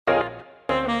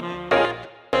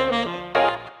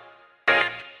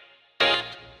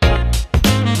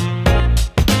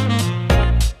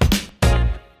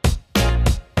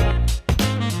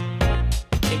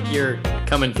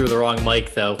coming through the wrong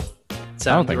mic though.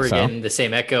 We're getting the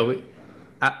same echo.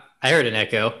 I heard an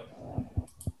echo.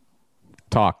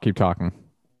 Keep talking.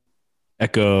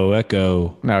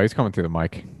 Echo. No, he's coming through the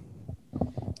mic.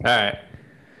 All right.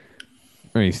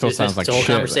 I mean, he still sounds like shit.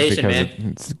 Conversation,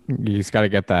 man. He's got to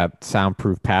get that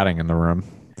soundproof padding in the room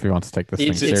if he wants to take this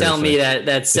thing seriously. You're telling me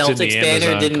that Celtics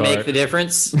banner didn't make the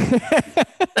difference?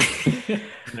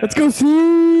 Let's go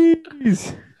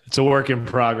Seas! It's a work in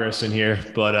progress in here,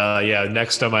 but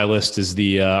next on my list is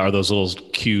are those little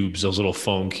cubes, those little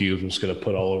foam cubes. I'm just gonna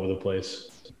put all over the place.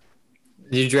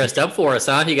 You dressed up for us,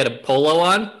 huh? You got a polo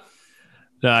on?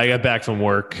 No, I got back from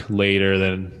work later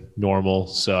than normal,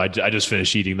 so I just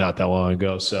finished eating not that long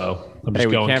ago. So I'm just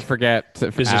going. We can't forget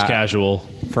business casual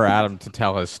for Adam to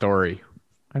tell his story.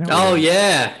 Oh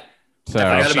yeah, so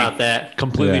I forgot about that.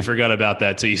 Completely forgot about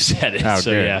that till you said it.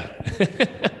 So good.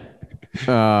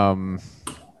 Yeah.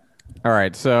 All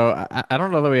right, so I don't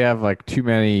know that we have like too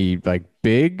many like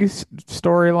big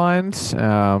storylines.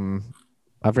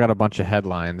 I've got a bunch of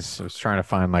headlines. I was trying to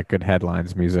find like good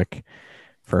headlines music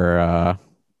for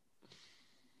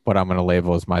what I'm going to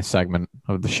label as my segment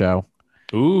of the show.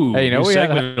 Ooh, hey,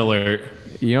 segment alert.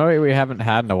 You know what we haven't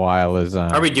had in a while is...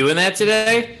 Are we doing that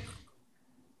today?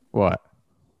 What?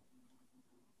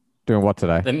 Doing what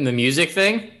today? The music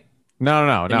thing?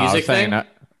 No. The music thing?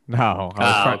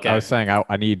 I was saying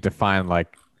I need to find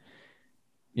like,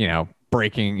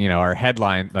 breaking, our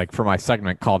headline, like for my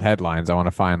segment called Headlines, I want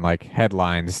to find like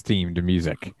headlines themed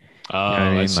music. Oh, you know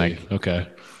what I mean? See. Like, okay.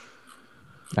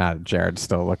 Jared's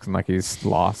still looking like he's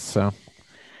lost. So,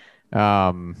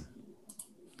 the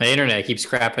internet keeps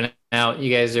crapping out.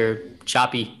 You guys are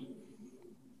choppy.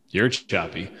 You're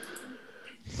choppy.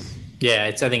 Yeah,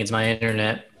 I think it's my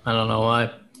internet. I don't know why.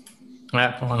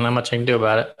 Not much I can do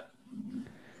about it.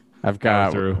 I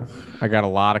got a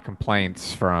lot of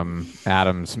complaints from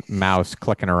Adam's mouse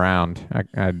clicking around.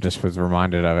 I just was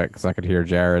reminded of it because I could hear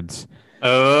Jared's.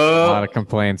 Oh. A lot of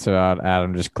complaints about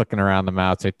Adam just clicking around the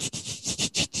mouse.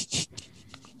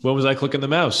 When was I clicking the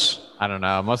mouse? I don't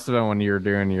know. It must have been when you were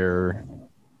doing your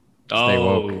Stay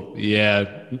Woke.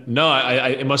 Yeah. No,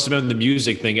 it must have been the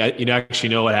music thing. You actually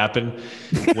know what happened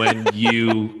when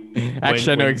you... I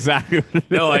know exactly what it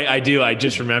is. No, I do. I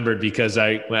just remembered because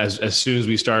as soon as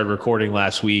we started recording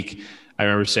last week, I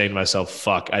remember saying to myself,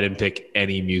 fuck, I didn't pick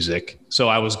any music. So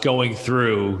I was going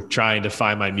through trying to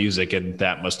find my music, and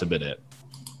that must have been it.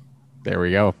 There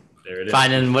we go. There it is.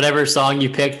 Finding whatever song you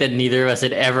picked that neither of us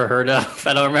had ever heard of.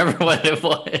 I don't remember what it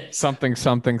was. Something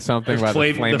about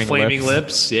the Flaming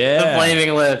Lips. Yeah. The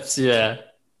Flaming Lips, yeah.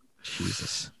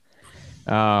 Jesus.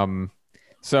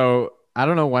 So I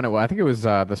don't know when it was. I think it was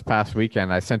this past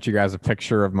weekend. I sent you guys a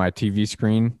picture of my TV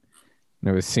screen. And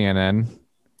it was CNN.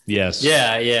 Yes.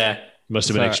 Yeah. Must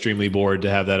have been extremely bored to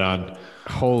have that on.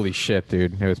 Holy shit,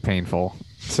 dude. It was painful.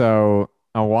 So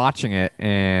I'm watching it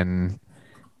and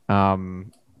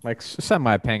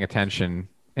semi paying attention,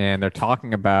 and they're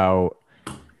talking about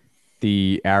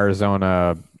the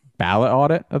Arizona ballot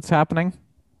audit that's happening,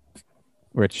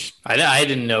 which I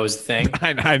didn't know was a thing.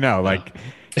 I know,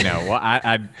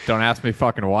 I don't ask me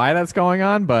fucking why that's going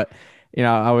on, but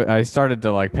I started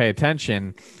to like pay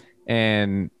attention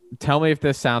and tell me if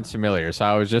this sounds familiar. So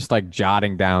I was just like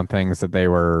jotting down things that they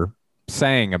were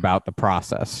saying about the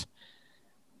process.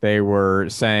 They were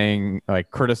saying, like,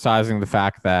 criticizing the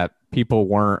fact that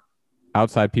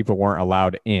outside people weren't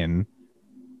allowed in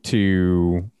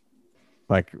to,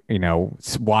 like,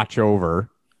 watch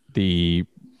over the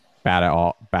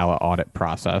ballot audit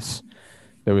process.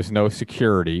 There was no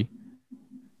security.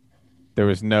 There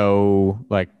was no,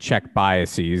 like, check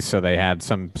biases. So they had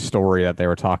some story that they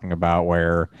were talking about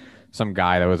where some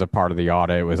guy that was a part of the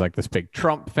audit was, like, this big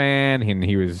Trump fan, and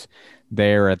he was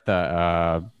there at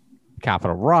the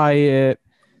Capitol riot.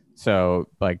 So,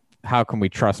 like, how can we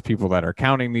trust people that are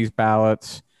counting these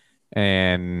ballots?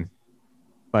 And,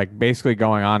 like, basically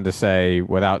going on to say,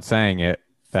 without saying it,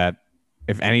 that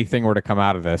if anything were to come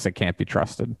out of this, it can't be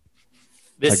trusted.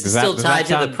 This is still tied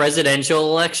to the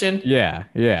presidential election? Yeah.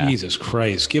 Jesus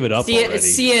Christ, give it up already.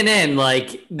 CNN,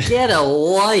 like, get a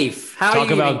life. How are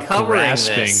you even covering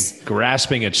this?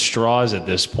 Grasping at straws at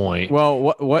this point.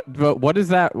 Well, what is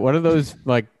that? What do those,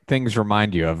 like, things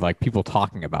remind you of? Like, people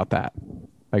talking about that?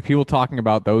 Like, people talking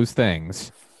about those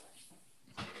things.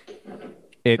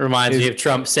 It reminds me of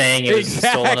Trump saying it was a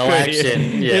stolen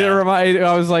election. Yeah.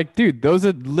 I was like, dude, those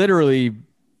are literally,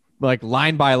 like,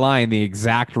 line by line, the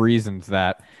exact reasons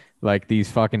that, like, these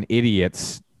fucking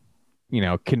idiots,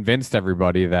 convinced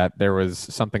everybody that there was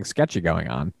something sketchy going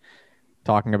on.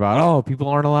 Talking about, people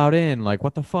aren't allowed in. Like,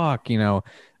 what the fuck?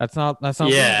 That's not legal.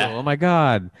 Oh my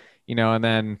God. and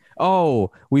then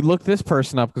we looked this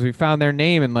person up because we found their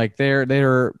name and like they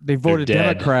voted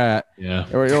dead. Democrat.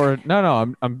 Yeah. Or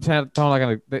no, I'm telling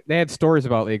like they had stories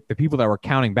about like the people that were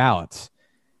counting ballots.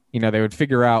 They would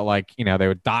figure out like they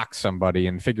would dox somebody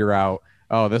and figure out,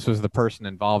 oh, this was the person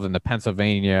involved in the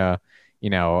Pennsylvania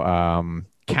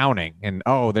counting, and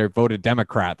they voted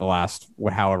Democrat the last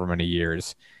however many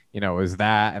years. It was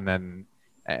that, and then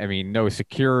no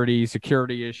security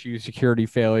issues, security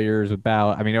failures with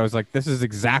ballot. It was like, this is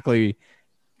exactly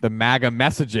the MAGA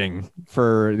messaging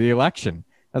for the election.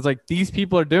 I was like, these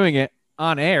people are doing it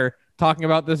on air, talking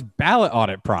about this ballot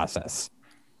audit process.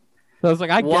 So I was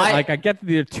like, I get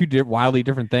they're two wildly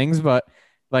different things, but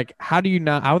like, how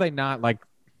are they not like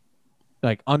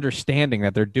understanding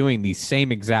that they're doing the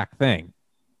same exact thing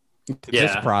to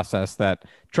this process that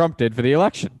Trump did for the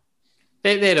election?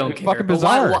 They don't care. Fucking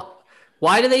bizarre.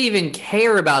 Why do they even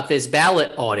care about this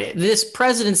ballot audit? This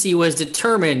presidency was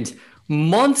determined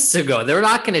months ago. They're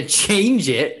not going to change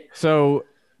it. So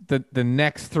the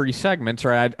next 3 segments,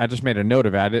 right? I just made a note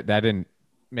of it. I didn't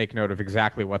make note of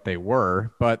exactly what they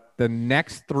were, but the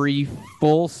next 3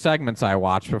 full segments I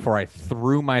watched before I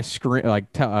threw my screen,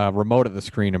 remote at the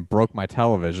screen and broke my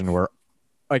television, were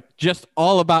like just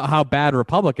all about how bad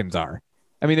Republicans are.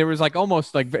 There was like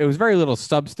almost like it was very little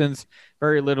substance,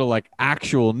 very little like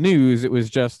actual news. It was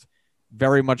just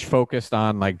very much focused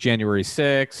on like January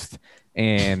 6th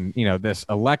and, this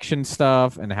election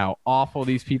stuff and how awful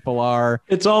these people are.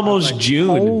 It's almost like, June.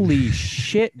 Holy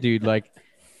shit, dude. Like,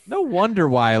 no wonder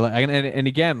why. And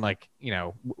again, like,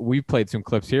 we've played some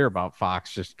clips here about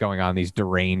Fox just going on these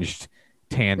deranged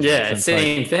tangents. Yeah,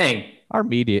 same thing. Our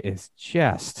media is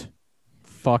just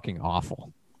fucking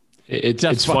awful.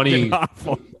 It's funny.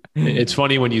 Awful. It's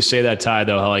funny when you say that, Ty,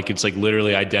 though, how like it's like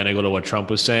literally identical to what Trump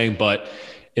was saying. But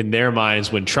in their minds,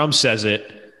 when Trump says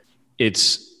it,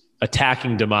 it's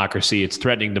attacking democracy. It's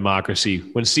threatening democracy.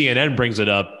 When CNN brings it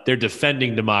up, they're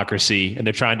defending democracy and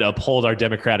they're trying to uphold our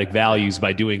democratic values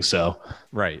by doing so.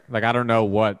 Right. Like, I don't know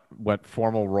what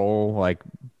formal role like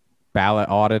ballot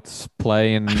audits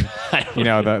play in,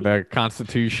 the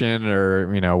Constitution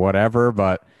or, whatever,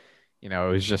 but it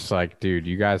was just like, dude,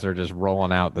 you guys are just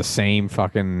rolling out the same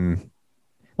fucking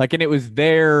like, and it was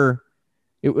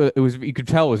it was, you could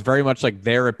tell it was very much like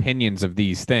their opinions of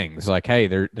these things. Like, hey,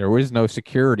 there was no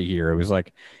security here. It was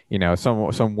like,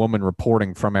 some woman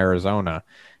reporting from Arizona,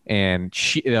 and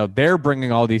she, they're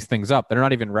bringing all these things up. They're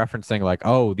not even referencing like,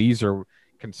 oh, these are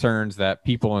concerns that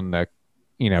people in the,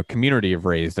 community have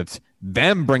raised. It's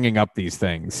them bringing up these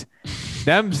things,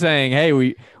 them saying, hey,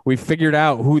 we figured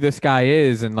out who this guy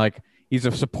is, and like, he's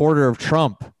a supporter of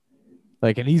Trump,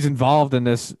 like, and he's involved in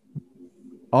this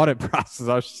audit process.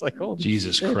 I was just like, oh,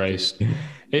 Jesus Christ.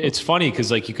 It's funny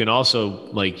because like you can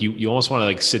also like you almost want to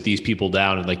like sit these people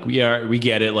down and like we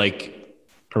get it, like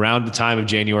around the time of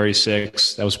January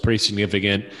 6th, that was pretty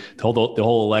significant. The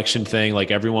whole election thing,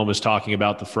 like everyone was talking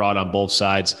about the fraud on both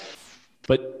sides.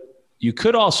 But you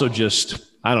could also just,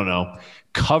 I don't know,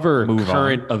 cover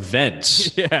current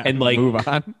events and like move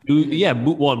on.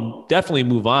 Definitely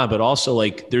move on, but also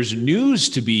like there's news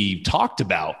to be talked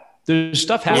about. There's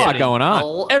stuff happening going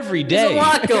on every day. There's a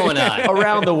lot going on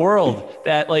around the world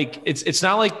that like it's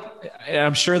not like, and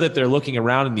I'm sure that they're looking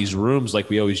around in these rooms like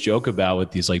we always joke about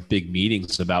with these like big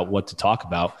meetings about what to talk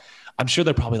about. I'm sure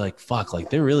they're probably like, fuck,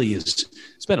 like there really is,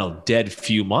 it's been a dead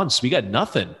few months. We got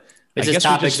nothing. It's just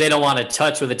topics they don't want to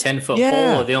touch with a 10-foot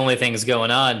pole are the only things going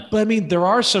on. But there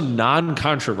are some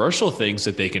non-controversial things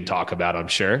that they can talk about, I'm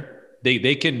sure.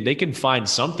 They can find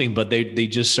something, but they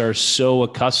just are so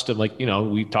accustomed. Like,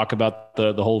 we talk about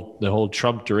the whole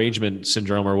Trump derangement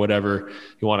syndrome or whatever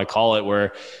you want to call it,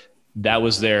 where that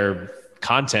was their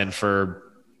content for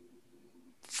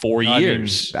 4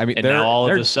 years. And now all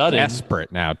of a sudden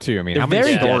desperate now too. How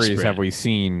many stories have we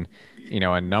seen,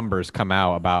 and numbers come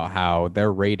out about how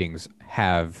their ratings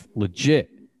have legit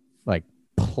like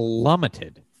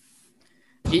plummeted.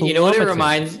 You know what it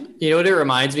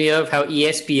reminds me of? How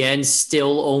ESPN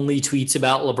still only tweets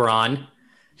about LeBron.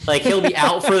 Like he'll be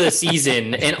out for the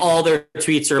season and all their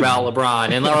tweets are about LeBron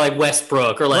and or like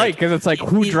Westbrook or like right, because it's like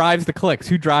who drives the clicks,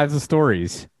 who drives the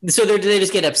stories. So they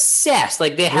just get obsessed.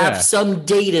 Like they have some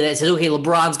data that says,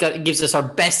 okay, gives us our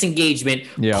best engagement,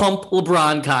 pump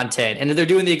LeBron content, and they're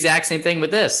doing the exact same thing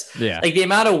with this. Yeah, like the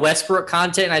amount of Westbrook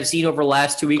content I've seen over the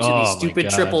last 2 weeks with these stupid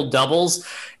triple doubles.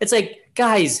 It's like,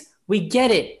 guys, we get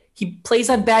it. He plays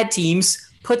on bad teams,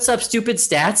 puts up stupid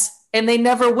stats, and they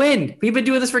never win. We've been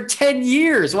doing this for 10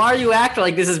 years. Why are you acting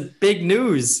like this is big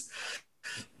news?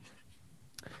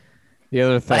 The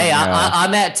other thing. Hey,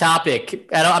 on that topic,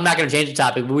 I'm not going to change the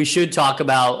topic, but we should talk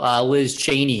about Liz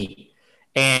Cheney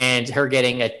and her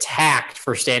getting attacked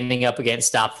for standing up against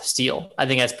Stop the Steal. I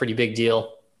think that's a pretty big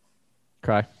deal.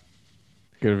 Okay.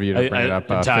 Good of you to bring it up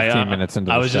 15 minutes into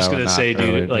the show. I was just going to say,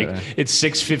 dude, like it's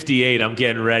 6:58. I'm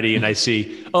getting ready and I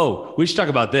see, we should talk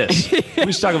about this.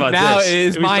 We should talk about now this. Now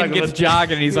his mind gets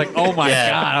jogging and he's like, oh my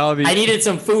God. I needed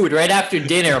some food right after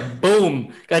dinner.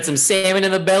 Boom. Got some salmon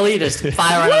in the belly. Just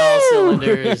firing on all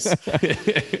cylinders.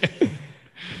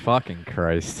 Fucking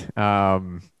Christ.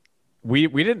 We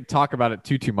didn't talk about it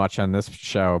too much on this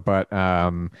show, but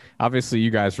obviously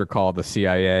you guys recall the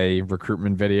CIA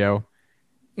recruitment video.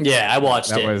 Yeah, I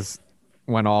watched it. That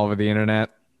went all over the internet.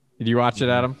 Did you watch it,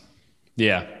 Adam?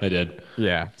 Yeah, I did.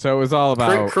 Yeah, so it was all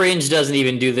about cringe. Doesn't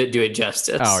even do it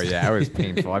justice. Oh yeah, it was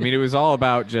painful. I mean, it was all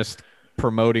about just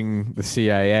promoting the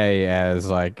CIA as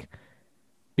like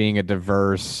being a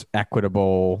diverse,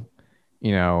 equitable,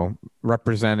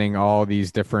 representing all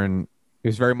these different. It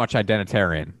was very much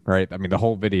identitarian, right? I mean, the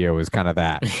whole video was kind of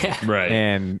that, right?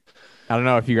 And I don't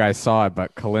know if you guys saw it,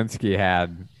 but Kalinske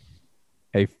had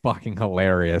a fucking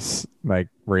hilarious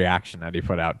reaction that he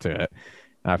put out to it.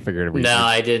 I figured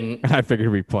I didn't. I figured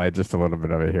we'd play just a little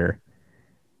bit of it here.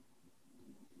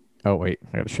 Oh wait,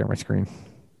 I gotta share my screen.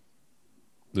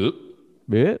 Oop.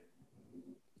 Bit.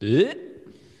 There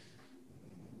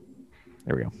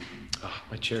we go. Oh,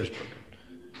 my chair's broken.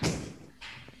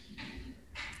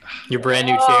 Your brand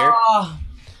new chair?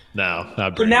 No,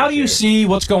 not So now you see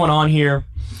what's going on here.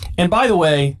 And by the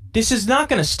way, this is not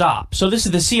going to stop. So this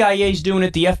is the CIA's doing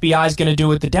it. The FBI's going to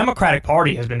do it. The Democratic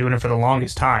Party has been doing it for the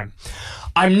longest time.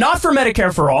 I'm not for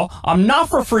Medicare for all. I'm not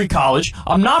for free college.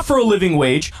 I'm not for a living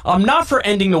wage. I'm not for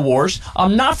ending the wars.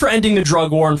 I'm not for ending the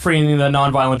drug war and freeing the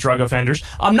nonviolent drug offenders.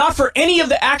 I'm not for any of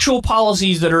the actual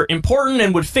policies that are important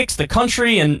and would fix the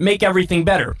country and make everything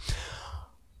better.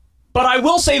 But I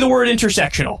will say the word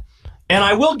intersectional. And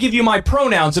I will give you my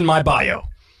pronouns in my bio.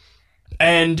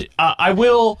 And I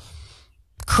will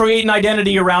create an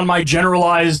identity around my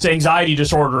generalized anxiety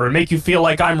disorder and make you feel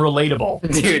like I'm relatable.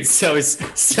 Dude, so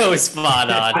spot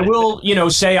on. I will,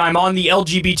 say I'm on the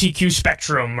LGBTQ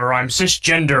spectrum, or I'm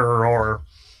cisgender, or,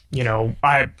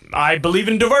 I believe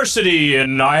in diversity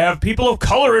and I have people of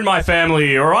color in my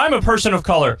family, or I'm a person of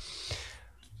color.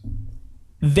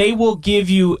 They will give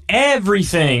you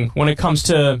everything when it comes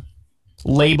to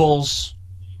labels,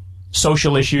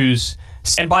 social issues.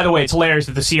 And by the way, it's hilarious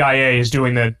that the CIA is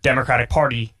doing the Democratic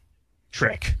Party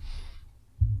trick.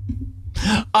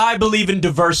 I believe in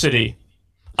diversity.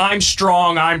 I'm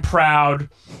strong. I'm proud.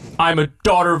 I'm a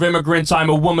daughter of immigrants. I'm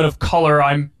a woman of color.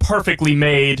 I'm perfectly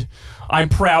made. I'm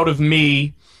proud of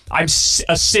me. I'm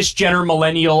a cisgender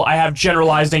millennial. I have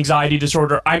generalized anxiety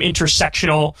disorder. I'm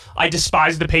intersectional. I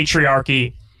despise the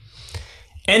patriarchy.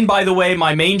 And by the way,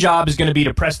 my main job is going to be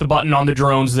to press the button on the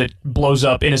drones that blows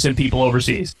up innocent people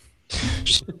overseas.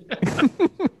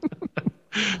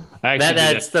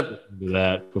 That's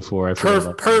that before I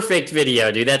perfect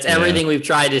video, dude. That's everything we've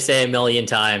tried to say a million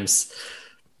times.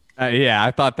 Yeah,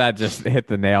 I thought that just hit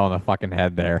the nail on the fucking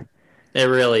head there. It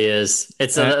really is.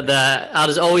 It's I'll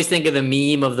just always think of the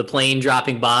meme of the plane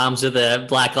dropping bombs with the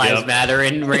Black Lives Matter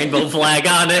and rainbow flag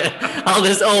on it. I'll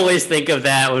just always think of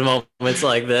that when moments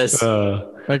like this.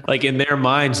 Like in their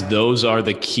minds, those are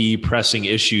the key pressing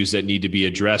issues that need to be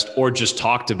addressed or just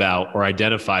talked about or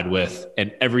identified with,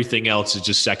 and everything else is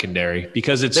just secondary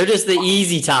because they're just the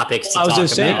easy topics to talk about. I was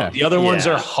just saying, the other ones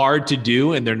are hard to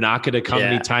do, and they're not going to come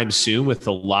anytime soon with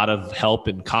a lot of help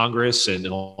in Congress and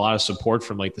a lot of support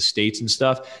from like the states and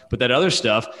stuff. But that other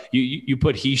stuff, you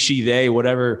put he, she, they,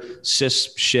 whatever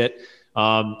cis shit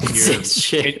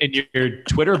in your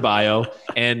Twitter bio,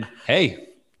 and hey,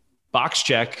 box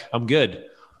check, I'm good.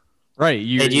 Right,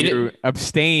 you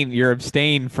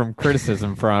abstain from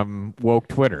criticism from woke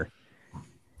Twitter.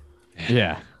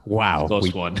 Yeah, wow,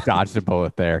 close one. Dodged a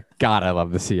bullet there. God, I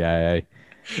love the CIA.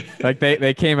 Like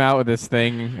they came out with this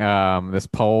thing, this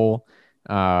poll,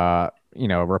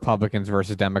 Republicans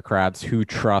versus Democrats, who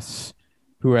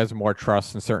has more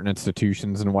trust in certain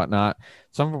institutions and whatnot.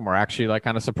 Some of them were actually like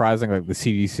kind of surprising, like the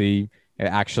CDC.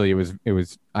 It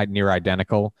was near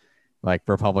identical. Like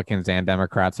Republicans and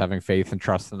Democrats having faith and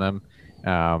trust in them,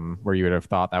 where you would have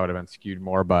thought that would have been skewed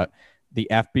more. But the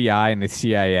FBI and the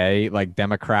CIA, like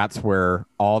Democrats were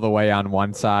all the way on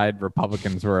one side,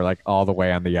 Republicans were like all the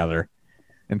way on the other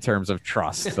in terms of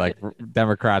trust. Like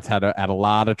Democrats had a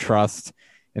lot of trust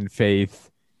and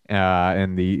faith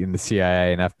in the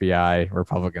CIA and FBI.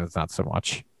 Republicans not so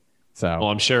much. So well,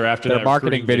 I'm sure after their that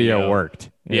marketing video worked.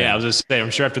 Yeah, I was just saying, I'm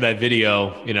sure after that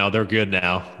video, they're good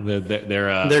now. They're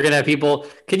gonna have people.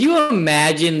 Could you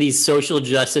imagine these social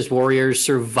justice warriors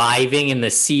surviving in the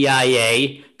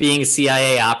CIA, being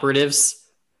CIA operatives?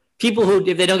 People who,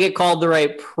 if they don't get called the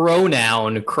right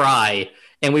pronoun, cry,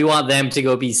 and we want them to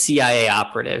go be CIA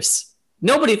operatives.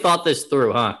 Nobody thought this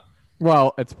through, huh?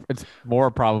 Well, it's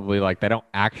more probably like they don't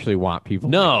actually want people.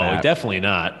 No, like that. definitely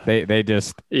not. They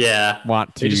just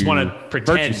want to. They just want to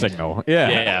pretend. Virtue signal.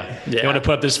 Yeah. They want to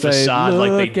put up this facade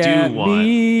like they do at want.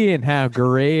 Me and how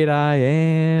great I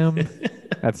am.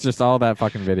 That's just all that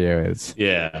fucking video is.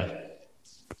 Yeah.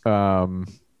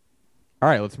 All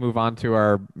right, let's move on to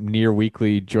our near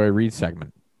weekly Joy Reid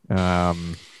segment. I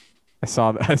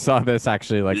saw this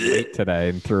actually like late today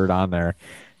and threw it on there.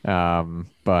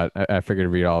 But I figured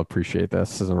we'd all appreciate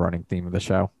this as a running theme of the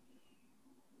show.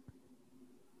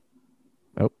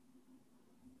 Oh.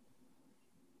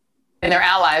 And their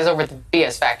allies over at the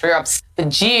BS Factory the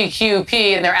GQP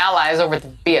and their allies over at the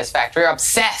BS Factory are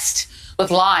obsessed with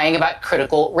lying about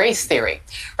critical race theory.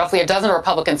 Roughly a dozen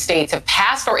Republican states have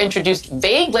passed or introduced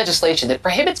vague legislation that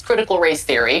prohibits critical race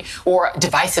theory or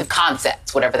divisive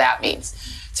concepts, whatever that means.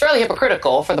 It's fairly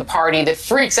hypocritical for the party that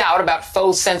freaks out about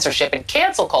faux censorship and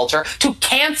cancel culture to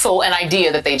cancel an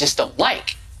idea that they just don't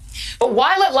like. But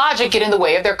why let logic get in the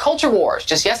way of their culture wars?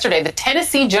 Just yesterday, the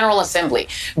Tennessee General Assembly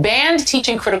banned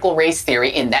teaching critical race theory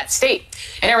in that state.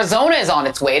 And Arizona is on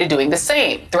its way to doing the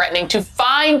same, threatening to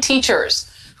fine teachers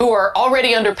who are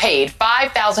already underpaid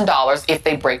 $5,000 if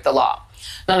they break the law.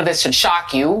 None of this should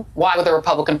shock you. Why would the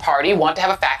Republican Party want to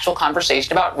have a factual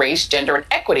conversation about race, gender, and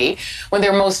equity when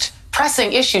their most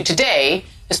pressing issue today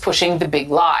is pushing the big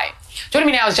lie? Joining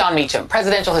me now is Jon Meacham,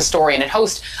 presidential historian and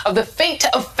host of the Fate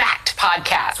of Fact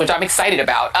podcast, which I'm excited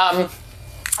about.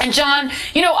 And John,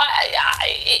 you know,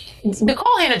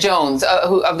 Nicole Hannah-Jones,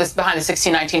 who of this Behind the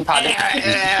 1619 project,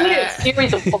 tweeted a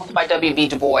series of quotes by W.B.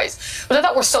 Du Bois, which I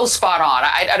thought were so spot on.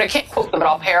 I can't quote them, but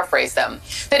I'll paraphrase them.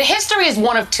 That history is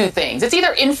one of two things. It's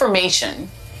either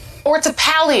information or it's a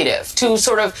palliative to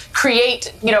sort of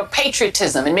create, you know,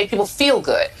 patriotism and make people feel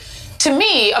good. To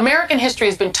me, American history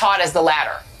has been taught as the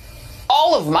latter.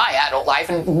 All of my adult life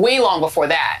and way long before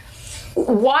that.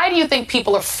 Why do you think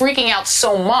people are freaking out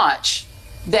so much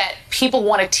that people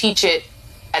want to teach it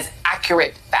as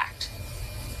accurate fact?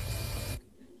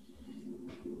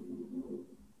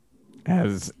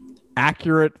 As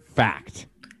accurate fact.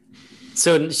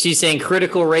 So she's saying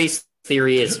critical race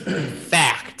theory is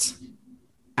fact.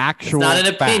 Actual It's not an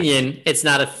fact. opinion. It's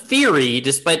not a theory,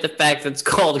 despite the fact that it's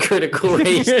called critical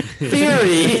race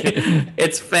theory.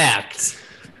 It's fact.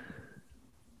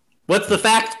 What's the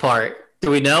fact part?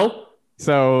 Do we know?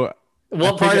 So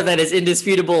What part of that is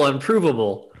indisputable and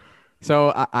provable?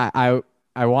 So I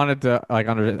wanted to like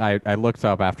I looked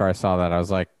up after I saw that. I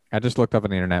was like, I just looked up on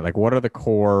the internet, like, what are the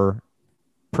core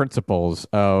principles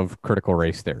of critical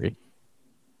race theory?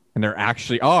 And there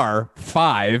actually are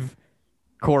 5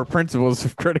 core principles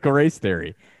of critical race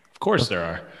theory. Of course there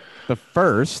are. The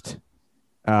first,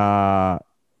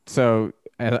 so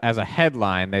as a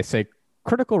headline, they say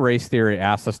critical race theory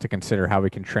asks us to consider how we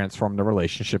can transform the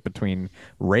relationship between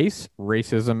race,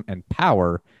 racism, and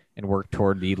power and work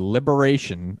toward the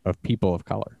liberation of people of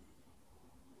color.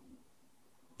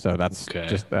 So that's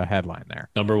just a headline there.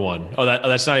 Number one. Oh,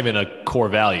 that's not even a core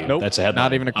value. Nope, That's a headline.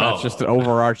 not even a. That's just an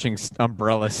overarching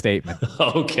umbrella statement.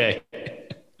 Okay.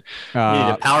 We need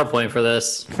a PowerPoint for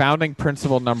this. Founding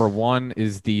principle number 1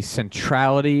 is the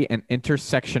centrality and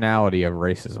intersectionality of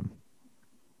racism.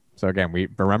 So again, we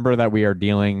remember that we are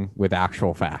dealing with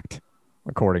actual fact,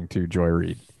 according to Joy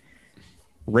Reid.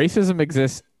 Racism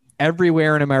exists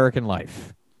everywhere in American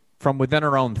life, from within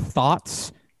our own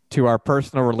thoughts to our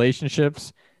personal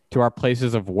relationships to our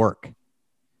places of work.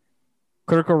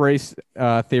 Critical race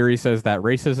theory says that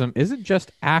racism isn't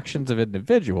just actions of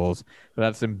individuals, but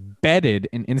that's embedded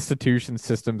in institutions,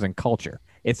 systems, and culture.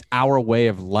 It's our way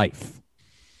of life.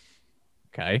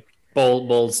 Okay.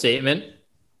 Bold statement.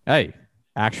 Hey,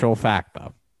 actual fact,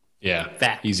 though. Yeah.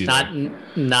 Fact. Easy.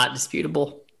 Not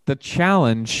disputable. The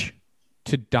challenge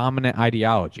to dominant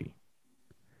ideology.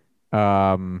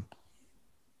 In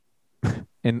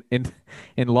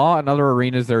law and other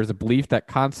arenas, there is a belief that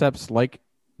concepts like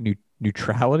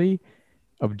neutrality,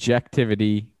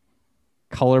 objectivity,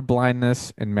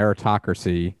 colorblindness, and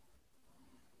meritocracy.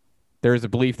 There is a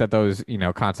belief that those,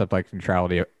 concepts like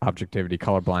neutrality, objectivity,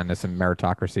 colorblindness, and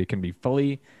meritocracy can be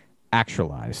fully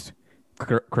actualized.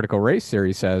 Critical race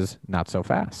theory says not so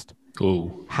fast.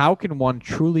 Ooh. How can one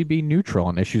truly be neutral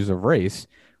on issues of race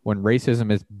when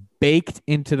racism is baked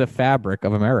into the fabric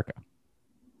of America?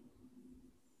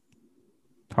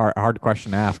 Hard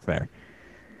question to ask there.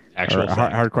 Actual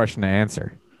hard question to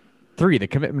answer. 3, the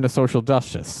commitment to social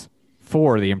justice.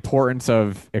 4, the importance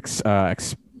of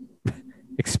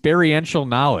experiential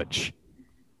knowledge.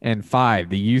 And 5,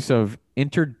 the use of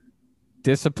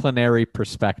disciplinary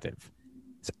perspective.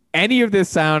 Does any of this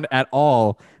sound at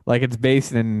all like it's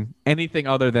based in anything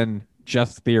other than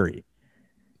just theory?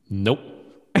 Nope.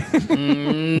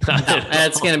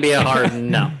 That's going to be a hard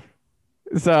no.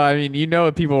 So, I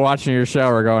mean, people watching your show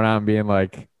are going out and being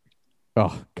like,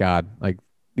 oh, God, like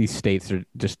these states are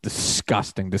just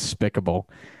disgusting, despicable,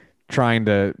 trying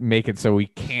to make it so we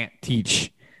can't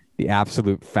teach the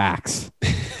absolute facts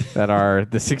that are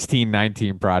the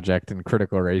 1619 Project and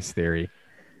critical race theory.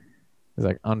 It's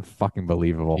like unfucking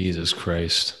believable. Jesus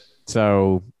Christ.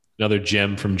 So another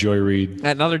gem from Joy Reid.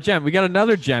 Another gem. We got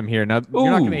another gem here. Now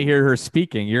you're not going to hear her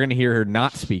speaking. You're going to hear her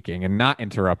not speaking and not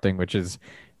interrupting, which is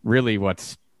really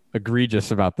what's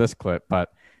egregious about this clip.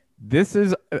 But this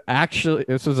was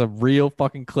a real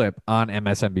fucking clip on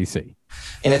MSNBC.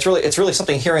 And it's really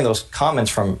something hearing those comments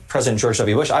from President George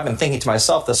W. Bush. I've been thinking to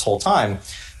myself this whole time,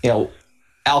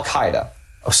 Al-Qaeda,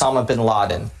 Osama bin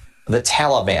Laden, the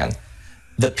Taliban,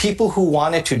 the people who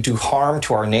wanted to do harm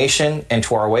to our nation and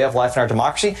to our way of life and our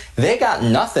democracy, they got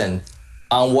nothing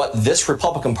on what this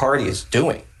Republican Party is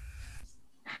doing.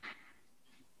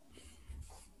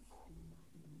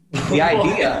 The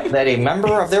idea that a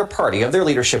member of their party, of their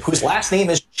leadership, whose last name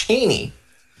is Cheney,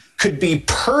 could be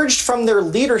purged from their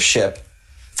leadership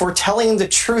for telling the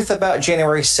truth about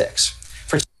January 6th.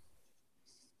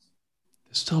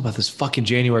 Still about this fucking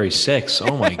January 6th.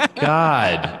 Oh my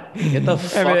God. Get the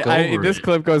fuck over this it.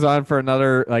 clip goes on for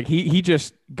another, like he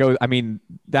just goes, I mean,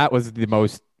 that was the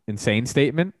most insane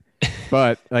statement,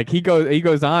 but like he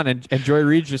goes on and Joy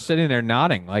Reid's just sitting there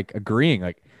nodding, like agreeing,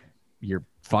 like you're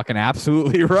fucking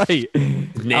absolutely right.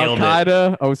 Nailed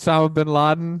Al-Qaeda, Osama bin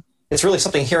Laden. It's really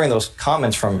something hearing those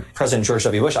comments from President George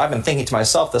W. Bush. I've been thinking to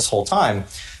myself this whole time,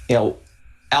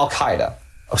 Al-Qaeda,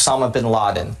 Osama bin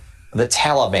Laden, the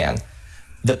Taliban,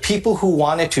 the people who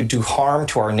wanted to do harm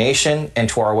to our nation and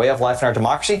to our way of life and our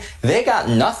democracy, they got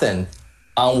nothing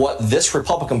on what this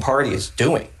Republican Party is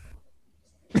doing.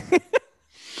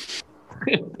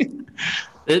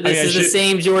 This is the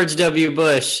same George W.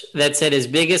 Bush that said his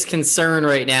biggest concern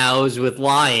right now is with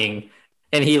lying,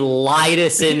 and he lied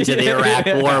us into the Iraq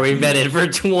war we've been in for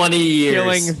 20 years.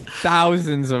 Killing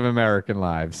thousands of American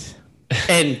lives.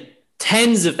 And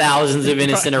tens of thousands of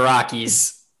innocent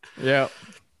Iraqis. Yeah.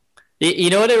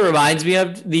 You know what it reminds me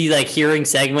of? These like hearing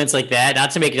segments like that, not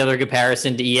to make another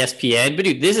comparison to ESPN, but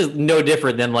dude, this is no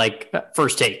different than like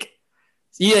First Take.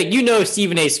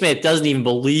 Stephen A. Smith doesn't even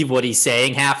believe what he's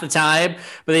saying half the time,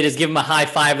 but they just give him a high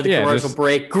five at the commercial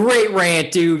break. Great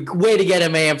rant, dude. Way to get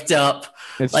him amped up.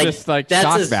 It's just like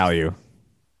shock value.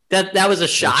 That was a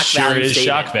shock value. Sure, it is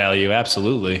statement. shock value.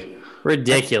 Absolutely.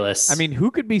 Ridiculous. I mean,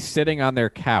 who could be sitting on their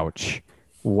couch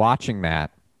watching that?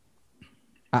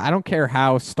 I don't care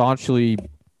how staunchly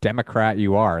Democrat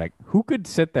you are. Like, who could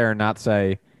sit there and not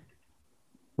say,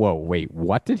 whoa, wait,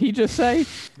 what did he just say?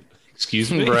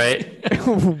 Excuse me? Right.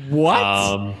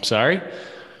 What? Sorry?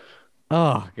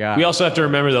 Oh, God. We also have to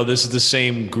remember, though, this is the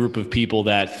same group of people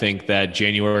that think that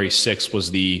January 6th was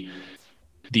the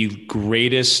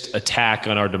greatest attack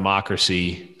on our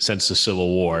democracy since the Civil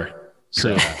War.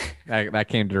 So that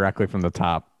came directly from the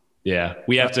top. Yeah,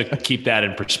 we have to keep that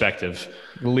in perspective.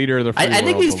 The leader of the free I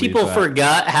think world these people that.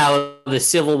 forgot how the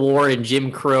Civil War and Jim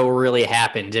Crow really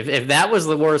happened. If that was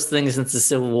the worst thing since the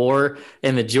Civil War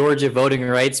and the Georgia Voting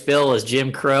Rights Bill is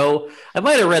Jim Crow, I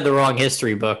might have read the wrong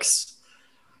history books.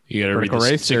 You got to read the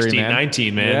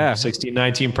 1619, man. Yeah.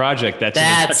 1619 Project.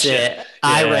 That's it. Yeah.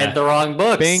 I read the wrong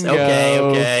books. Bingo.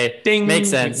 Okay. Ding.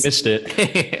 Makes sense. Missed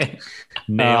it.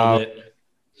 Nailed it.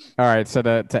 All right. So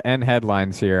to end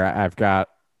headlines here,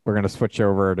 we're going to switch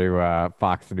over to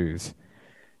Fox News.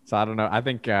 So I don't know. I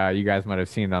think you guys might have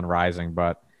seen it on Rising,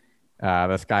 but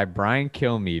this guy, Brian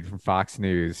Kilmeade from Fox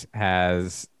News,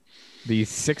 has these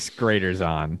sixth graders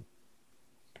on.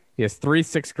 He has 3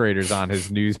 sixth graders on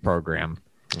his news program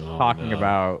talking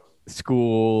about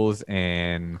schools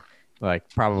and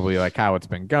probably how it's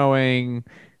been going,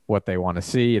 what they want to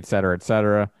see, et cetera, et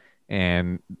cetera.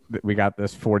 And we got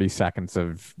this 40 seconds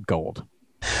of gold.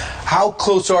 How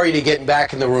close are you to getting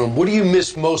back in the room? What do you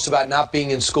miss most about not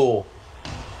being in school?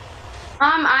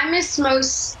 I miss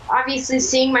most, obviously,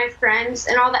 seeing my friends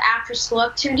and all the after-school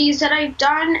activities that I've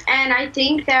done. And I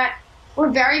think that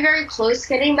we're very, very close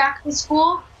getting back to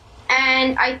school.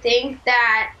 And I think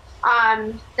that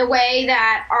the way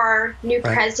that our new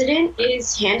president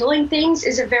is handling things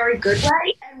is a very good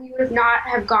way. And we would not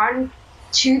have gone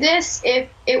to this if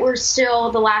it were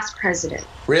still the last president.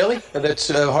 Really?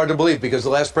 That's hard to believe, because the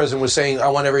last president was saying, I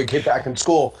want every kid back in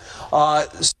school.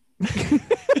 That's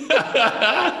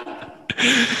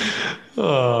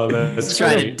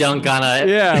trying to dunk on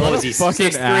a what was he,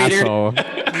 sixth grader?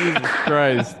 Jesus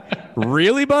Christ.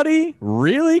 Really, buddy?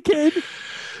 Really, kid?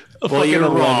 Well, you're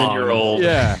wrong. You're old.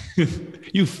 Yeah.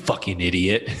 You fucking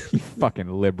idiot. You fucking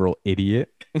liberal idiot.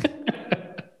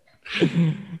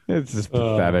 It's just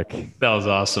pathetic. That was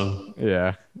awesome.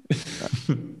 Yeah.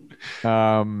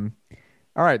 All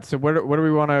right. So what do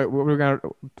we want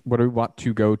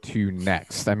to go to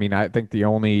next? I mean, I think the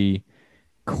only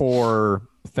core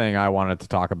thing I wanted to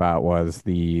talk about was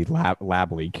the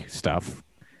lab leak stuff.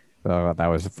 That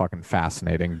was fucking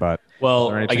fascinating. But well,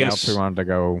 is there anything else we wanted to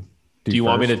go? Do you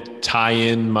want me to tie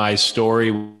in my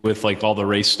story with like all the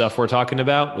race stuff we're talking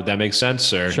about? Would that make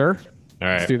sense? Or sure. All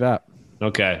right. Let's do that.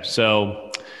 Okay.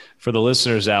 So for the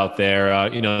listeners out there,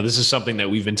 this is something that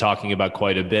we've been talking about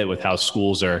quite a bit with how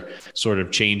schools are sort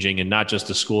of changing, and not just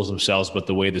the schools themselves, but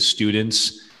the way the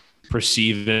students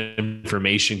perceive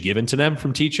information given to them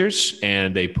from teachers,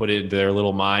 and they put it into their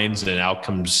little minds, and out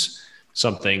comes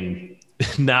something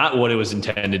not what it was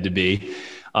intended to be.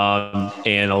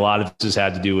 And a lot of this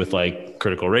had to do with like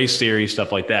critical race theory,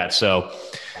 stuff like that. So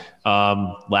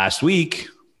last week,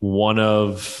 one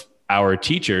of our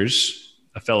teachers,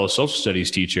 a fellow social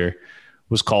studies teacher,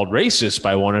 was called racist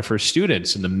by one of her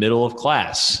students in the middle of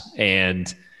class.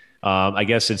 And I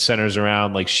guess it centers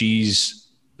around like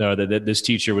this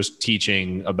teacher was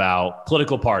teaching about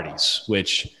political parties,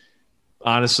 which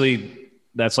honestly,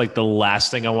 that's like the last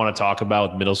thing I want to talk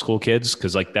about with middle school kids,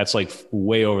 because like that's like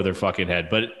way over their fucking head.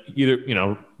 But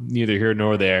neither here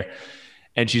nor there.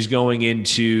 And she's going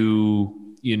into,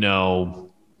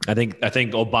 I think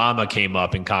Obama came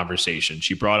up in conversation.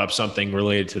 She brought up something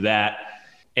related to that.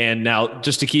 And now,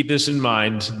 just to keep this in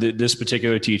mind, this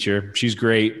particular teacher, she's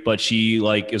great, but she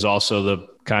like is also the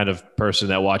kind of person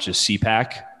that watches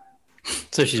CPAC.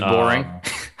 So she's boring.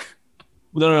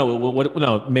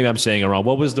 No, maybe I'm saying it wrong.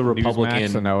 What was the Republican?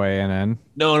 Newsmax and OANN.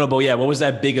 No, but yeah, what was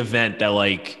that big event that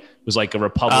like was like a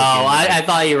Republican? Oh, I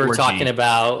thought you were orgy? talking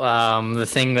about the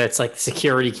thing that's like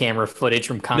security camera footage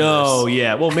from Congress. No,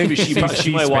 yeah. Well, maybe she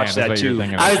might watch that too.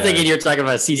 I was thinking you were talking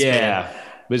about C-SPAN. Yeah,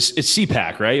 but it's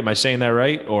CPAC, right? Am I saying that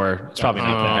right? Or it's probably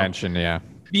not that. Convention, yeah.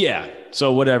 Yeah.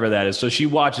 So whatever that is. So she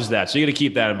watches that. So you got to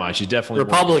keep that in mind. She's definitely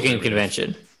Republican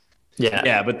convention. Yeah.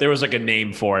 Yeah, but there was like a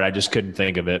name for it. I just couldn't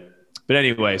think of it. But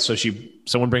anyway, so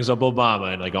someone brings up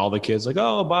Obama, and like all the kids like,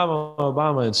 oh,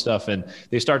 Obama and stuff. And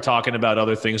they start talking about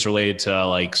other things related to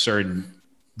like certain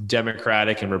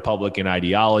Democratic and Republican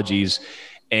ideologies.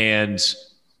 And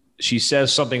she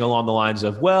says something along the lines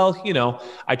of, well,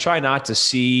 I try not to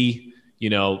see,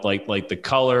 like the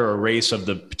color or race of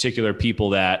the particular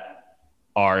people that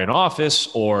are in office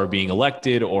or being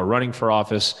elected or running for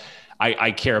office.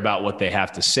 I care about what they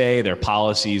have to say, their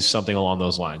policies, something along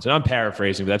those lines. And I'm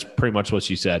paraphrasing, but that's pretty much what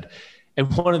she said.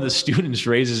 And one of the students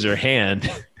raises her hand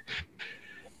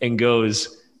and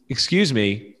goes, excuse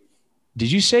me,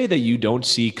 did you say that you don't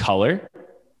see color?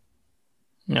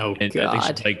 No, and God. I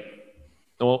think she's like,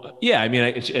 well, yeah, I mean,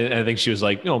 I think she was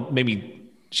like,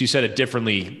 maybe she said it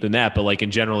differently than that, but like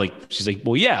in general, like she's like,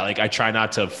 well, yeah, like I try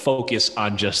not to focus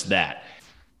on just that.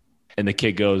 And the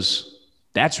kid goes,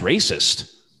 that's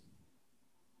racist.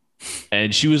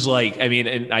 And she was like,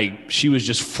 she was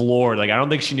just floored. Like, I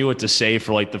don't think she knew what to say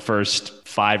for like the first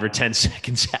 5 or 10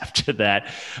 seconds after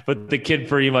that. But the kid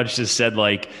pretty much just said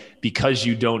like, because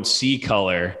you don't see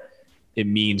color, it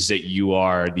means that you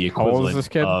are the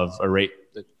equivalent of a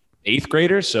 8th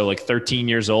grader. So like 13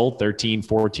 years old, 13,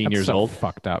 14 That's years so old.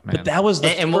 Fucked up, man. But that was the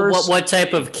and first. what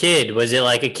type of kid? Was it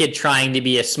like a kid trying to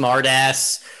be a smart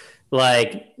ass,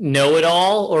 like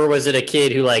know-it-all, or was it a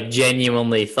kid who like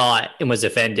genuinely thought and was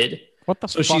offended? What the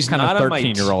fuck she's kind not of on my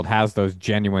 13-year-old has those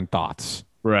genuine thoughts?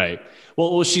 Right.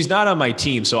 Well, she's not on my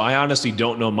team, so I honestly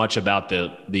don't know much about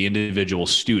the individual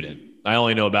student. I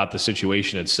only know about the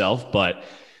situation itself, but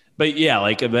yeah,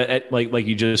 like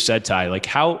you just said, Ty, like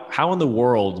how in the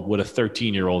world would a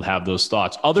 13-year-old have those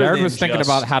thoughts? Jared was thinking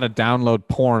about how to download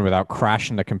porn without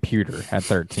crashing the computer at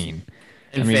 13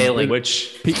 and failing.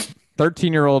 Which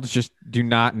 13-year-olds just do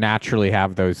not naturally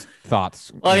have those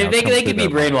thoughts. Well, they could be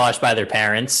brainwashed by their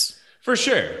parents. For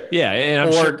sure. Yeah.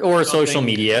 And or social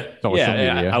media.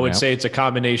 I would say it's a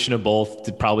combination of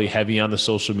both, probably heavy on the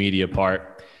social media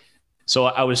part. So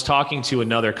I was talking to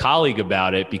another colleague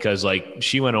about it because like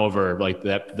she went over like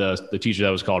that, the teacher that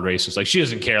was called racist. Like she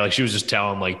doesn't care. Like she was just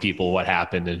telling like people what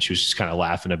happened and she was just kind of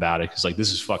laughing about it. Cause like,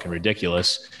 this is fucking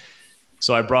ridiculous.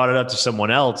 So I brought it up to someone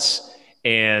else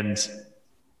and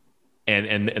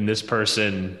this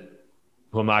person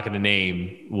who I'm not going to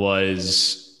name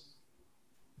was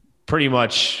pretty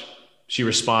much, she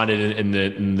responded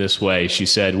in this way. She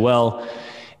said, well,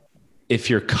 if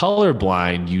you're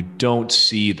colorblind, you don't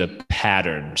see the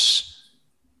patterns,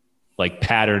 like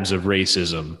patterns of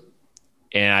racism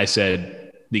And I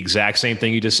said the exact same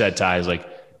thing you just said, Ty. Is like,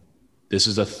 this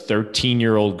is a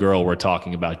 13-year-old girl we're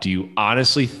talking about. Do you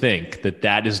honestly think that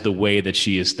that is the way that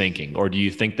she is thinking? Or do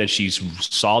you think that she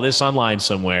saw this online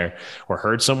somewhere or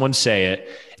heard someone say it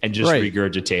and just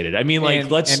regurgitated? I mean, like,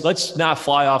 let's not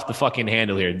fly off the fucking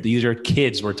handle here. These are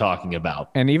kids we're talking about.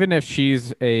 And even if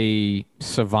she's a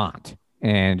savant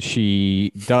and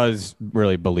she does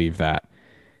really believe that,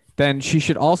 then she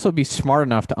should also be smart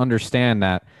enough to understand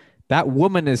that that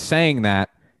woman is saying that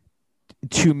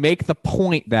to make the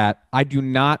point that I do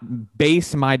not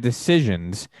base my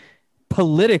decisions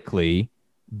politically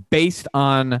based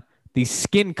on the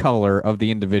skin color of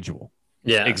the individual.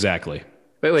 Yeah, exactly.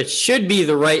 Which should be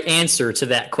the right answer to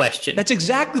that question. That's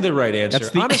exactly the right answer.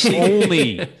 That's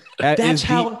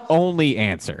the only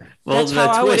answer. Well, the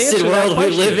twisted world we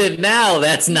live in now,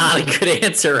 that's not a good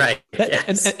answer, right?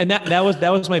 That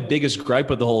was my biggest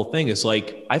gripe with the whole thing. Is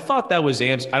like, I thought that was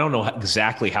I don't know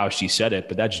exactly how she said it,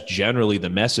 but that's generally the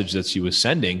message that she was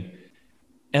sending. And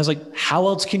I was like, how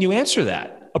else can you answer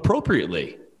that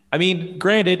appropriately? I mean,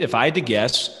 granted, if I had to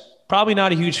guess, probably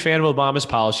not a huge fan of Obama's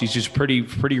policies, just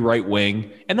pretty right wing,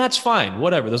 and that's fine.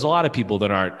 Whatever. There's a lot of people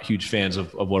that aren't huge fans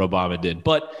of what Obama did,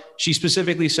 but she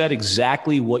specifically said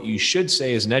exactly what you should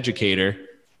say as an educator: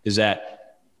 is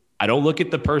that I don't look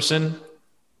at the person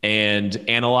and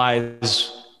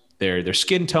analyze their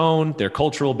skin tone, their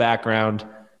cultural background.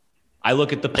 I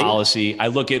look at the policy. I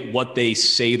look at what they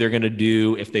say they're going to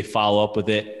do if they follow up with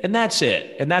it, and that's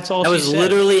it. And that's all. That was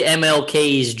literally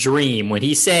MLK's dream when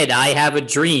he said, "I have a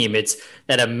dream." It's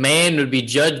that a man would be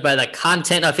judged by the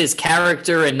content of his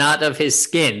character and not of his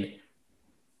skin.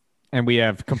 And we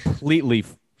have completely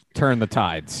turned the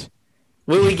tides.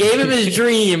 We gave him his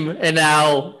dream, and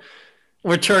now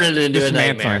we're turning it into a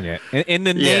nightmare. It in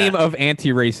the name of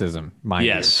anti-racism, mind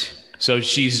you. Yes. So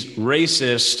she's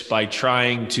racist by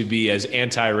trying to be as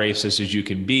anti-racist as you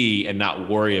can be and not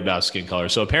worry about skin color.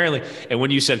 So apparently, and when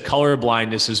you said color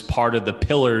blindness is part of the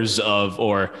pillars of,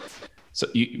 color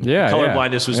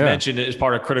blindness was mentioned as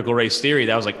part of critical race theory,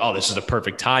 that was like, oh, this is a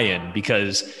perfect tie-in,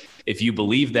 because if you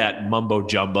believe that mumbo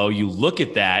jumbo, you look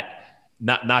at that,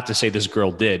 not to say this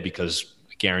girl did, because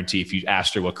I guarantee if you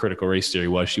asked her what critical race theory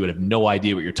was, she would have no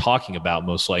idea what you're talking about,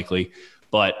 most likely.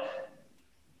 But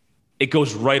it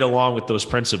goes right along with those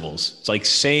principles. It's like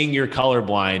saying you're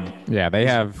colorblind. Yeah, they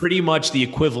have pretty much the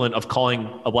equivalent of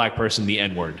calling a black person the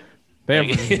N-word. They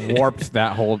have warped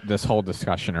this whole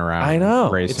discussion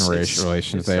around race and race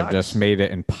relations. They have just made it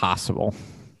impossible.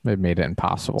 They've made it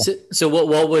impossible. So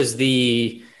what was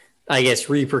the, I guess,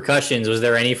 repercussions? Was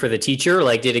there any for the teacher?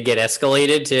 Like, did it get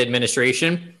escalated to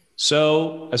administration?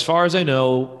 So as far as I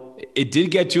know, it did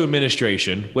get to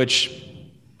administration, which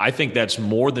I think that's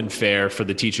more than fair for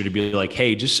the teacher to be like,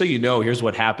 hey, just so you know, here's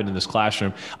what happened in this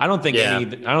classroom. I don't think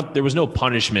there was no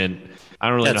punishment. I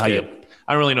don't really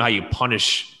know how you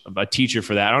punish a teacher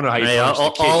for that. I don't know how you punish the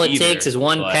kid all it takes is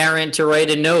one parent to write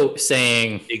a note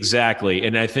saying. Exactly.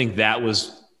 And I think that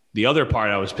was the other part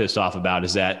I was pissed off about,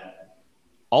 is that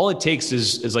all it takes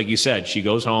is like you said, she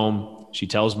goes home, she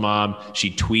tells mom, she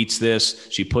tweets this,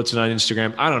 she puts it on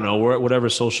Instagram, I don't know, whatever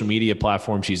social media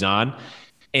platform she's on.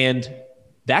 And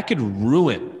that could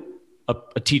ruin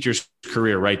a teacher's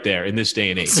career right there in this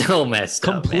day and age. So messed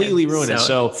up. Completely ruin it.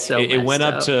 So it went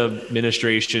up up to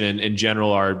administration, and in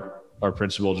general, our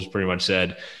principal just pretty much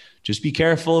said, just be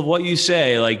careful of what you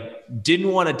say. Like, didn't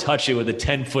want to touch it with a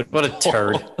 10-foot What a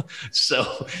turd.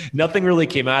 So nothing really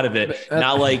came out of it.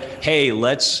 Not like, hey,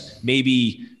 let's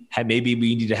maybe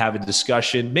we need to have a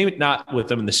discussion, maybe not with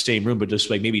them in the same room, but just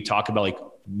like maybe talk about, like,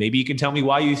 maybe you can tell me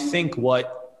why you think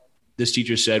what this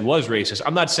teacher said was racist.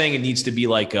 I'm not saying it needs to be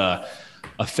like a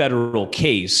federal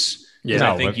case.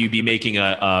 Yeah, I think you'd be making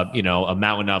a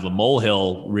mountain out of a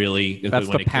molehill. Really, that's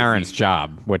the parent's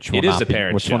job, which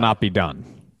will not be done.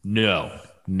 No,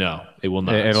 it will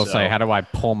not. It'll say, how do I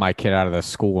pull my kid out of the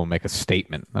school and make a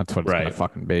statement? That's what it's gonna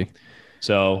fucking be.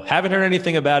 So haven't heard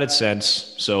anything about it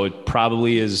since. So it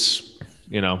probably is.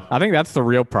 I think that's the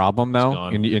real problem, though,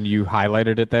 and you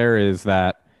highlighted it there, is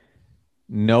that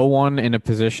no one in a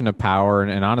position of power,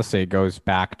 and honestly, it goes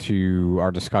back to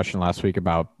our discussion last week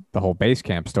about the whole base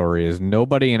camp story, is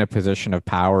nobody in a position of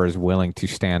power is willing to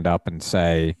stand up and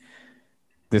say,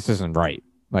 this isn't right.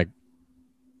 Like,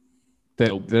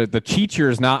 the teacher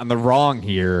is not in the wrong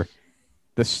here.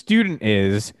 The student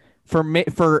is.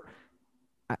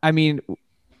 I mean,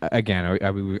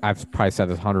 again, I've probably said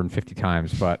this 150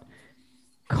 times, but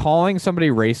calling somebody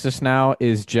racist now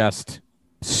is just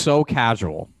so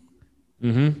casual.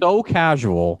 Mm-hmm. So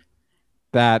casual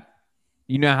that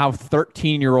you know how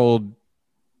 13-year-old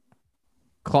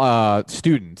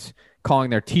students calling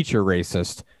their teacher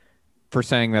racist for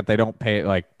saying that they don't pay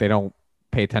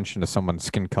attention to someone's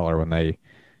skin color when they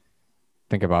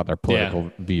think about their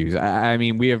political views. I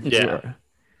mean, we have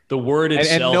the word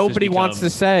itself, and nobody wants to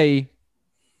say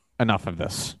enough of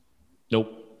this.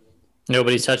 Nope.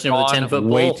 Nobody's touching it with a 10-foot pole.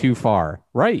 Way too far.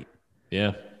 Right.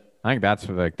 Yeah. I think that's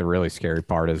like the really scary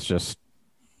part is just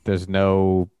there's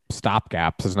no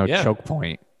stopgaps. There's no choke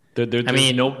point. I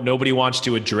mean, nobody wants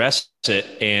to address it,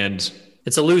 and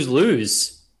it's a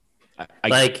lose-lose.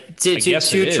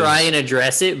 To try and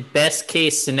address it, best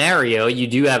case scenario, you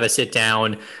do have a sit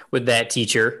down with that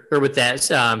teacher or with that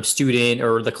student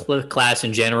or the class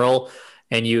in general,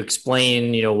 and you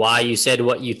explain, why you said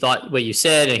what you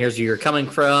said, and here's where you're coming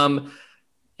from,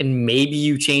 and maybe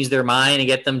you change their mind and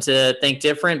get them to think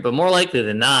different. But more likely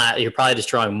than not, you're probably just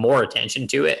drawing more attention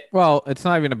to it. Well, it's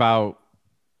not even about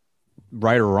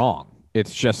right or wrong.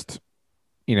 It's just,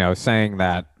 saying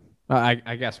that.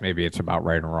 I guess maybe it's about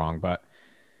right or wrong, but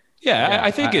I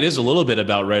think it is a little bit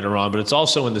about right or wrong, but it's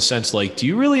also in the sense do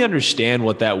you really understand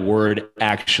what that word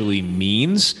actually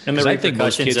means? And the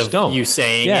repercussions of don't. You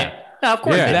saying it. No, of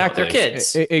course, exactly. They're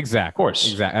kids. Exactly. Of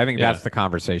course. Exactly. I think that's the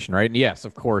conversation, right? And yes,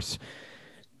 of course,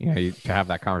 to have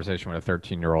that conversation with a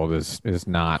 13-year-old is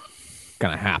not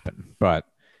going to happen, but.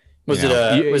 You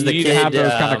need to have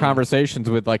those kind of conversations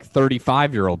with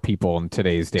 35-year-old people in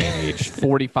today's day and age,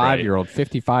 45-year-old,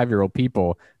 55-year-old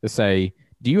people to say,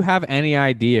 do you have any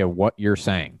idea what you're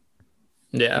saying?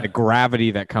 Yeah. The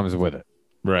gravity that comes with it.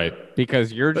 Right.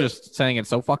 Because you're just saying it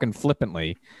so fucking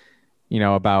flippantly,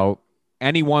 about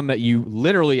anyone that you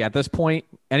literally at this point,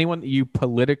 anyone that you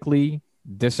politically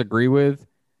disagree with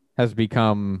has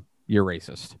become your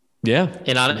racist. Yeah.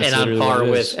 And on par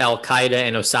with Al-Qaeda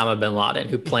and Osama bin Laden,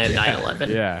 who planned 9/11.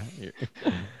 Yeah.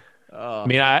 I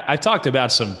mean, I talked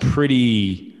about some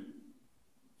pretty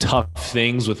tough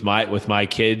things with my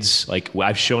kids.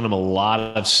 I've shown them a lot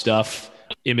of stuff,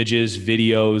 images,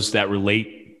 videos that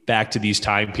relate back to these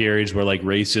time periods where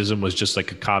racism was just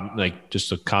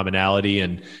just a commonality,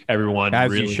 and everyone as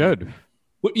really you should.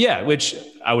 Yeah, which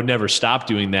I would never stop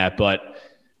doing that, but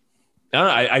I don't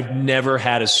know, I've never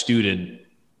had a student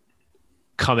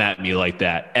come at me like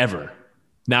that ever.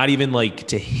 Not even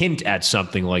to hint at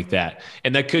something like that.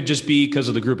 And that could just be because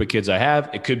of the group of kids I have.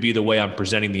 It could be the way I'm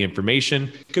presenting the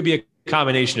information. It could be a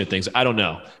combination of things. I don't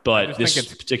know. But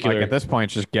this particular at this point,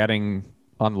 it's just getting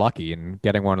unlucky and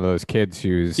getting one of those kids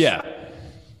who's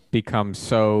become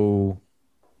so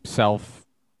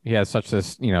he has such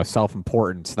this,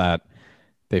 self-importance that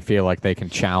they feel like they can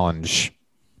challenge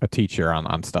a teacher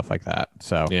on stuff like that.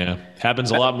 So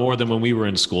happens a lot more than when we were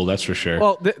in school. That's for sure.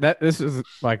 Well, this is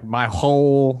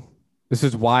this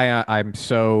is why I'm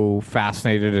so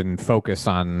fascinated and focused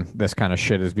on this kind of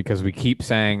shit, is because we keep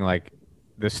saying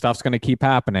this stuff's going to keep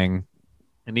happening.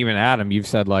 And even Adam, you've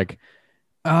said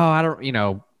I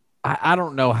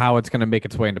don't know how it's going to make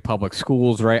its way into public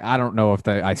schools, right? I don't know if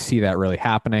I see that really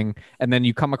happening. And then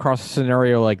you come across a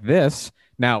scenario like this.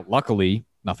 Now, luckily,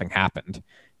 nothing happened.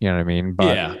 You know what I mean?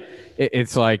 But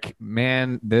it's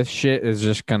man, this shit is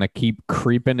just going to keep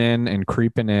creeping in.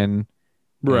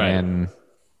 Right. And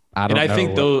I don't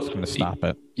know what's going to stop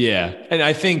it. Yeah. And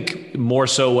I think more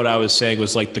so what I was saying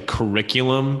was the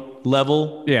curriculum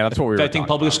level. Yeah, that's what we were affecting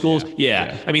public about. schools.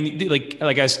 Yeah. I mean,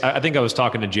 I think I was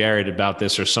talking to Jared about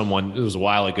this or someone, it was a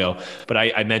while ago, but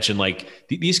I mentioned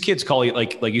these kids call you,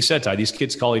 like you said, Ty, these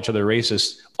kids call each other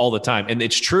racist all the time. And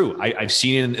it's true. I've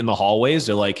seen it in the hallways.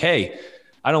 They're like, hey,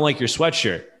 I don't like your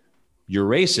sweatshirt. You're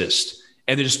racist.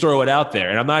 And they just throw it out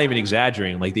there. And I'm not even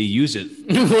exaggerating. They use it.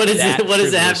 What does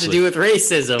it have to do with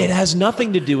racism? It has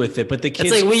nothing to do with it. But the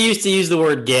kids. It's we used to use the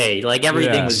word gay.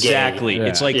 Everything was gay. Exactly. Yeah.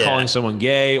 It's calling someone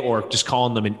gay or just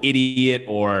calling them an idiot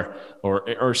or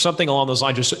something along those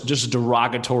lines. Just a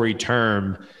derogatory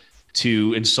term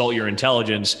to insult your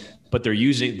intelligence. But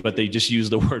they just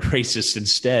use the word racist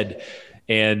instead.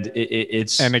 And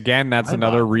it's. And again, that's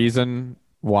another reason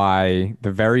why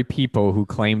the very people who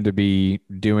claim to be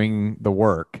doing the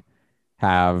work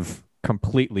have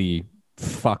completely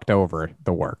fucked over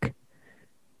the work,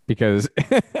 because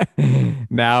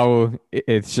now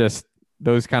it's just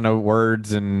those kind of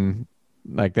words and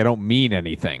they don't mean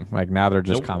anything. Now they're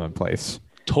just commonplace.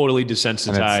 Totally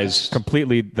desensitized. It's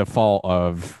completely the fault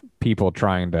of people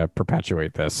trying to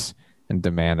perpetuate this and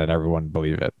demand that everyone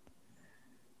believe it.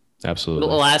 Absolutely.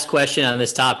 The last question on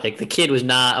this topic. The kid was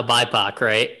not a BIPOC,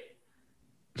 right?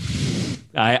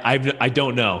 I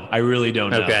don't know. I really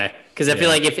don't know. Okay. Because I feel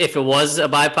like if it was a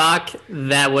BIPOC,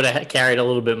 that would have carried a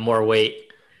little bit more weight.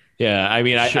 Yeah. I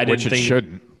mean, I didn't think it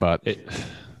shouldn't, but it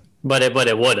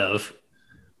would have.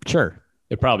 Sure.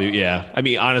 It probably, yeah. I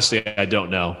mean, honestly, I don't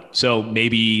know. So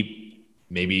maybe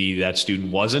maybe that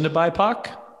student wasn't a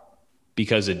BIPOC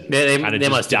because it kind of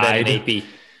just must died. Have been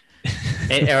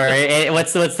AP. Or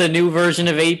what's the new version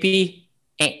of AP?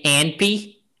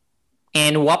 ANP?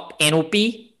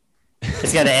 ANWP?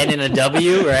 It's got an N and a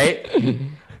W, right?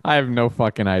 I have no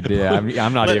fucking idea.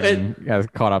 I'm not even as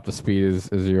caught up to speed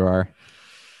as you are.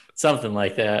 Something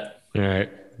like that. All right.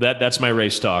 That's my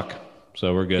race talk.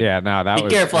 So we're good. Yeah, no, Be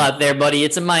careful out there, buddy.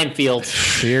 It's a minefield.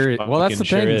 Well, that's the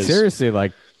thing. Seriously,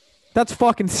 like, that's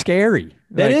fucking scary.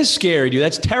 That is scary, dude.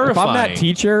 That's terrifying. If I'm that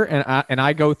teacher and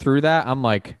I go through that, I'm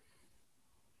like,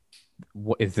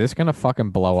 is this gonna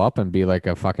fucking blow up and be like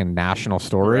a fucking national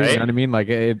story? Right? You know what I mean? Like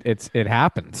it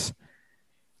happens.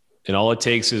 And all it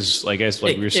takes is, like we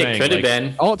were saying, it could have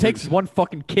been. All it takes is one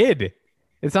fucking kid.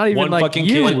 It's not even one like fucking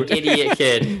you. kid. One idiot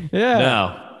kid. Yeah.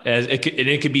 No.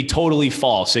 It could be totally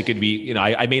false. It could be,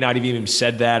 I may not have even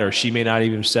said that, or she may not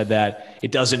even have said that.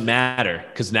 It doesn't matter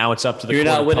because now it's up to the You're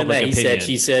court not of winning public that. He opinion. said,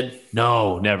 she said.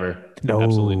 No, never. No.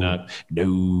 Absolutely not.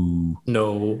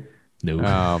 No.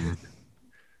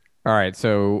 All right.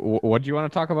 So what do you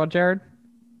want to talk about, Jared?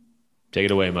 Take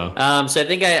it away, Mo. So I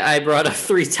think I brought up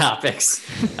 3 topics.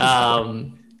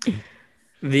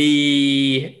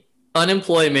 The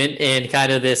unemployment and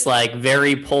kind of this like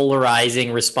very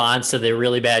polarizing response to the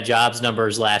really bad jobs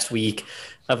numbers last week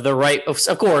of the right.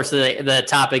 Of course, the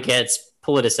topic gets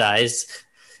politicized,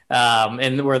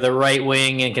 and where the right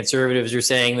wing and conservatives are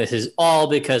saying this is all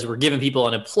because we're giving people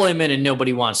unemployment and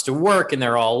nobody wants to work and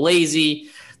they're all lazy.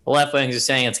 The left wings are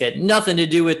saying it's got nothing to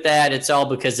do with that. It's all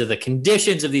because of the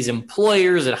conditions of these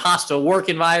employers and hostile work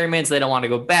environments. They don't want to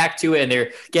go back to it, and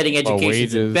they're getting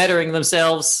educations and bettering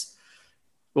themselves.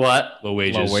 What? Low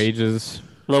wages.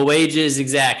 Low wages,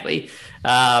 exactly.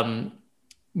 But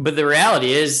the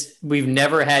reality is we've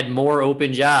never had more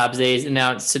open jobs. They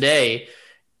announced today,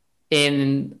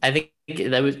 and I think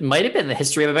might have been the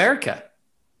history of America.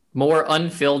 More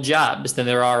unfilled jobs than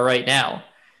there are right now.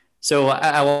 So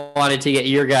I wanted to get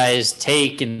your guys'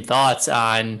 take and thoughts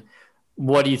on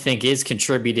what do you think is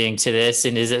contributing to this,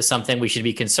 and is it something we should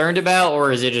be concerned about,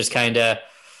 or is it just kind of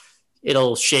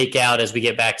it'll shake out as we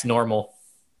get back to normal?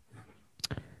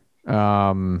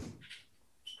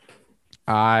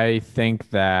 I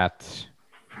think that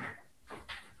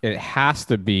it has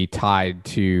to be tied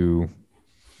to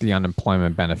the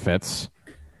unemployment benefits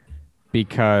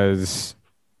because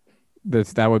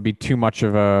that would be too much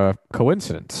of a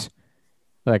coincidence.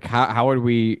 Like how would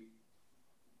we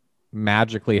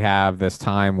magically have this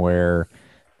time where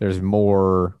there's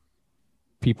more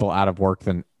people out of work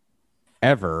than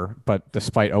ever, but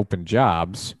despite open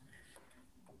jobs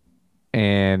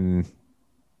and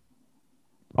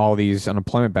all these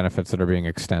unemployment benefits that are being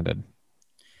extended?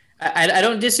 I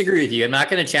don't disagree with you. I'm not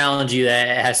going to challenge you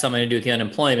that it has something to do with the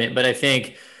unemployment, but I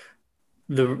think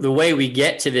the way we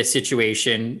get to this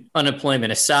situation,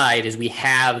 unemployment aside, is we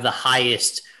have the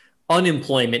highest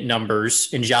unemployment numbers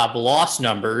and job loss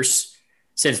numbers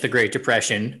since the Great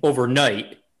Depression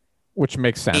overnight. Which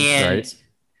makes sense, right?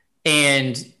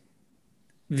 And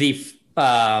the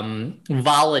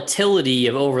volatility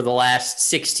of over the last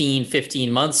 16,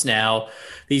 15 months now,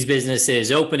 these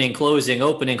businesses open and closing,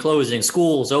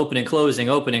 schools open and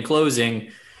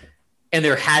closing, and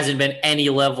there hasn't been any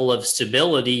level of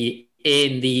stability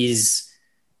in these,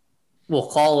 we'll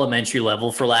call them entry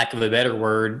level for lack of a better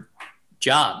word,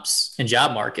 jobs and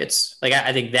job markets. Like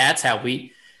I think that's how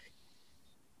we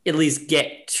at least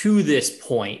get to this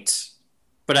point.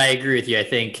 But I agree with you. I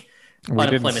think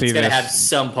unemployment's going to have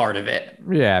some part of it.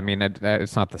 Yeah, I mean,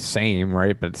 it's not the same,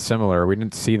 right? But it's similar. We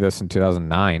didn't see this in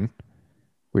 2009.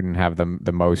 We didn't have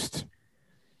the most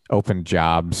open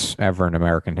jobs ever in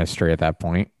American history at that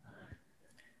point.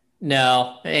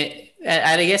 No, I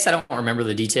guess I don't remember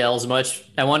the details much.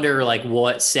 I wonder like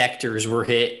what sectors were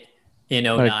hit in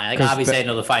 2009. Like obviously I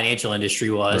know the financial industry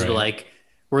was, right. But like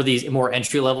were these more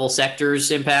entry-level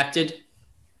sectors impacted?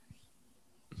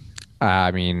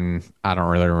 I mean, I don't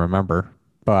really remember,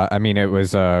 but I mean, it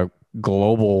was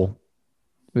global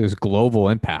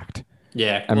impact.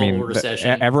 Yeah, I mean,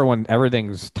 recession.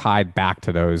 Everything's tied back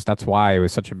to those. That's why it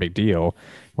was such a big deal.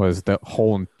 Was the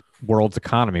whole world's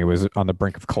economy was on the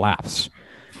brink of collapse.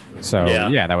 So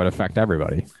yeah, that would affect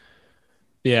everybody.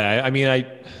 Yeah, I mean,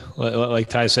 like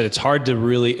Ty said, it's hard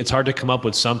to come up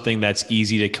with something that's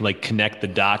easy to like connect the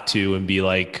dot to and be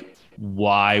like,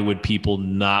 why would people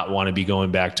not want to be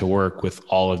going back to work with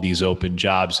all of these open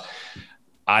jobs?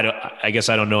 I guess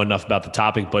I don't know enough about the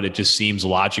topic, but it just seems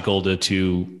logical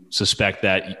to suspect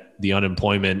that the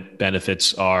unemployment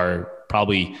benefits are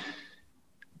probably,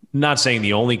 not saying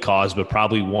the only cause, but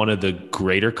probably one of the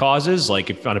greater causes. Like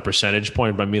if on a percentage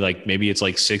point, I mean, like maybe it's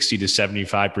like 60 to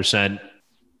 75%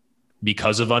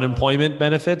 because of unemployment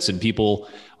benefits, and people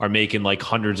are making like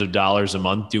hundreds of dollars a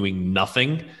month doing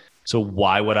nothing. So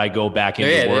why would I go back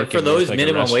into work for those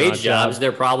minimum wage jobs?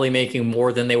 They're probably making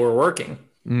more than they were working.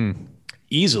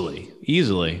 Easily.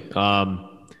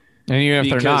 And even if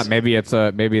they're not,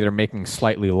 maybe they're making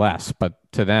slightly less, but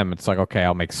to them it's like, okay,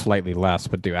 I'll make slightly less,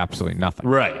 but do absolutely nothing.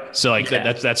 Right. So like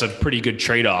that's a pretty good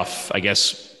trade-off, I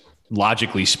guess,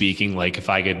 logically speaking. Like if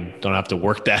I don't have to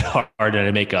work that hard and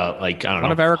I make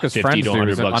one of Erica's friends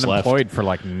was unemployed for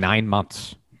like 9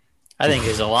 months. I think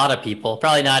there's a lot of people,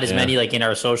 probably not as many like in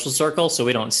our social circle, so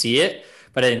we don't see it.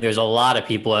 But I think there's a lot of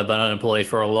people who have been unemployed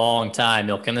for a long time,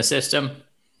 milking the system.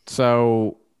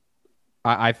 So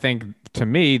I think, to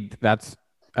me, that's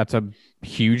a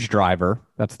huge driver.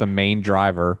 That's the main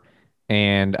driver.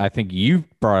 And I think you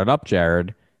brought it up,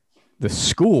 Jared. The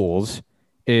schools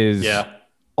is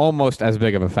almost as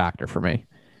big of a factor for me.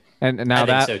 And now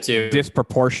that so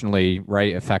disproportionately,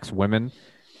 right, affects women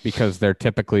because they're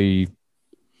typically,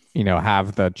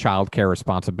 have the childcare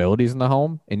responsibilities in the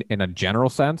home in a general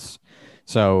sense.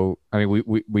 So, I mean,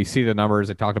 we see the numbers.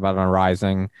 They talked about it on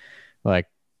Rising, like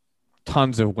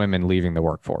tons of women leaving the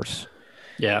workforce.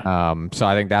 Yeah. So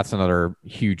I think that's another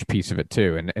huge piece of it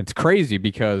too. And it's crazy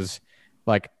because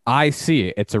like I see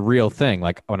it. It's a real thing.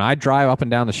 Like when I drive up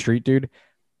and down the street, dude,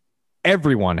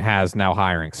 everyone has now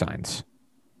hiring signs.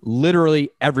 Literally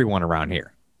everyone around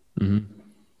here. Mm-hmm.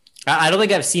 I don't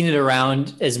think I've seen it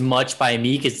around as much by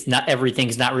me because not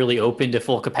everything's not really open to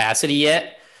full capacity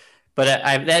yet.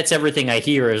 But that's everything I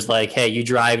hear is like, hey, you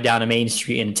drive down a main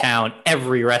street in town,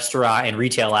 every restaurant and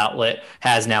retail outlet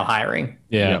has now hiring.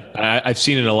 Yeah. I've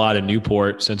seen it a lot in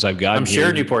Newport since I've gotten here. I'm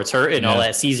sure Newport's hurting all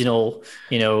that seasonal,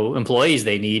 employees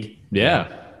they need.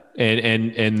 Yeah.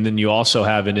 And then you also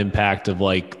have an impact of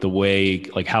like the way,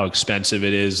 like how expensive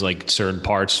it is, like certain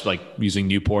parts, like using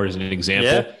Newport as an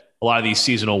example. Yeah. A lot of these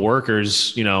seasonal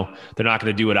workers, they're not going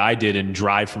to do what I did and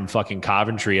drive from fucking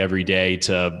Coventry every day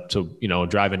to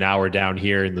drive an hour down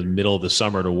here in the middle of the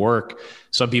summer to work.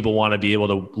 Some people want to be able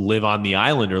to live on the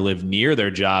island or live near their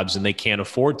jobs and they can't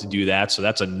afford to do that. So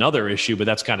that's another issue, but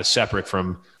that's kind of separate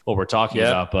from what we're talking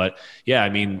about. But yeah, I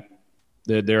mean,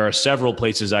 there are several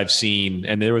places I've seen,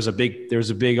 and there was a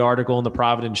big article in the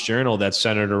Providence Journal that's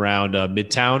centered around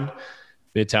Midtown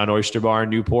Oyster Bar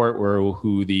in Newport,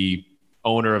 who the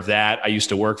owner of that I used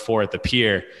to work for at the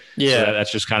pier. Yeah. So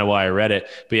that's just kind of why I read it.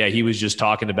 But yeah, he was just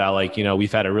talking about like,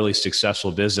 we've had a really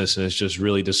successful business and it's just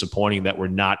really disappointing that we're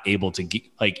not able to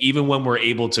even when we're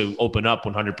able to open up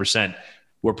 100%,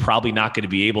 we're probably not going to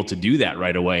be able to do that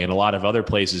right away. And a lot of other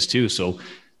places too. So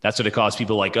that's what it costs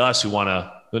people like us who want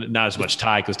to, not as much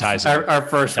Ty, because Ty's our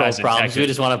first world problems. We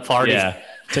just want to party. Yeah.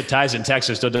 Ty's in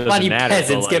Texas, so it doesn't Come on, matter.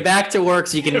 Peasants, get back to work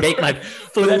so you can make my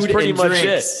food that's pretty and much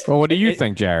drinks. it. Well, what do you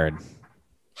think, Jared?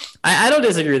 I don't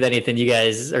disagree with anything you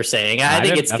guys are saying. I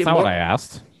think that's not what I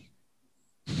asked.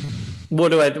 What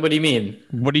do you mean?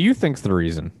 What do you think's the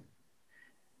reason?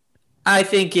 I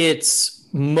think it's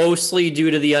mostly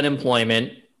due to the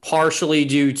unemployment, partially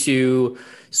due to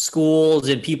schools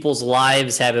and people's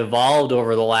lives have evolved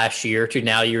over the last year to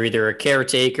now you're either a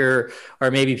caretaker or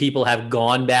maybe people have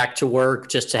gone back to work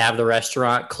just to have the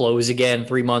restaurant close again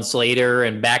 3 months later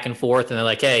and back and forth. And they're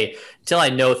like, hey, until I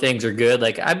know things are good.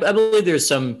 Like I believe there's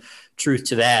some truth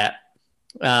to that.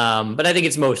 But I think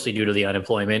it's mostly due to the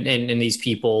unemployment and these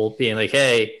people being like,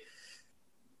 hey.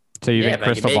 So you think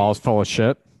Crystal Ball's full of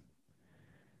shit?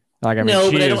 Like, I mean,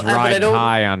 she is riding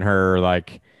high on her,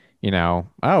 like, oh,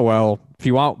 well, if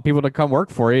you want people to come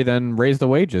work for you, then raise the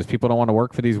wages. People don't want to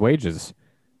work for these wages.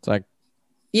 It's like.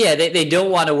 Yeah, they don't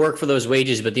want to work for those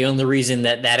wages, but the only reason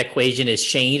that equation has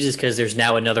changed is because there's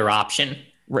now another option.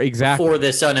 Exactly. For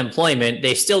this unemployment,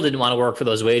 they still didn't want to work for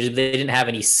those wages. They didn't have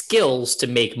any skills to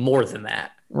make more than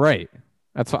that. Right.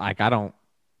 That's what I don't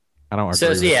agree.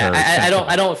 So yeah,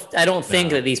 I don't think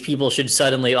that these people should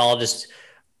suddenly all just.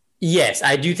 Yes,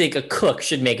 I do think a cook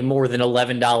should make more than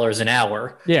 $11 an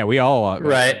hour. Yeah, we all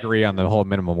agree on the whole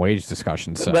minimum wage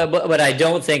discussion. So. But I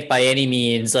don't think by any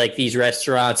means like these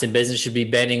restaurants and business should be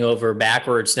bending over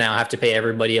backwards now, have to pay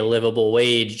everybody a livable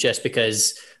wage just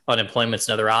because unemployment's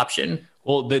another option.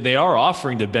 Well, they are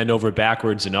offering to bend over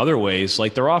backwards in other ways.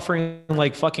 Like they're offering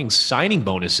like fucking signing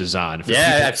bonuses on.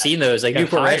 Yeah, I've seen those. Like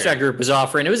Newport Restaurant Group was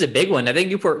offering. It was a big one. I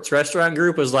think Newport's Restaurant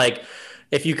Group was like,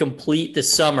 if you complete the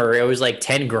summer, it was like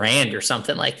 10 grand or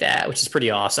something like that, which is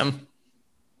pretty awesome.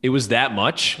 It was that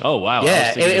much? Oh, wow.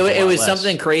 Yeah, it was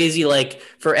something crazy. Like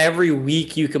for every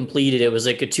week you completed, it was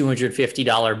like a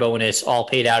 $250 bonus all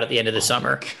paid out at the end of the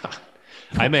summer. God.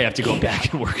 I may have to go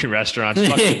back and work in restaurants.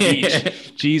 Fuck the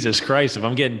beach. Jesus Christ. If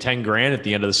I'm getting 10 grand at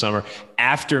the end of the summer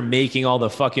after making all the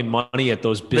fucking money at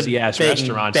those busy ass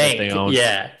restaurants that they own.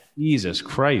 Yeah. Jesus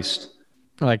Christ.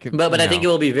 But I think it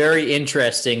will be very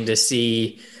interesting to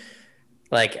see,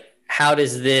 like, how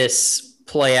does this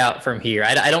play out from here?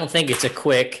 I don't think it's a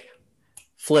quick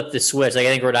flip the switch. Like, I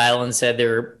think Rhode Island said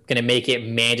they're going to make it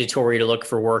mandatory to look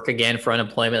for work again for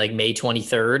unemployment, like May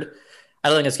 23rd. I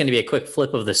don't think it's going to be a quick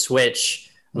flip of the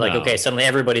switch. Like, okay, suddenly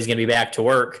everybody's going to be back to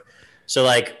work. So,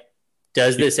 like,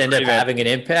 does this end up having an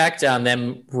impact on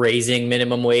them raising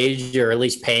minimum wage or at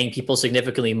least paying people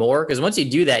significantly more? Because once you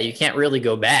do that, you can't really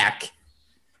go back.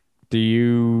 Do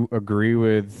you agree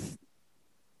with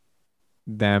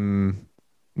them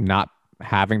not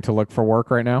having to look for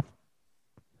work right now?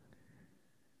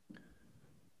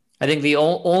 I think the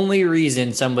only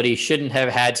reason somebody shouldn't have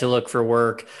had to look for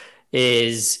work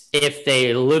is if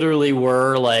they literally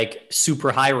were like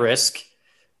super high risk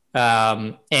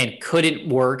and couldn't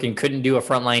work and couldn't do a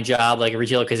frontline job like a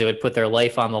retailer because it would put their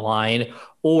life on the line.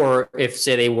 Or if,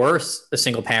 say, they were a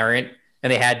single parent and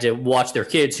they had to watch their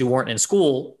kids who weren't in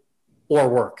school or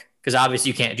work, because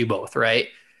obviously you can't do both, right?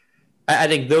 I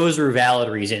think those were valid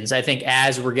reasons. I think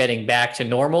as we're getting back to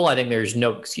normal, I think there's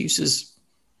no excuses.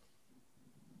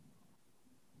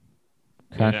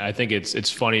 Okay. And I think it's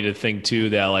funny to think too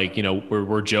that, like, you know,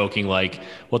 we're joking like,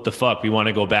 what the fuck? We want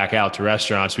to go back out to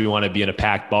restaurants. We want to be in a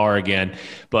packed bar again.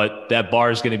 But that bar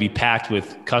is going to be packed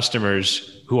with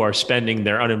customers who are spending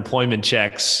their unemployment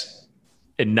checks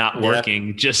and not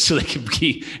working just so they can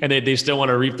be, and they still want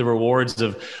to reap the rewards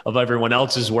of everyone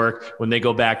else's work when they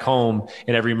go back home,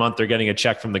 and every month they're getting a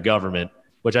check from the government,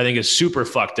 which I think is super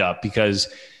fucked up, because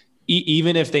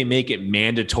even if they make it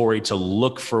mandatory to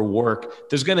look for work,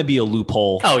 there's going to be a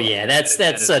loophole. Oh yeah. That's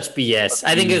such BS.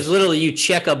 I think it's literally, you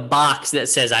check a box that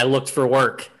says I looked for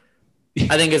work.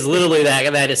 I think it's literally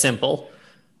that is simple.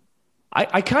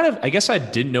 I guess I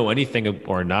didn't know anything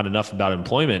or not enough about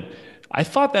employment. I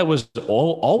thought that was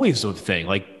always a thing.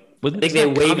 Like, I think they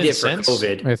waived it for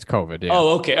COVID. It's COVID. Yeah.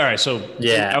 Oh, okay. All right. So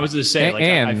yeah, I was just saying, like,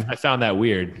 and I found that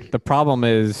weird. The problem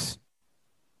is,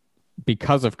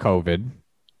 because of COVID,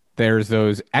 there's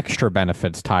those extra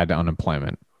benefits tied to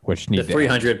unemployment, which need the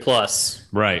 300 plus,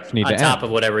 right, on top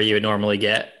of whatever you would normally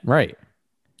get. Right.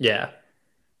 Yeah.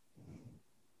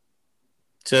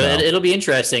 So it'll be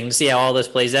interesting to see how all this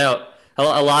plays out.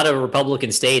 A lot of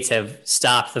Republican states have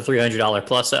stopped the $300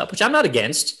 plus up, which I'm not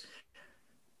against.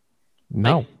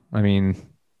 No, I mean,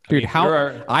 dude,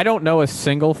 I don't know a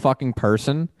single fucking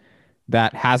person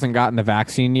that hasn't gotten the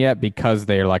vaccine yet because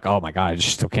they're like, oh my God, I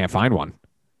just still can't find one.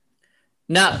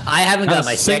 No, I haven't got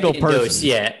my second dose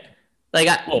yet. Like,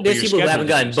 there's people who haven't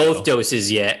gotten both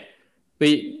doses yet. But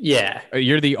yeah.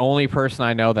 You're the only person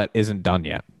I know that isn't done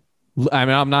yet. I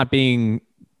mean, I'm not being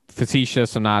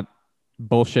facetious. I'm not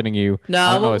bullshitting you.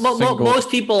 No, most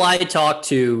people I talk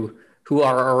to who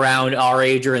are around our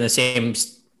age or in the same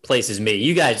place as me,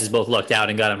 you guys just both lucked out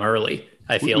and got them early,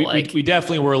 I feel like. We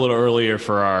definitely were a little earlier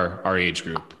for our age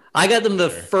group. I got them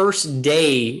the first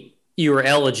day you were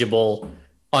eligible,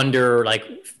 under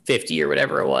like 50 or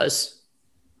whatever it was.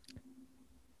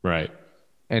 Right.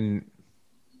 And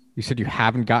you said you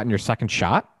haven't gotten your second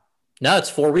shot? No, it's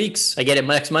 4 weeks. I get it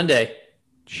next Monday.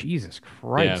 Jesus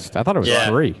Christ. Yeah. I thought it was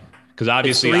 3. Because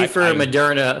obviously it's 3 for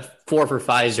Moderna, 4 for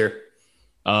Pfizer.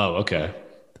 Oh, okay.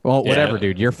 Well, whatever,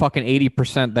 dude. You're fucking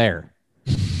 80% there.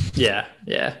 Yeah.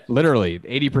 Literally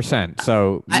 80%.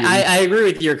 So I agree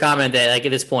with your comment that, like,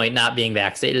 at this point, not being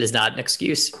vaccinated is not an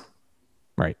excuse.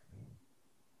 Right.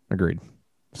 Agreed.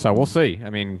 So we'll see. I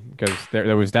mean, because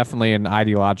there was definitely an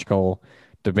ideological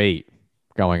debate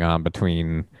going on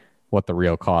between what the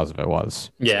real cause of it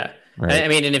was. Yeah. Right. I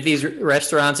mean, and if these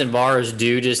restaurants and bars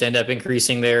do just end up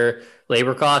increasing their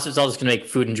labor costs, it's all just going to make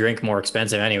food and drink more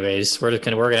expensive anyways. We're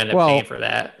going to end up paying for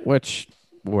that. Which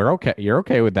we're okay. You're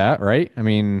okay with that, right? I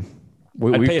mean,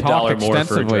 we've talked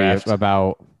extensively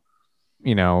about,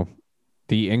 you know,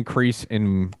 the increase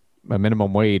in a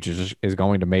minimum wage is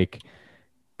going to make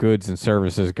goods and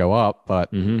services go up, but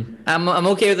I'm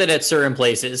okay with it at certain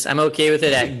places. I'm okay with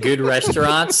it at good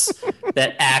restaurants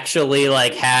that actually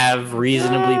like have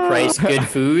reasonably priced good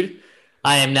food.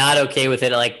 I am not okay with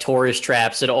it at like tourist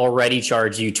traps that already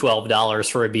charge you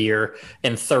 $12 for a beer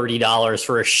and $30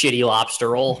 for a shitty lobster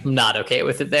roll. I'm not okay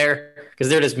with it there because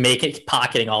they're just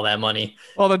pocketing all that money.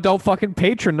 Well, then don't fucking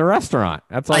patron the restaurant.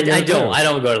 That's all I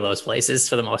don't go to those places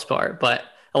for the most part, but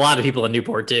a lot of people in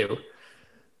Newport do.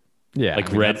 Yeah,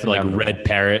 like Red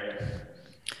Parrot.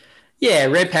 Yeah,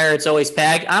 Red Parrot's always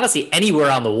packed. Honestly, anywhere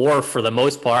on the wharf for the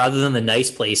most part, other than the nice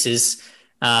places,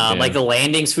 like the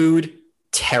Landings food,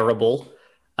 terrible.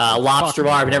 Lobster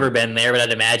Bar, I've never been there, but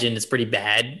I'd imagine it's pretty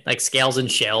bad. Like Scales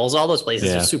and Shells, all those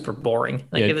places are super boring.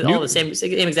 Like all the same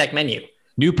exact menu.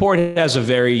 Newport has a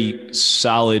very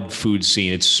solid food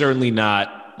scene. It's certainly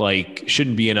not like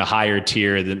shouldn't be in a higher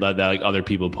tier than like other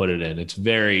people put it in. It's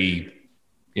very,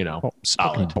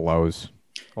 solid. Blows.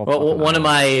 Well, one of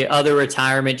my other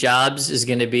retirement jobs is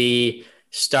going to be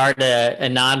start a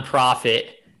nonprofit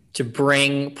to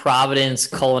bring Providence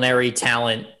culinary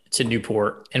talent to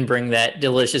Newport and bring that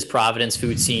delicious Providence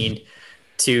food scene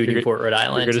to Newport, Rhode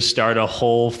Island. You're going to start a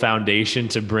whole foundation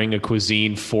to bring a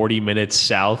cuisine 40 minutes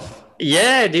south.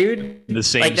 Yeah, dude. In the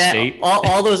same state.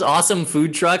 All those awesome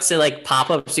food trucks that like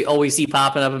pop-ups you always see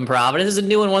popping up in Providence. There's a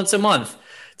new one once a month.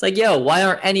 It's like, yo, why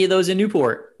aren't any of those in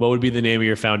Newport? What would be the name of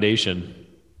your foundation?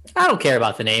 I don't care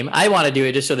about the name. I want to do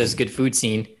it just so there's a good food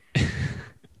scene.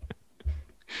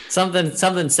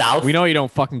 Something south. We know you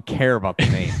don't fucking care about the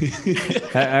name.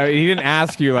 He didn't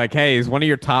ask you like, hey, is one of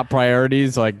your top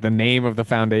priorities like the name of the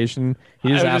foundation? He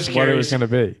just asked what it was going to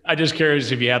be. I'm just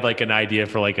curious if you had like an idea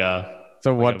for like a.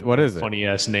 So like what is it? Funny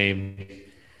ass name.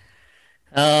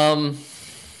 Come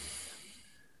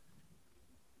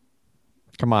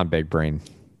on, big brain.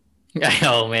 I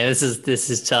know, man. This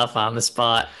is tough on the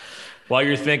spot. While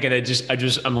you're thinking,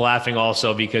 I'm laughing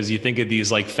also because you think of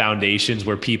these like foundations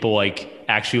where people like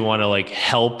actually want to like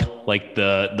help like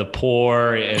the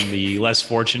poor and the less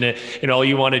fortunate, and all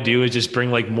you want to do is just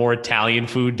bring like more Italian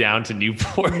food down to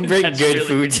Newport. Bring good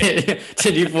food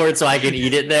to Newport so I can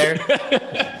eat it there.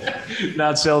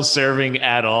 Not self-serving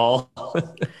at all.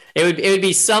 It would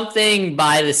be something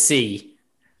by the sea.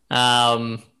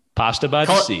 Pasta by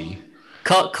the sea.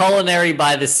 Culinary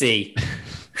by the sea.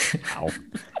 Ow.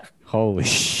 Holy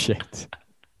shit.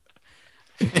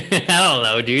 I don't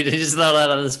know, dude. I just thought that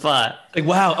on the spot. Like,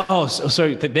 wow. Oh,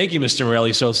 so thank you, Mr.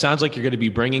 Morelli. So it sounds like you're going to be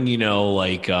bringing,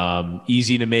 like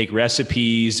easy to make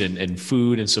recipes and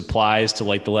food and supplies to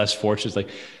like the less fortunate. Like,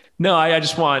 no, I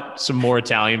just want some more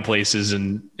Italian places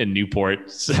in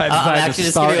Newport. So I decided to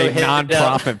start a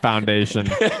nonprofit foundation.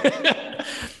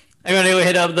 I'm going to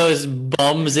hit up those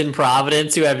bums in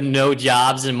Providence who have no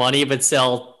jobs and money but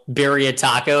sell birria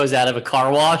tacos out of a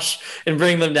car wash and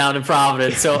bring them down to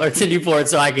Providence or to Newport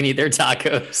so I can eat their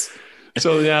tacos.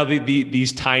 So now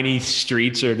these tiny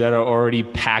streets that are already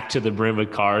packed to the brim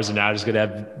with cars, and now just gonna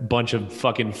have a bunch of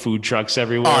fucking food trucks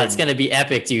everywhere. Oh, it's gonna be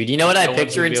epic, dude. You know what I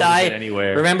picture in Ty?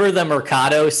 Remember the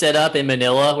Mercado set up in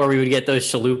Manila where we would get those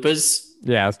chalupas?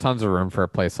 Yeah, there's tons of room for a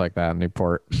place like that in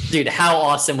Newport. Dude, how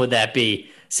awesome would that be?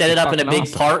 Set it up in a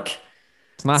big park.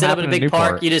 Set up in a big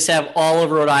park. You just have all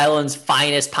of Rhode Island's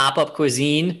finest pop-up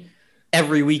cuisine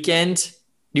every weekend.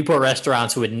 Newport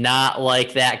restaurants would not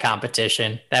like that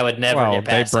competition. That would never get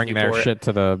past. They bring their shit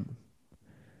to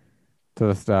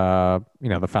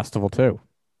the festival too.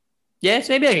 Yes,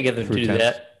 maybe I can get them to do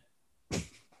that.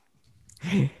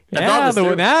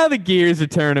 Now the gears are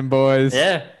turning, boys.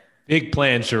 Yeah. Big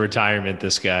plans for retirement,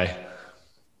 this guy.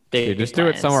 Just do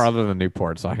it somewhere other than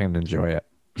Newport so I can enjoy it.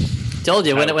 Told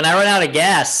you, when I run out of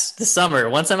gas this summer,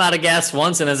 once I'm out of gas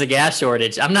once and there's a gas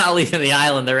shortage, I'm not leaving the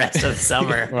island the rest of the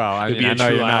summer. Well, I know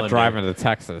you're not driving to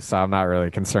Texas, so I'm not really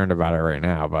concerned about it right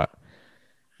now. But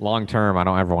long term, I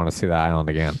don't ever want to see that island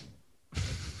again.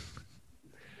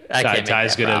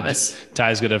 Ty's gonna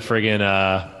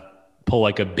friggin' pull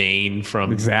like a Bane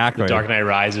from The Dark Knight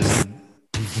Rises and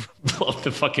blow up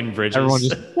the fucking bridges. Everyone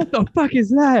just, what the fuck is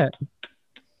that?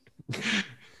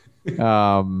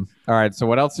 All right, so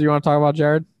what else do you want to talk about,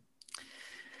 Jared?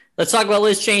 Let's talk about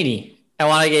Liz Cheney. I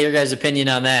want to get your guys' opinion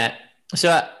on that.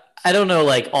 So I don't know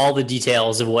like all the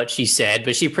details of what she said,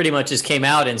 but she pretty much just came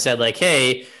out and said like,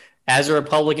 hey, as a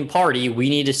Republican Party, we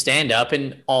need to stand up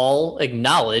and all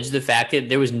acknowledge the fact that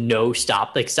there was no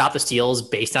stop the steal is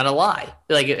based on a lie.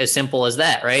 Like as simple as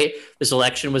that, right? This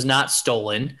election was not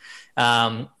stolen.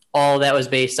 All that was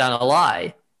based on a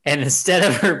lie. And instead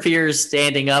of her peers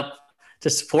standing up to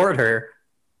support her,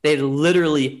 they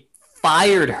literally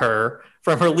fired her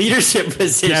from her leadership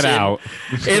position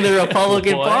in the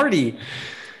Republican Party.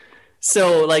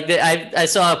 So, like, I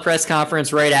saw a press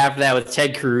conference right after that with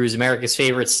Ted Cruz, America's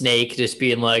favorite snake, just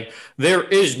being like, there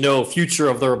is no future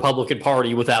of the Republican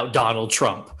Party without Donald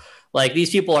Trump. Like,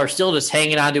 these people are still just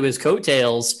hanging on to his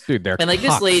coattails. Dude, they're like,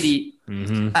 this lady,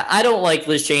 I don't like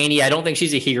Liz Cheney. I don't think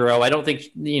she's a hero. I don't think,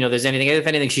 there's anything. If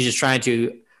anything, she's just trying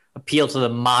to appeal to the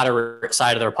moderate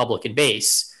side of the Republican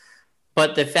base.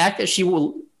 But the fact that she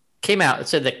came out and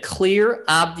said the clear,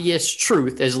 obvious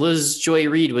truth, as Liz Joy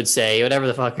Reid would say, whatever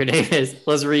the fuck her name is,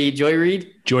 Liz Reid, Joy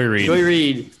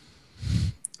Reid,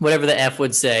 whatever the F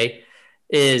would say,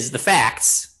 is the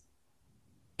facts,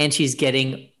 and she's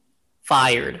getting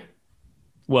fired.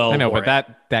 Well, I know, but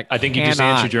that I think you just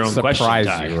answered your own question,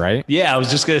 Ty. You, right? Yeah, I was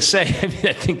just gonna say. I mean,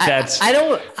 I think that's. I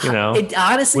don't. It,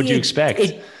 honestly, what'd you expect?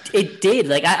 It did.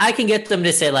 Like, I can get them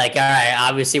to say, like, all right,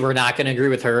 obviously we're not going to agree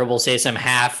with her. We'll say some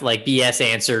half like BS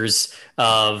answers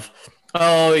of,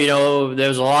 oh,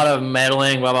 there's a lot of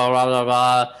meddling, blah blah blah blah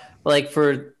blah. Like,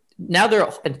 for now, their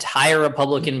entire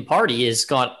Republican Party has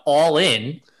gone all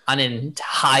in on an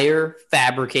entire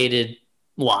fabricated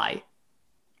lie.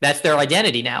 That's their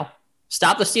identity now.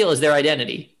 Stop the steal is their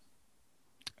identity.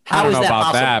 I don't know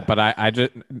about that, but I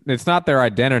just, it's not their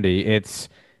identity. It's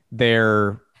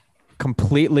they're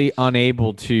completely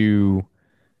unable to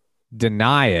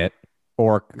deny it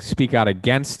or speak out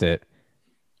against it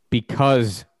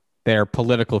because their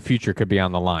political future could be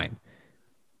on the line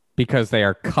because they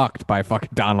are cucked by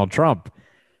fucking Donald Trump.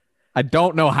 I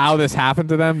don't know how this happened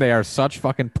to them. They are such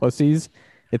fucking pussies.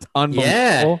 It's unbelievable.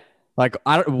 Yeah. Like,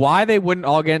 why they wouldn't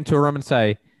all get into a room and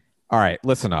say, all right,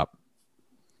 listen up.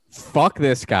 Fuck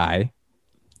this guy.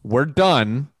 We're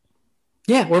done.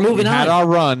 Yeah, we're moving on. We had our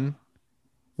run.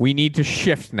 We need to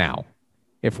shift now.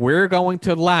 If we're going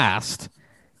to last,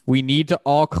 we need to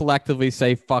all collectively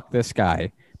say, fuck this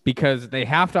guy. Because they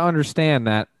have to understand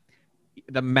that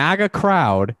the MAGA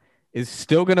crowd is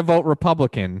still going to vote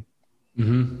Republican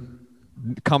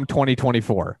come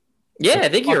 2024. Yeah, I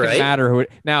think you're right. Matter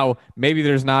now, maybe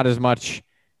there's not as much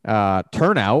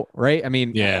turnout, right? I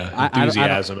mean,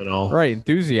 enthusiasm and all. Right,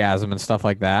 enthusiasm and stuff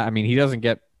like that. I mean, he doesn't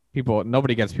get people,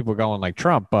 nobody gets people going like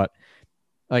Trump, but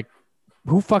like,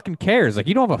 who fucking cares? Like,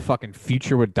 you don't have a fucking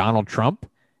future with Donald Trump.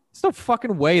 There's no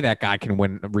fucking way that guy can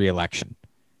win a re-election.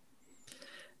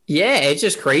 Yeah, it's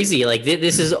just crazy. Like,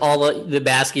 this is all the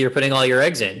basket you're putting all your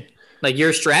eggs in. Like,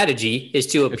 your strategy is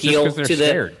to appeal to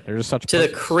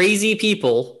the crazy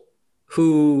people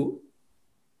who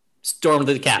stormed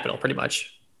the Capitol, pretty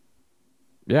much.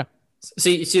 Yeah. So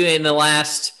in the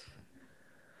last,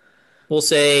 we'll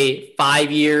say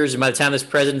 5 years, and by the time this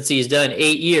presidency is done,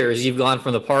 8 years, you've gone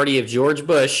from the party of George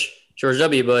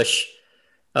W. Bush,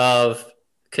 of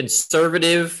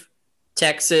conservative,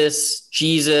 Texas,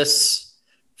 Jesus,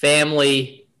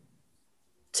 family,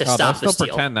 to stop the steal.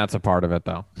 Pretend that's a part of it,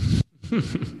 though.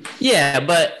 Yeah,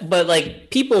 but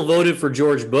like, people voted for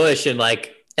George Bush and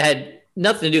like had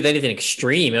nothing to do with anything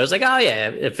extreme. It was like, oh yeah,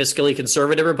 a fiscally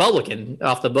conservative Republican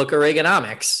off the book of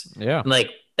Reaganomics. Yeah, and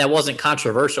like, that wasn't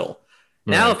controversial.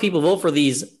 Right. Now, if people vote for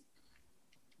these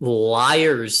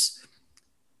liars,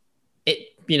 I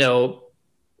don't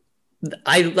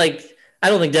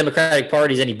think Democratic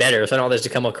Party is any better. So I don't want this to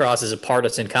come across as a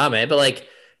partisan comment, but like,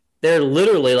 they're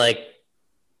literally like,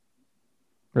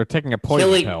 they're taking a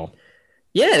poison pill.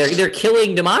 Yeah, they're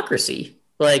killing democracy.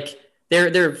 Like,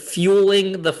 they're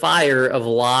fueling the fire of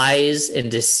lies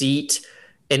and deceit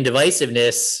and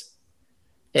divisiveness,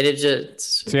 and it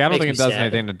just I don't think it does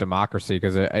anything to democracy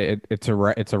because it's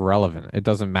irrelevant. It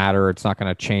doesn't matter. It's not going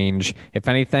to change. If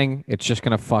anything, it's just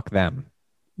going to fuck them.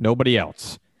 Nobody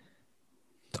else.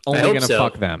 It's only going to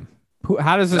fuck them.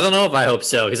 How does this? I don't know if I hope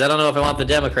so, because I don't know if I want the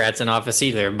Democrats in office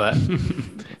either. But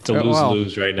it's a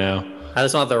lose-lose right now. I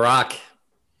just want The Rock.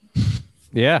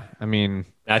 Yeah, I mean,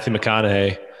 Matthew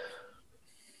McConaughey.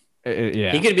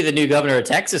 Yeah, he could be the new governor of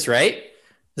Texas, right? Is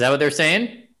that what they're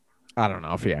saying? I don't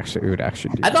know if he would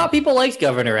actually do I thought people liked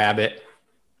Governor Abbott.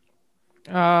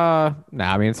 I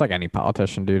mean, it's like any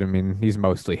politician, dude. I mean, he's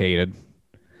mostly hated.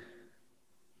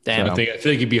 Damn. So. I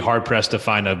feel like you'd be hard pressed to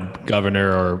find a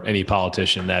governor or any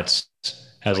politician has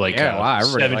like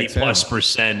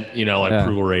 70+%,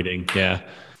 approval rating. Yeah.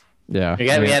 Yeah. We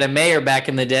had a mayor back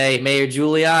in the day, Mayor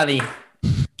Giuliani.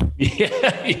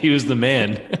 Yeah, he was the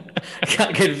man.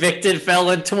 Got convicted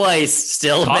felon twice.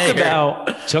 Still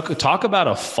talk about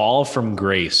a fall from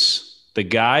grace. The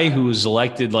guy who was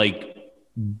elected like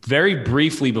very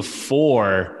briefly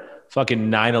before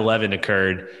fucking 9/11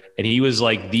 occurred, and he was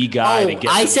like the guy to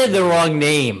get. I said the wrong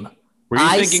name. Were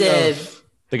you thinking of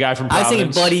the guy from Providence? I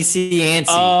was thinking Buddy Cianci.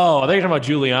 Oh, I think you're talking about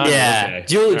Giuliani. Yeah, okay.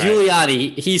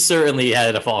 Giuliani. He certainly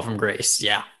had a fall from grace.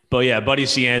 Yeah, but yeah, Buddy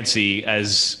Cianci,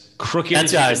 as crooked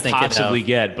as he could possibly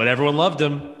get, but everyone loved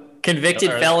him.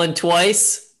 Convicted felon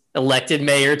twice, elected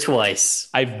mayor twice.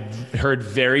 I've heard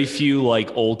very few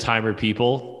like old timer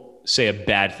people say a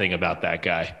bad thing about that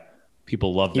guy.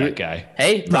 People love that guy.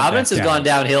 Hey, Providence has gone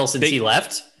downhill since he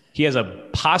left. He has a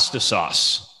pasta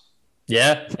sauce.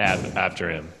 Yeah, after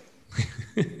him.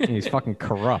 He's fucking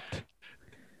corrupt.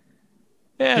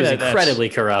 Yeah, he was incredibly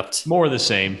corrupt. More of the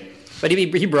same. But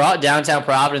he brought downtown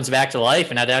Providence back to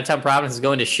life, and now downtown Providence is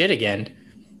going to shit again.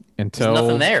 There's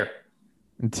nothing there.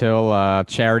 Until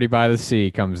Charity by the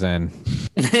Sea comes in.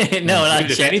 No, not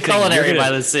Culinary by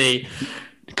the Sea.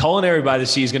 Culinary by the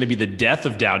Sea is going to be the death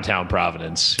of downtown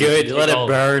Providence. Good. Let it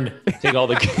burn. Take all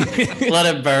the.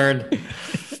 Let it burn.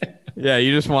 Yeah,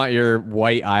 you just want your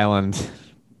white island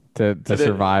to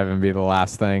survive and be the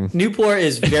last thing. Newport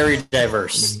is very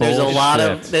diverse. There's a lot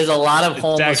of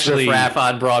homeless riffraff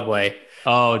on Broadway.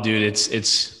 Oh, dude, it's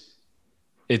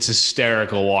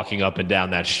hysterical walking up and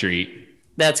down that street.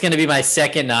 That's going to be my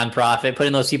second nonprofit,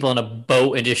 putting those people in a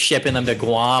boat and just shipping them to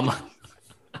Guam.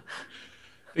 I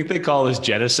think they call this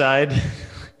genocide.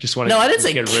 Just want to. No, I didn't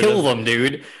say kill them,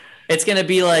 dude. It's going to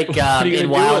be like in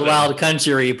Wild Wild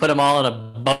Country. You put them all in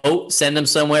a boat, send them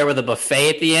somewhere with a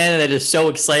buffet at the end, and they're just so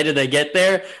excited they get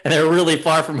there, and they're really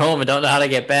far from home and don't know how to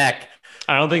get back.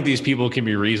 I don't think these people can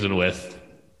be reasoned with.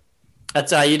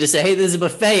 That's why you just say, hey, there's a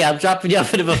buffet. I'm dropping you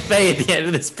off at a buffet at the end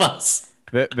of this bus.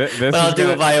 But I'll do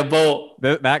it by a boat.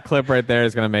 That clip right there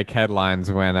is going to make headlines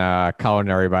when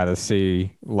Culinary by the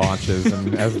Sea launches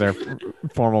and as their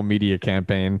formal media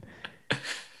campaign.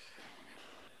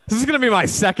 This is going to be my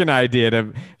second idea,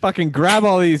 to fucking grab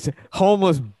all these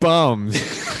homeless bums,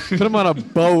 put them on a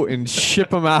boat and ship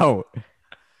them out.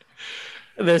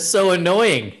 They're so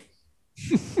annoying.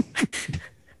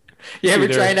 You ever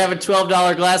try and have a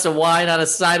 $12 glass of wine on a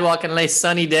sidewalk on a nice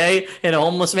sunny day and a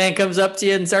homeless man comes up to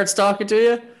you and starts talking to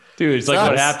you? Dude, it's like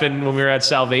what happened when we were at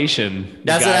Salvation.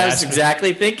 That's what I was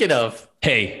exactly thinking of.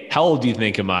 Hey, how old do you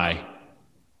think am I?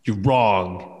 You're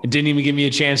wrong. It didn't even give me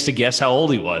a chance to guess how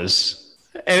old he was.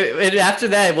 And after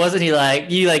that, wasn't he like,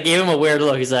 you like gave him a weird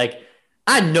look. He's like,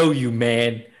 I know you,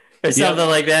 man. Or something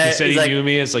like that. He said he knew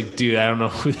me. It's like, dude, I don't know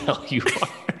who the hell you are.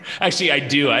 Actually, I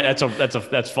do.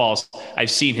 That's false.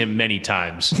 I've seen him many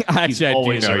times. He's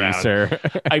always around. You, sir.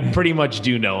 I pretty much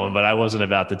do know him, but I wasn't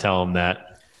about to tell him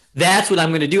that. That's what I'm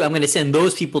going to do. I'm going to send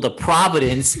those people to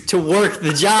Providence to work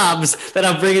the jobs that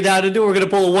I'm bringing down to do. We're going to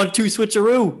pull a 1-2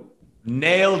 switcheroo.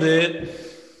 Nailed it.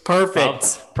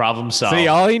 Perfect. Problem solved. See,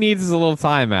 all he needs is a little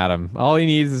time, Adam. All he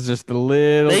needs is just a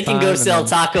little They can go sell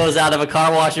tacos out of a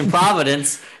car wash in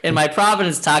Providence, and my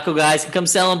Providence taco guys can come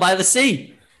sell them by the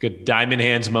sea. Good Diamond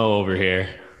Hands Mo over here.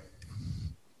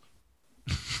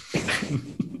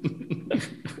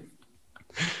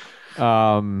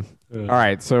 All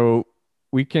right, so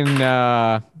we can.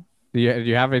 Do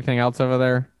you have anything else over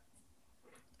there?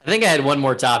 I think I had one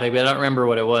more topic, but I don't remember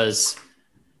what it was.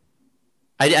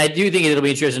 I do think it'll be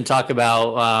interesting to talk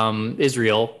about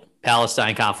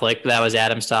Israel-Palestine conflict. That was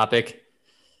Adam's topic.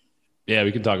 Yeah,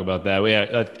 we can talk about that.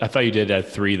 I thought you did at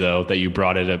 3, though, that you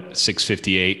brought it at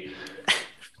 6:58.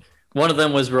 One of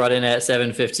them was brought in at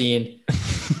 7:15.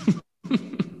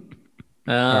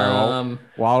 All right,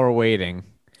 while we're waiting.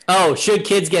 Oh, should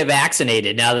kids get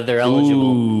vaccinated now that they're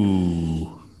eligible?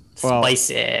 Ooh.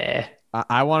 Spicy.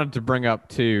 I wanted to bring up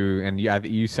too, and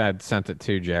you sent it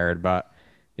to Jared, but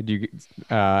did you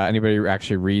anybody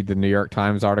actually read the New York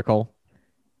Times article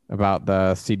about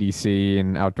the CDC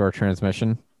and outdoor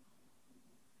transmission?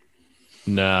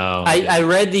 No. I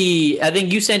read I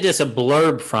think you sent us a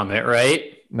blurb from it,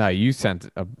 right? No, you sent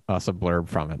us a blurb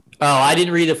from it. Oh, I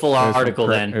didn't read the full article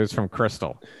then. It was from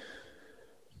Crystal.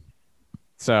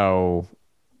 So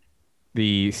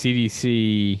the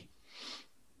CDC,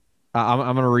 I'm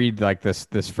going to read like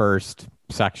this first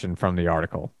section from the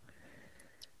article.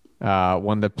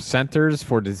 When the Centers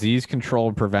for Disease Control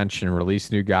and Prevention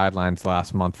released new guidelines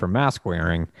last month for mask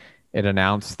wearing, it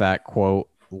announced that, quote,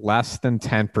 less than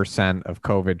 10% of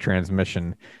COVID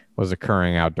transmission was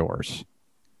occurring outdoors.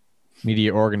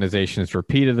 Media organizations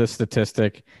repeated this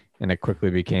statistic, and it quickly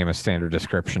became a standard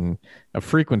description of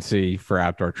frequency for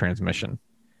outdoor transmission.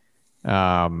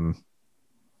 Let's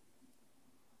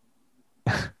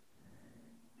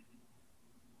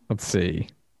see.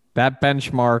 That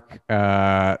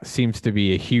benchmark seems to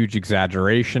be a huge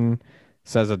exaggeration,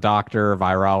 says a doctor, a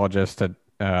virologist at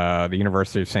the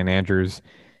University of St. Andrews.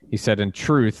 He said, in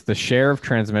truth, the share of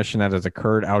transmission that has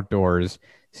occurred outdoors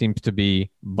seems to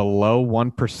be below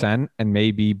 1% and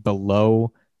maybe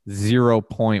below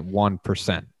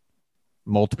 0.1%.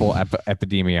 Multiple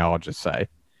epidemiologists say.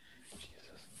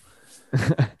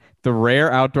 The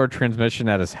rare outdoor transmission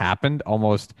that has happened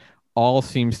almost all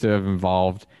seems to have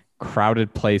involved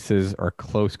crowded places or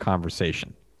close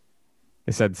conversation.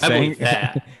 They said saying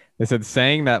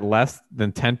that less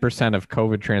than 10% of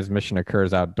COVID transmission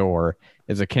occurs outdoor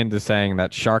is akin to saying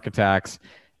that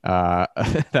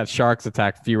that sharks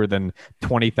attack fewer than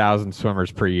 20,000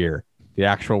 swimmers per year. The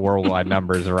actual worldwide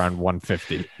number is around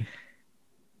 150.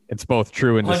 It's both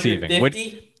true and deceiving.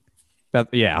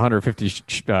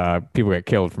 150 people get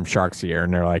killed from sharks a year,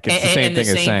 and they're like, it's the same thing as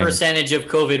saying. And the same percentage of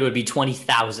COVID would be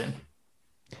 20,000.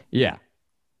 Yeah.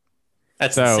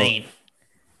 That's insane.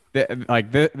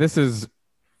 This is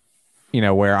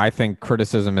where I think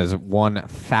criticism is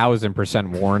 1,000%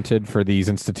 warranted for these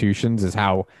institutions is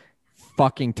how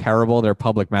fucking terrible their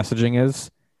public messaging is.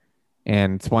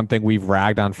 And it's one thing we've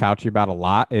ragged on Fauci about a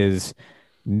lot is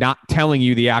not telling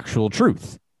you the actual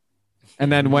truth.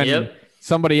 And then when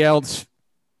somebody else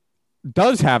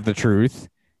does have the truth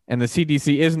and the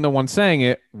CDC isn't the one saying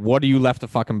it, what are you left to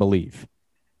fucking believe?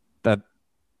 That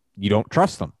you don't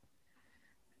trust them.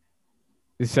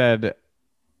 He said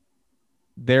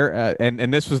there,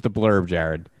 and this was the blurb,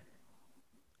 Jared.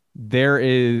 There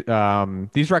is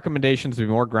these recommendations to be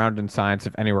more grounded in science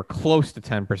if anywhere close to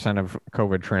 10% of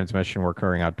COVID transmission were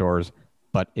occurring outdoors,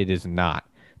 but it is not.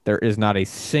 There is not a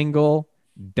single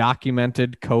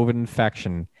documented COVID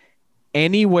infection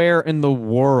anywhere in the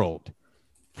world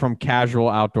from casual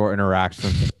outdoor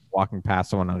interactions, walking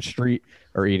past someone on the street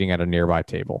or eating at a nearby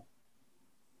table.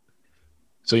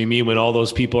 So you mean when all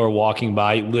those people are walking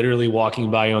by, literally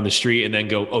walking by you on the street and then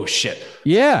go, oh shit.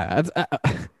 Yeah.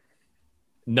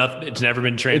 Nothing. It's never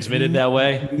been transmitted that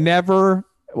way. Never.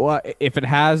 Well, if it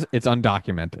has, it's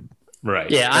undocumented. Right.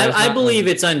 Yeah. I believe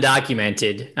it's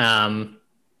undocumented. I'm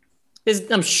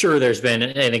sure there's been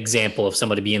an example of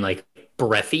somebody being like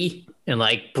breathy and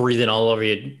like breathing all over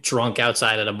you drunk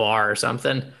outside at a bar or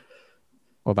something.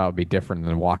 Well, that would be different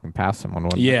than walking past someone.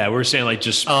 Yeah, we're saying like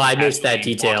just. Oh, I missed that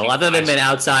detail. Other than been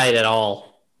outside at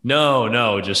all.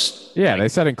 No, just. Yeah, they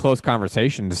said in close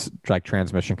conversations, like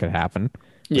transmission could happen.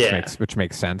 Which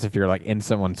makes sense if you're like in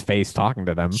someone's face talking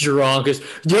to them. Drunk as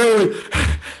dude.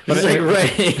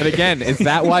 But again, is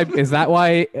that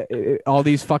why all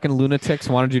these fucking lunatics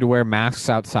wanted you to wear masks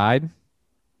outside?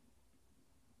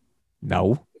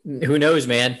 No. Who knows,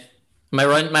 man? My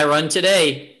run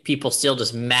today, people still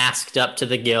just masked up to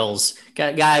the gills.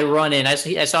 Got a guy running. I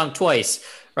saw him twice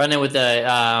running with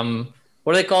a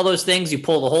what do they call those things? You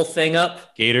pull the whole thing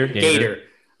up. Gator.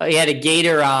 He had a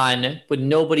gator on with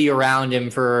nobody around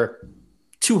him for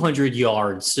 200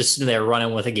 yards, just sitting there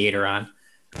running with a gator on.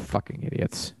 Fucking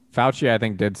idiots. Fauci, I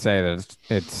think, did say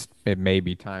that it may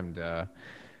be time to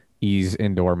ease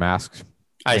indoor masks.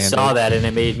 I saw that, and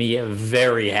it made me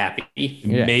very happy.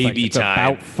 Yeah, maybe it's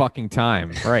time. About fucking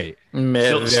time, right?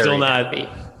 Still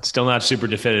not super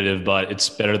definitive, but it's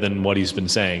better than what he's been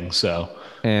saying. So,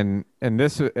 and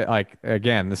this, like,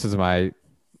 again, this is my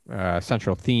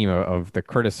central theme of the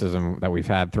criticism that we've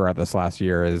had throughout this last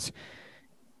year is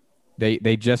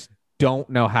they just don't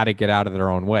know how to get out of their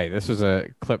own way. This was a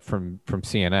clip from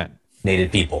CNN.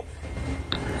 Vaccinated people.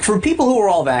 For people who are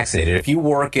all vaccinated, if you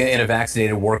work in a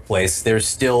vaccinated workplace, there's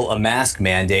still a mask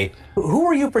mandate. Who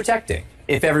are you protecting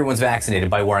if everyone's vaccinated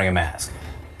by wearing a mask?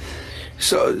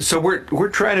 So we're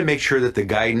trying to make sure that the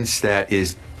guidance that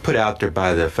is put out there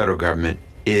by the federal government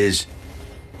is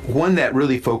one that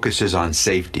really focuses on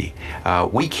safety.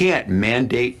 We can't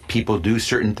mandate people do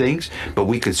certain things, but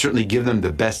we could certainly give them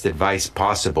the best advice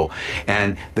possible.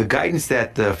 And the guidance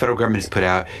that the federal government has put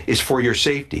out is for your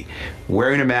safety.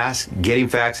 Wearing a mask, getting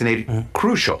vaccinated,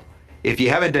 crucial. If you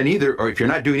haven't done either, or if you're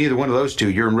not doing either one of those two,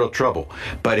 you're in real trouble.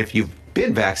 But if you've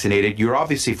been vaccinated, you're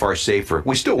obviously far safer.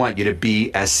 We still want you to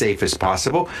be as safe as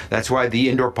possible. That's why the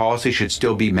indoor policy should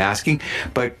still be masking.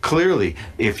 But clearly,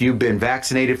 if you've been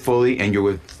vaccinated fully and you're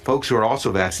with folks who are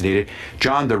also vaccinated,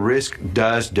 John, the risk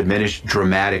does diminish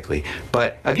dramatically.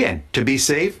 But again, to be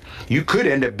safe, you could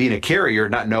end up being a carrier,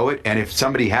 not know it. And if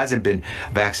somebody hasn't been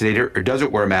vaccinated or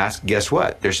doesn't wear a mask, guess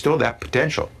what? There's still that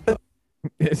potential.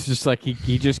 It's just like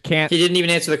he just can't. He didn't even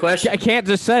answer the question. I can't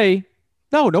just say,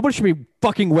 no, nobody should be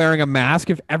fucking wearing a mask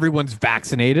if everyone's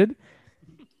vaccinated.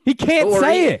 He can't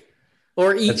say it.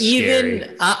 Or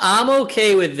even, I'm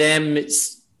okay with them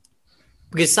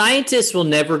because scientists will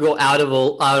never go out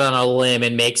on a limb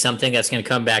and make something that's going to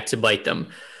come back to bite them.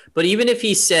 But even if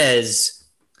he says,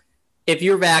 if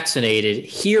you're vaccinated,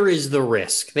 here is the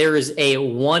risk. There is a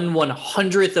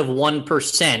 1/100th of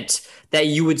 1% that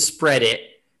you would spread it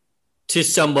to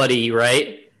somebody,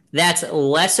 right? That's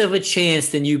less of a chance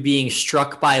than you being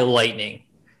struck by lightning.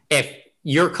 If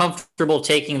you're comfortable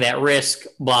taking that risk,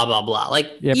 blah, blah, blah.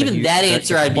 Like, yeah, even that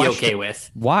answer I'd be okay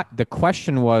with. What? The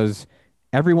question was,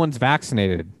 everyone's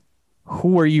vaccinated.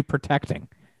 Who are you protecting?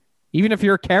 Even if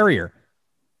you're a carrier,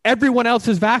 everyone else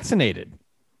is vaccinated.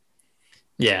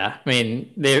 Yeah, I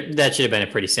mean, that should have been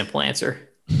a pretty simple answer.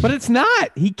 But it's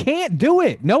not. He can't do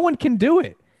it. No one can do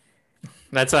it.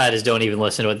 That's why I just don't even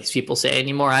listen to what these people say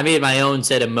anymore. I made my own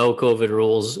set of COVID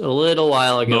rules a little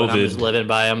while ago, and I'm just living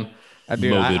by them.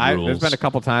 There's been a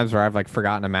couple times where I've like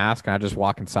forgotten a mask, and I just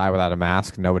walk inside without a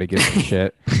mask. Nobody gives a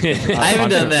shit. I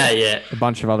haven't done that yet. A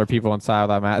bunch of other people inside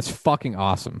without a mask. It's fucking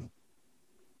awesome.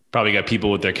 Probably got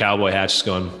people with their cowboy hats just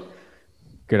going,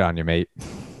 good on you, mate.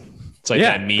 It's like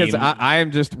that meme. Because I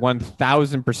am just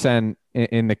 1,000%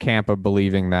 in the camp of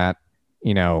believing that,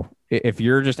 you know, if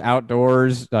you're just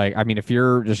outdoors, like, I mean, if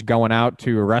you're just going out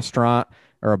to a restaurant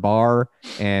or a bar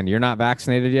and you're not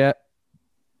vaccinated yet,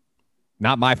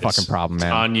 not my fucking problem,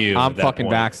 man. On you. I'm fucking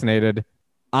vaccinated.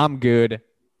 I'm good.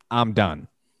 I'm done.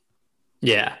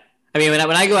 Yeah. I mean, when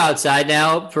I go outside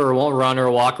now for a run or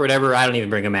a walk or whatever, I don't even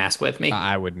bring a mask with me.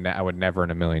 I would never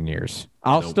in a million years.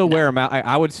 I'll still wear a mask.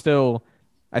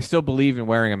 I still believe in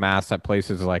wearing a mask at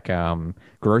places like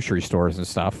grocery stores and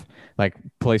stuff, like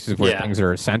places where things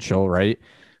are essential, right?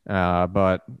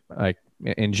 But like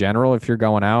in general, if you're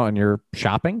going out and you're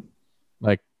shopping,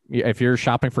 like if you're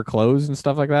shopping for clothes and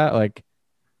stuff like that, like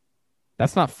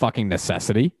that's not fucking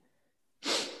necessity.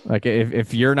 Like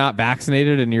if you're not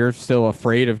vaccinated and you're still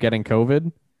afraid of getting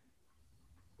COVID,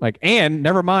 like, and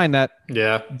never mind that.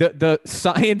 Yeah. The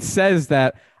science says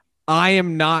that I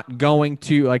am not going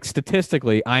to, like,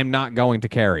 statistically, I'm not going to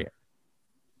carry it.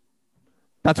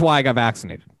 That's why I got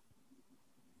vaccinated.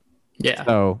 Yeah.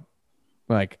 So,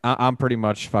 like, I'm pretty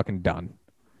much fucking done.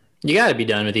 You got to be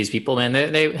done with these people, man.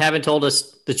 They haven't told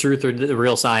us the truth or the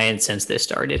real science since this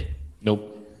started.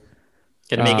 Nope.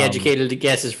 Got to make educated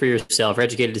guesses for yourself, or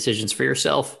educated decisions for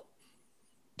yourself.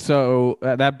 So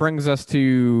that brings us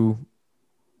to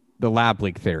the lab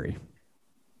leak theory,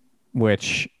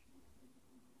 which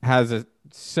has a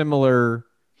similar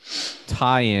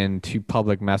tie-in to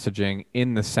public messaging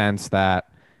in the sense that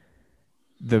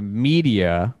the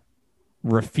media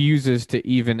refuses to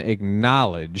even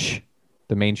acknowledge,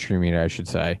 the mainstream media, I should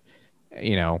say,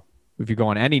 you know, if you go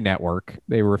on any network,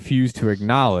 they refuse to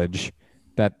acknowledge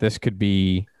that this could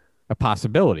be a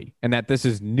possibility and that this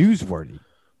is newsworthy.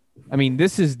 I mean,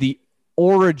 this is the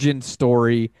origin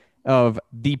story of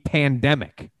the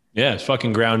pandemic. Yeah, it's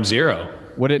fucking ground zero.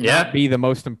 Would it not be the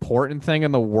most important thing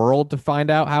in the world to find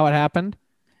out how it happened?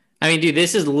 I mean, dude,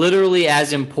 this is literally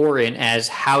as important as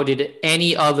how did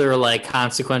any other like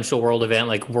consequential world event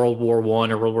like World War I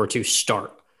or World War II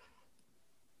start?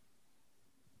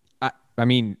 I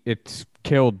mean, it's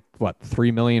killed, what,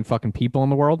 3 million fucking people in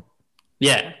the world?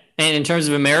 Yeah. And in terms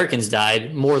of Americans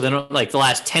died, more than like the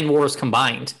last 10 wars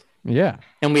combined. Yeah.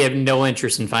 And we have no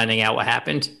interest in finding out what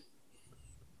happened.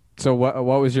 So what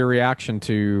was your reaction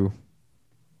to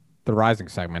the Rising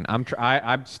segment? I'm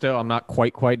not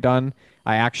quite done.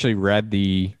 I actually read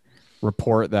the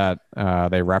report that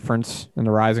they reference in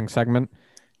the Rising segment.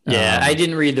 Yeah, I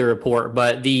didn't read the report,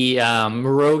 but the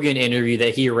Rogan interview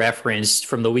that he referenced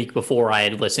from the week before I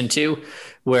had listened to,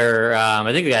 where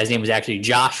I think the guy's name was actually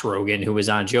Josh Rogan, who was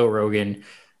on Joe Rogan,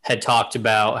 had talked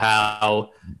about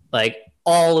how like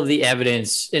all of the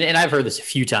evidence, and I've heard this a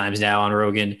few times now on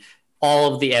Rogan,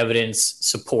 all of the evidence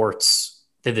supports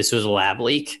that this was a lab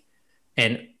leak.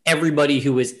 And everybody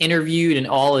who was interviewed and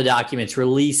all the documents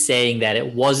released saying that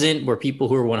it wasn't were people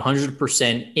who were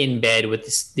 100% in bed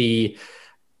with the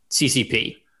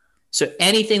CCP. So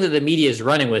anything that the media is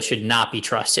running with should not be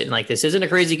trusted. And like, this isn't a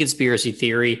crazy conspiracy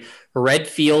theory.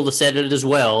 Redfield said it as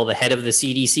well, the head of the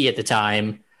CDC at the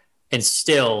time, and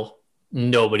still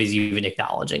nobody's even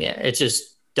acknowledging it. It's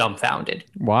just dumbfounded.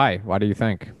 Why? Why do you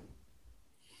think?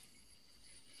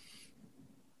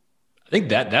 I think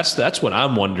that's what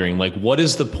I'm wondering. Like, what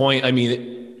is the point? I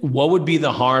mean, what would be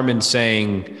the harm in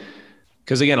saying?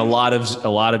 Because again, a lot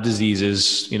of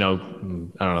diseases, you know,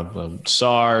 I don't know,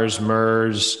 SARS,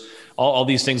 MERS, all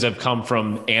these things have come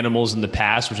from animals in the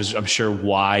past, which is, I'm sure,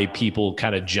 why people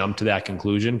kind of jumped to that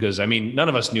conclusion. Because I mean, none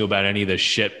of us knew about any of this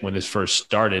shit when this first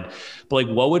started. But like,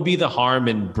 what would be the harm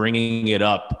in bringing it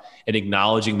up and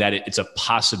acknowledging that it's a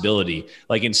possibility?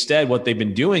 Like, instead, what they've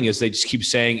been doing is they just keep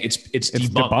saying it's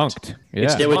debunked. Yeah.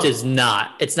 It's debunked. Which is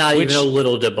not. It's not even a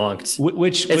little debunked.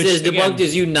 Which it's as debunked again,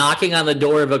 as you knocking on the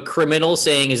door of a criminal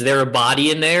saying, "Is there a body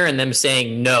in there?" and them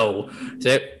saying, "No."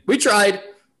 So, we tried.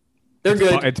 They're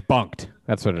good. It's bunked.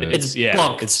 That's what it is. It's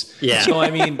bunked. Yeah. So I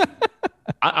mean,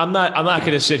 I'm not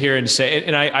going to sit here and say,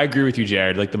 and I agree with you,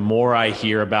 Jared. Like, the more I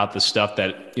hear about the stuff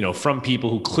that, you know, from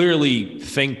people who clearly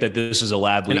think that this is a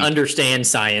lab leak and understand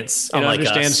science, and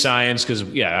understand science, because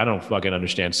I don't fucking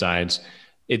understand science.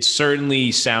 It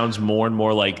certainly sounds more and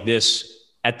more like this,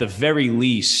 at the very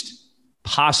least,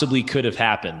 possibly could have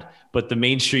happened. But the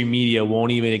mainstream media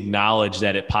won't even acknowledge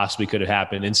that it possibly could have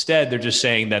happened. Instead, they're just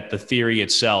saying that the theory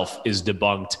itself is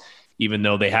debunked, even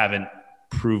though they haven't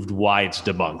proved why it's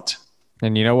debunked.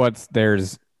 And you know what?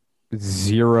 There's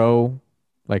zero,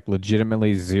 like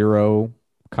legitimately zero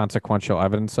consequential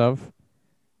evidence of?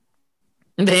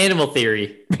 The animal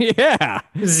theory. Yeah.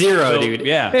 Zero, dude.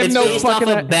 Yeah. It's based off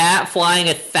a bat flying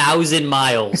 1,000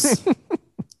 miles.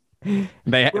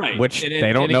 Which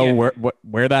they don't know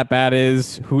where that bat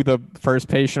is, who the first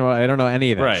patient was. I don't know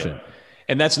any of that shit.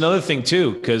 And that's another thing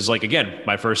too, because like again,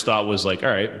 my first thought was like, all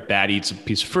right, bat eats a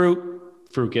piece of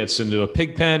fruit gets into a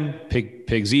pig pen,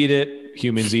 pigs eat it,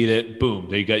 humans eat it,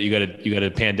 boom, you got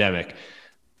a pandemic.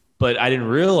 But I didn't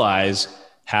realize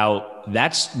how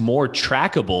that's more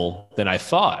trackable than I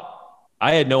thought.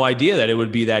 I had no idea that it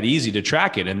would be that easy to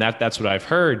track it, and that's what I've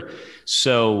heard.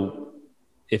 So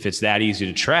if it's that easy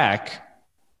to track,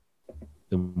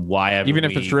 then why haven't even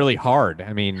if it's really hard?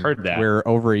 I mean, heard that? We're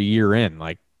over a year in.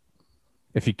 Like,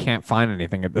 if you can't find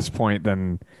anything at this point,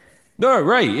 then no,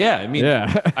 right? Yeah, I mean,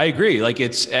 yeah. I agree. Like,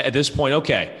 it's at this point,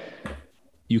 okay,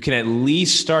 you can at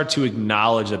least start to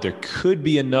acknowledge that there could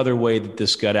be another way that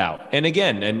this got out. And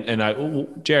again,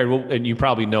 Jared, and you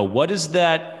probably know, what is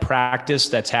that practice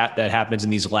that happens in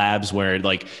these labs where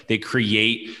like they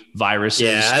create viruses?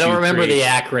 Yeah, I don't remember the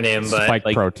acronym, but spike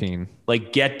protein.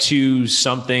 Like get to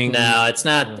something. No, it's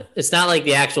not. It's not like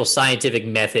the actual scientific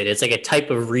method. It's like a type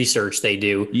of research they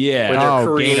do. Yeah, where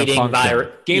they're creating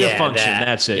virus. Gain of function.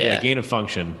 That's it. Yeah, gain of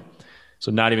function.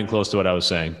 So not even close to what I was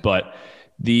saying, but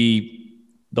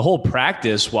the whole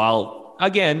practice, while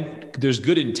again, there's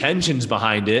good intentions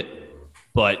behind it,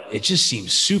 but it just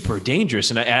seems super dangerous.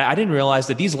 And I didn't realize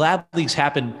that these lab leaks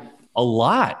happen a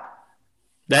lot.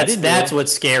 That's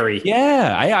what's scary.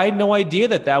 Yeah. I had no idea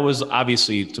that was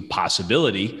obviously it's a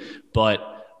possibility,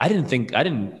 but I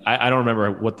don't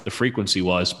remember what the frequency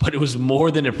was, but it was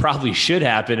more than it probably should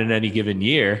happen in any given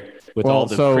year with all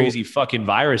the crazy fucking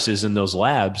viruses in those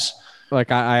labs.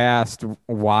 Like I asked,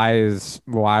 why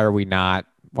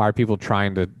are people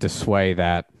trying to dissuade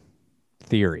that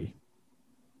theory?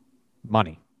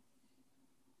 Money.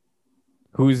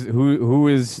 Who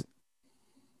is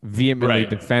vehemently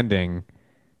defending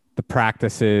the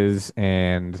practices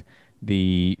and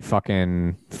the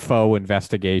fucking faux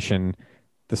investigation?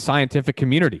 The scientific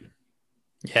community.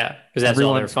 Yeah, because that's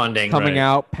all they're funding. Coming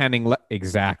out penning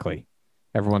exactly.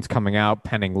 Everyone's coming out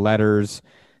penning letters.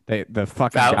 The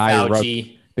fucking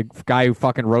the guy who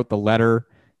fucking wrote the letter,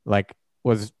 like,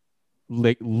 was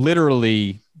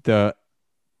literally the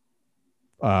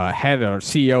head or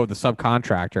CEO of the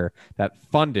subcontractor that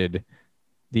funded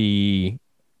the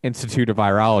Institute of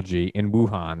Virology in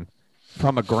Wuhan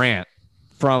from a grant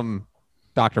from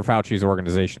Dr. Fauci's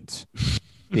organizations,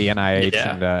 the NIH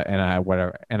and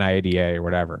NIAID or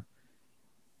whatever.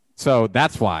 So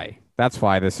that's why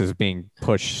this is being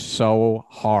pushed so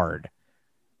hard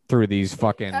through these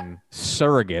fucking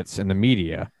surrogates in the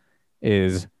media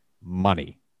is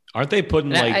money. Aren't they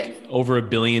putting over $1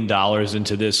 billion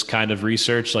into this kind of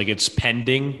research? Like it's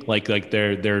pending, like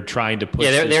they're trying to push.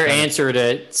 Yeah, their answer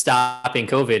to stopping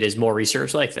COVID is more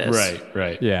research like this.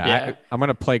 Right. Yeah. I'm going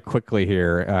to play quickly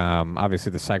here.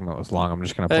 Obviously the segment was long. I'm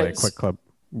just going to play a quick clip.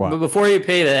 What? But before you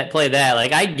play that,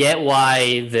 like I get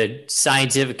why the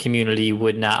scientific community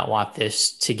would not want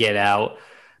this to get out.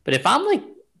 But if I'm like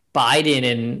Biden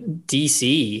in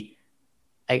DC,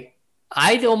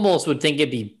 I almost would think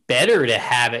it'd be better to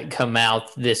have it come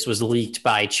out this was leaked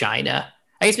by China.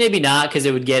 I guess maybe not, because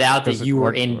it would get out that you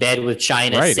were in bed with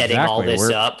China setting all this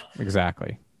up.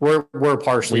 Exactly. We're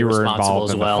partially responsible as well. We were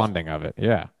involved in the funding of it.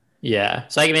 Yeah. Yeah.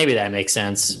 So maybe that makes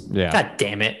sense. Yeah. God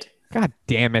damn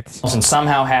it. And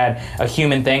somehow had a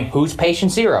human thing. Who's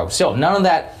patient zero? Still, none of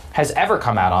that has ever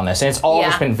come out on this. And it's all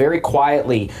just been very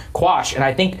quietly quashed. And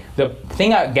I think the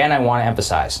thing, again, I want to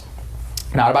emphasize,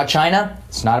 not about China,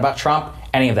 it's not about Trump,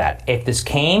 any of that. If this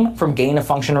came from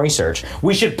gain-of-function research,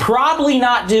 we should probably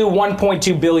not do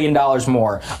 $1.2 billion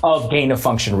more of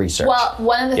gain-of-function research. Well,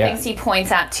 one of the things he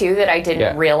points out, too, that I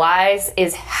didn't realize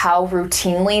is how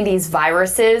routinely these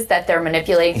viruses that they're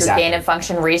manipulating through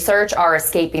gain-of-function research are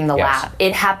escaping the lab.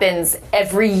 It happens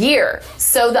every year.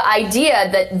 So the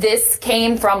idea that this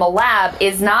came from a lab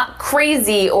is not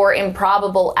crazy or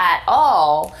improbable at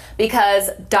all, because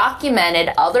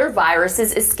documented other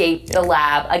viruses escape the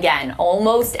lab, again,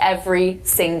 almost every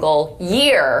single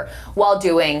year while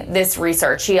doing this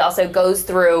research. He also goes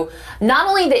through not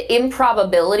only the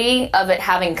improbability of it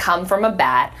having come from a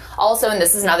bat, also, and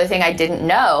this is another thing I didn't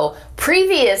know,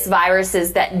 previous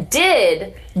viruses that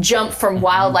did jump from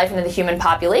wildlife into the human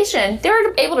population, they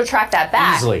were able to track that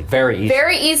back. Very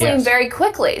easily and very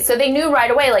quickly. So they knew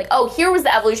right away, like, oh, here was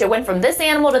the evolution. It went from this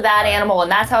animal to that animal,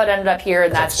 and that's how it ended up here,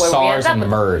 and that's where we ended up. SARS and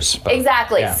MERS.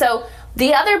 Exactly. So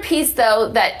the other piece, though,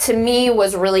 that to me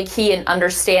was really key in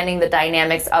understanding the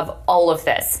dynamics of all of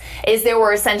this is there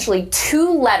were essentially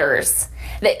two letters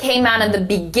that came out in the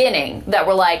beginning that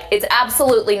were like, it's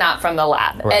absolutely not from the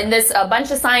lab. Right. And a bunch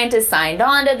of scientists signed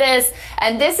on to this,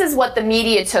 and this is what the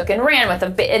media took and ran with.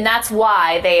 And that's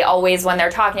why they always, when they're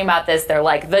talking about this, they're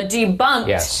like, the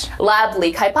debunked lab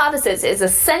leak hypothesis is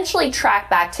essentially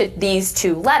tracked back to these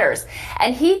two letters.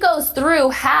 And he goes through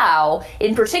how,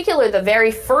 in particular, the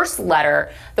very first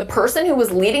letter, the person who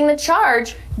was leading the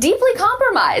charge deeply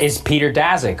compromised is Peter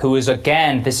Daszak, who is,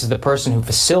 again, this is the person who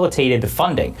facilitated the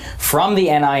funding from the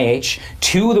NIH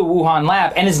to the Wuhan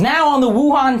lab and is now on the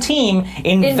Wuhan team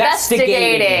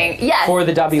investigating for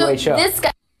the WHO. So this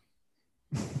guy.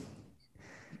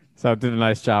 So did a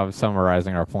nice job of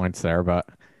summarizing our points there, but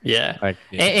yeah.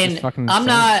 And I'm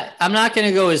not going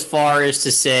to go as far as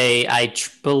to say I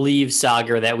believe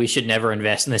Sagar that we should never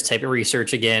invest in this type of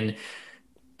research again.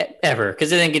 Ever,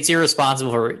 because I think it's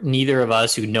irresponsible for neither of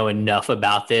us who know enough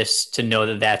about this to know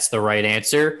that that's the right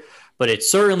answer. But it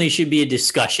certainly should be a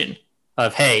discussion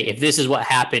of, hey, if this is what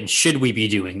happened, should we be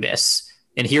doing this?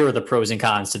 And here are the pros and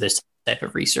cons to this type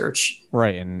of research.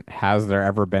 Right. And has there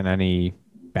ever been any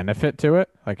benefit to it?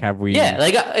 Like, have we? Yeah.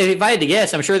 Like, if I had to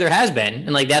guess, I'm sure there has been.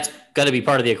 And like, that's got to be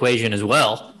part of the equation as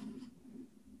well.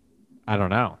 I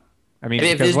don't know. I mean,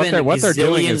 if there's been what they're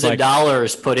doing is of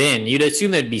dollars put in, you'd assume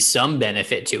there'd be some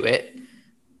benefit to it.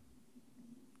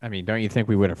 I mean, don't you think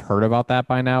we would have heard about that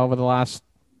by now over the last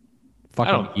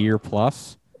fucking year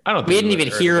plus? I don't. We didn't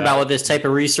even hear about what this type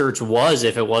of research was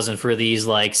if it wasn't for these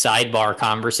like sidebar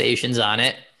conversations on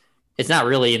it. It's not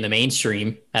really in the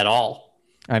mainstream at all.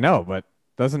 I know, but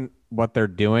doesn't what they're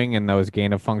doing in those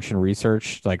gain of function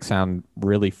research like sound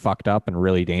really fucked up and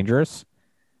really dangerous?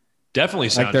 Definitely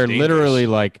sounds like they're dangerous. literally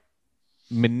like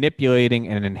manipulating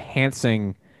and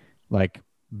enhancing like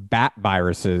bat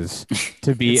viruses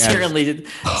to be certainly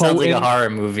sounds like a horror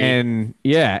movie. And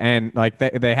and like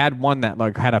they had one that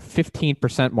like had a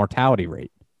 15% mortality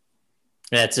rate.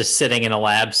 That's just sitting in a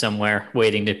lab somewhere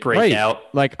waiting to break out.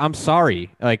 Like, I'm sorry,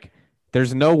 like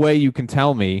there's no way you can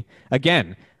tell me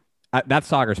again. That's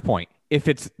Sagar's point. If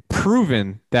it's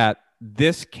proven that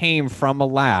this came from a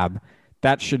lab,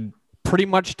 that should pretty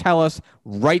much tell us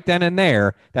right then and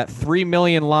there that 3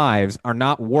 million lives are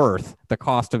not worth the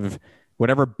cost of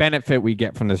whatever benefit we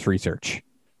get from this research.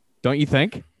 Don't you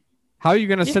think? How are you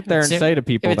going to sit there and say to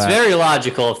people it's that? It's very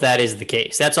logical if that is the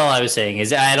case. That's all I was saying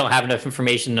is I don't have enough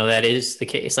information to know that is the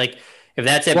case. Like if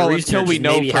that's type of research, until we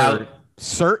know maybe for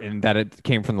certain that it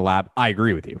came from the lab, I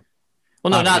agree with you.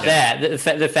 Well, no, not that. The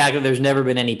fact that there's never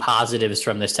been any positives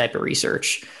from this type of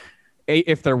research.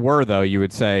 If there were, though, you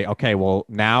would say, okay, well,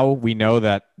 now we know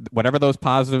that whatever those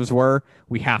positives were,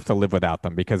 we have to live without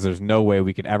them because there's no way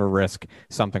we could ever risk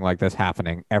something like this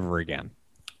happening ever again.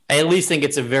 I at least think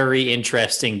it's a very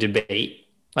interesting debate.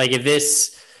 Like if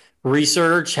this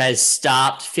research has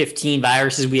stopped 15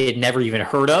 viruses we had never even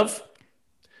heard of.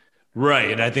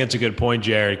 Right. And I think that's a good point,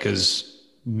 Jared, because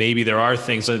maybe there are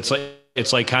things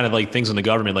it's like kind of like things in the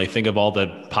government. Like think of all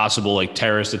the possible like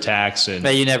terrorist attacks and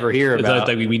that you never hear about.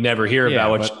 That we never hear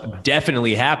about, which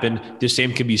definitely happened. The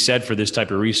same can be said for this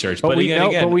type of research. But we know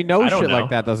shit like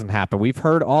that doesn't happen. We've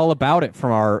heard all about it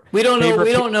from our. We don't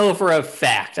know for a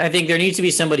fact. I think there needs to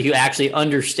be somebody who actually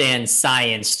understands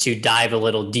science to dive a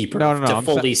little deeper to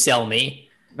fully sell me.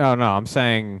 No, I'm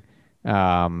saying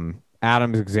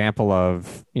Adam's example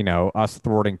of us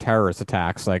thwarting terrorist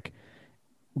attacks like.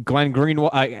 Glenn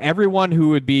Greenwald, everyone who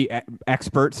would be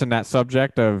experts in that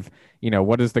subject of,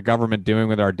 what is the government doing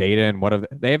with our data and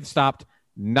they have stopped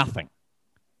nothing.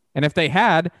 And if they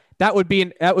had,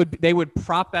 they would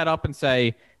prop that up and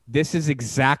say, this is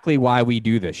exactly why we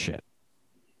do this shit.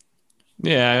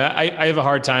 Yeah, I have a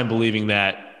hard time believing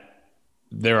that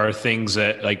there are things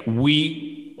that like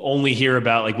we only hear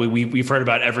about, like we've heard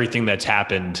about everything that's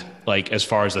happened, like as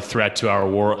far as a threat to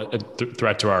our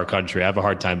threat to our country. I have a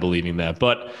hard time believing that,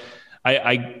 but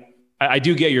I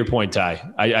do get your point,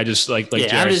 Ty. I just like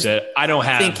Jared said, I don't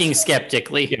have thinking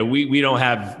skeptically. Yeah,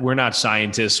 we're not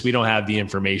scientists. We don't have the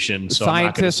information. So I'm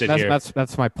not going to sit here.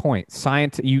 That's my point.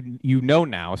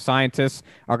 Now scientists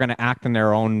are going to act in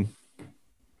their own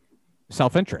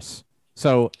self-interest.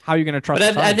 So how are you going to trust?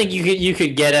 But I think you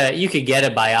could get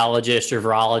a biologist or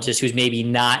virologist who's maybe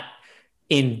not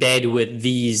in bed with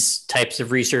these types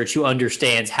of research, who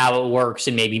understands how it works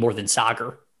and maybe more than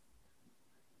Sagar.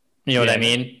 You know what I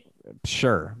mean?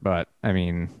 Sure, but I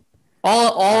mean,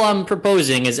 all I'm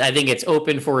proposing is I think it's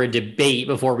open for a debate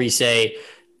before we say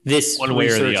this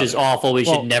research is awful. We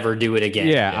should never do it again.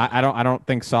 Yeah, I don't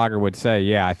think Sagar would say.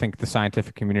 Yeah, I think the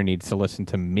scientific community needs to listen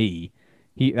to me.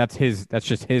 That's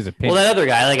just his opinion. Well, that other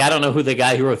guy, I don't know who the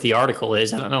guy who wrote the article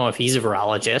is. I don't know if he's a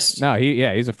virologist. No,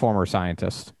 he's a former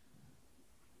scientist.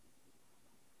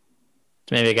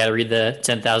 Maybe I got to read the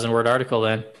 10,000 word article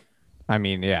then. I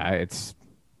mean, yeah, it's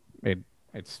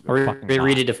or fucking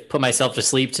read it to put myself to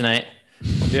sleep tonight.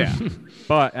 Yeah,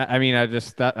 but I mean,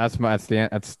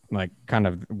 that's like kind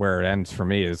of where it ends for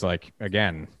me. Is like,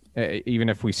 again, even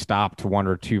if we stopped one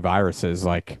or two viruses,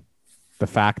 like the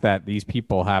fact that these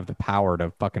people have the power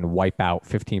to fucking wipe out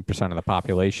 15% of the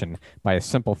population by a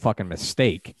simple fucking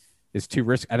mistake is too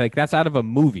risky. I think that's out of a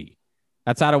movie.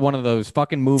 That's out of one of those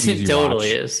fucking movies. It totally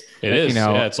is. It is.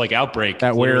 It's like Outbreak.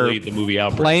 That literally we're the movie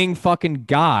Outbreak. Playing fucking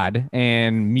God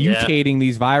and mutating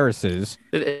these viruses.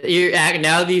 Now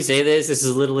that you say this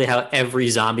is literally how every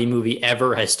zombie movie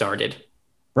ever has started.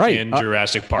 Right. And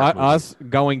Jurassic Park. Us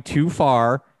going too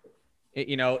far,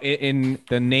 in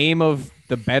the name of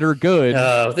the better good.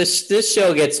 This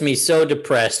show gets me so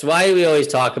depressed. Why do we always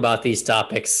talk about these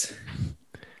topics?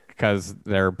 Because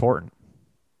they're important.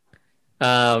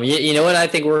 You know what? I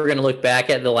think we're going to look back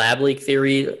at the lab leak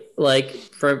theory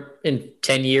in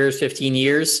 10 years, 15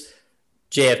 years.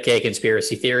 JFK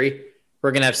conspiracy theory.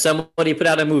 We're going to have somebody put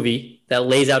out a movie that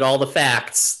lays out all the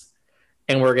facts,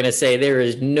 and we're going to say there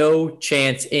is no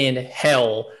chance in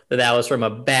hell that was from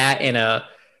a bat and a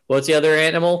what's the other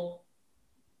animal?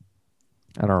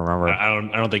 I don't remember.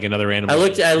 I don't think another animal. I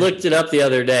looked it up the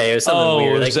other day. It was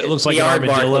something weird. It looks like the an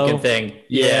armadillo looking thing.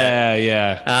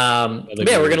 Yeah.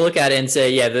 We're gonna look at it and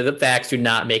say, the facts do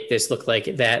not make this look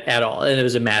like that at all. And it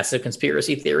was a massive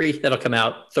conspiracy theory that'll come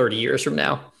out 30 years from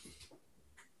now.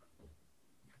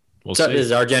 We'll so see. This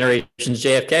is our generation's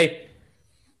JFK.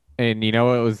 And it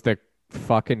was the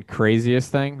fucking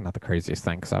craziest thing? Not the craziest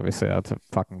thing, because obviously that's a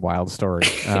fucking wild story.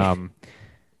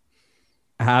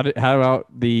 How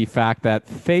about the fact that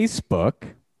Facebook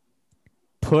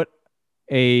put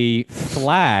a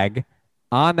flag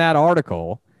on that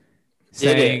article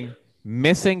saying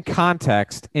missing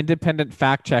context, independent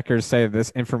fact checkers say this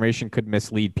information could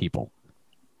mislead people?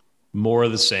 More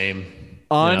of the same.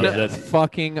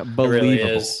 Unfucking believable. It really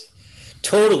is.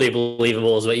 Totally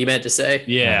believable is what you meant to say.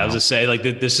 Yeah, I was just saying,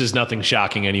 this is nothing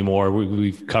shocking anymore.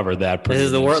 We've covered that. This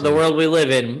is the world we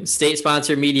live in.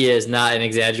 State-sponsored media is not an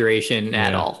exaggeration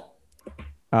at all.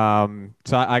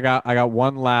 So I got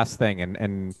one last thing,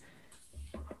 and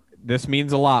this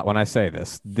means a lot when I say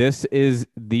this. This is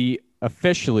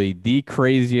officially the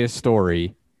craziest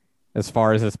story as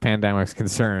far as this pandemic is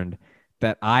concerned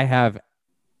that I have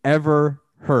ever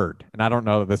heard, and I don't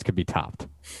know that this could be topped.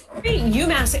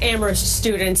 UMass Amherst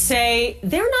students say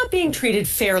they're not being treated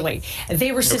fairly.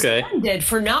 They were suspended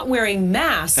for not wearing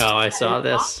masks. Oh, I saw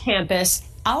this. Off-campus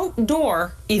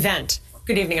outdoor event.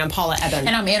 Good evening, I'm Paula Eben.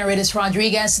 And I'm Ana Ritis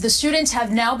Rodriguez. The students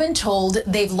have now been told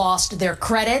they've lost their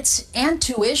credits and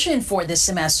tuition for this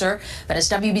semester. But as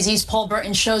WBZ's Paul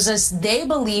Burton shows us, they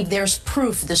believe there's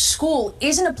proof the school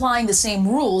isn't applying the same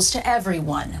rules to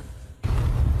everyone.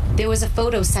 There was a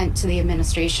photo sent to the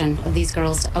administration of these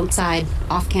girls outside,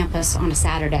 off campus on a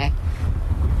Saturday.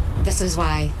 This is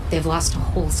why they've lost a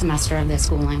whole semester of their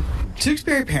schooling.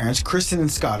 Tewksbury parents Kristen and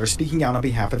Scott are speaking out on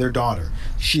behalf of their daughter.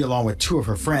 She, along with two of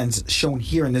her friends shown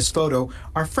here in this photo,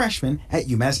 are freshmen at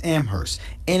UMass Amherst.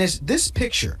 And it's this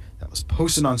picture that was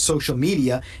posted on social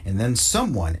media, and then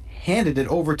someone handed it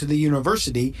over to the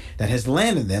university that has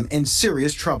landed them in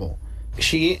serious trouble.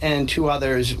 She and two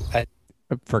others...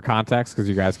 For context, because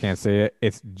you guys can't see it,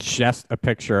 it's just a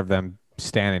picture of them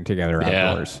standing together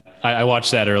outdoors. I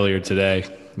watched that earlier today.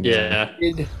 Yeah.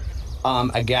 Did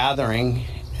a gathering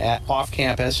off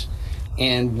campus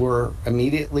and were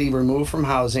immediately removed from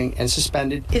housing and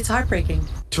suspended. It's heartbreaking.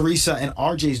 Teresa and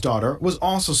RJ's daughter was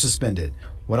also suspended.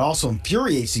 What also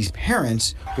infuriates these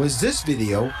parents was this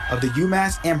video of the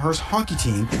UMass Amherst hockey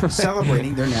team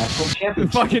celebrating their national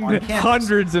championship. Fucking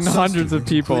hundreds and hundreds of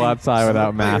people outside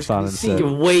without masks on and shit.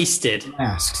 Wasted.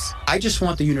 Masks. I just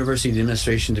want the university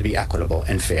administration to be equitable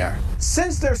and fair.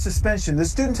 Since their suspension, the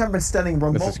students have been studying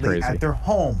remotely at their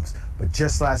homes. But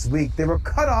just last week, they were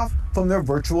cut off from their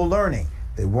virtual learning.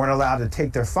 They weren't allowed to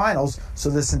take their finals, so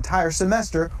this entire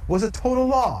semester was a total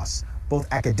loss, both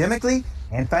academically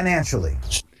and financially.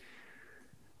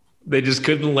 They just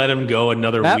couldn't let him go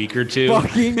another week or two.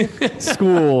 Fucking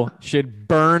school should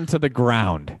burn to the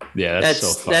ground. Yeah,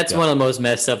 that's one of the most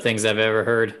messed up things I've ever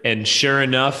heard. And sure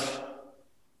enough,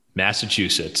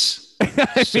 Massachusetts.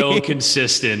 So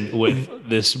consistent with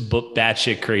this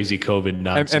batshit crazy COVID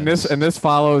nonsense. And this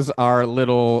follows our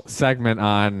little segment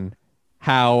on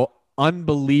how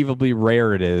unbelievably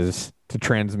rare it is to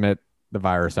transmit the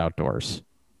virus outdoors.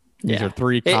 These are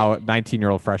three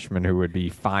 19-year-old freshmen who would be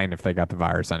fine if they got the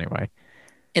virus anyway.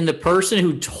 And the person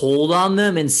who told on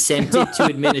them and sent it to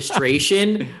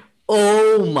administration,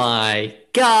 oh my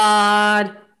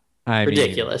God. I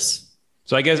ridiculous.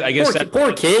 So I guess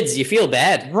poor kids. You feel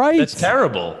bad, right? That's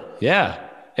terrible. Yeah,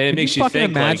 and it makes you fucking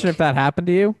think. Imagine if that happened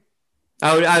to you.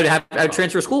 I would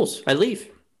transfer schools. I'd leave.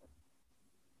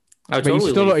 I would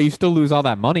totally leave. You still lose all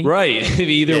that money, right?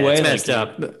 Either way, it's messed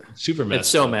up. Super messed. It's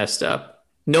so messed up.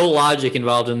 No logic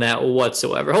involved in that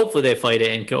whatsoever. Hopefully they fight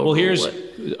it and go. Well,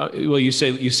 you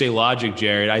say logic,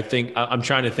 Jared. I think I'm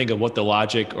trying to think of what the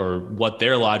logic or what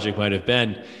their logic might have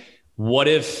been. What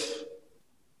if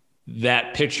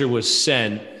that picture was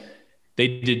sent?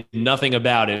 They did nothing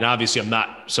about it. And obviously I'm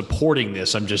not supporting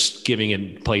this. I'm just giving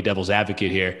and play devil's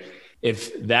advocate here.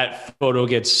 If that photo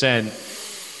gets sent,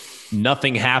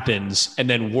 nothing happens, and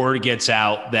then word gets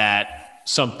out that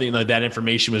something like that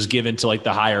information was given to like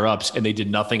the higher ups and they did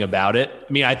nothing about it.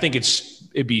 I mean, I think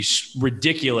it'd be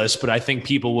ridiculous, but I think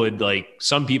people would, like,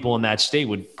 some people in that state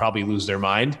would probably lose their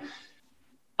mind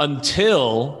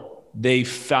until they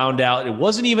found out it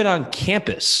wasn't even on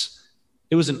campus.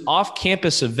 It was an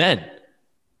off-campus event.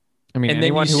 I mean, and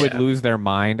anyone who would lose their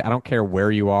mind, I don't care where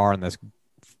you are on this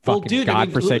fucking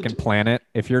godforsaken planet,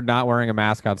 if you're not wearing a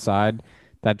mask outside,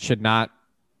 that should not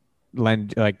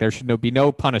there should be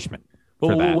no punishment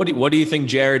for that. What do you think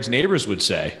Jared's neighbors would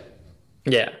say?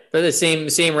 Yeah, they're the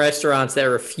same restaurants that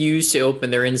refuse to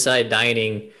open their inside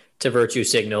dining to virtue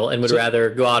signal and would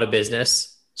rather go out of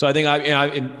business. So I think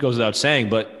it goes without saying,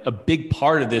 but a big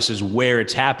part of this is where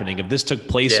it's happening. If this took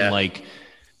place in like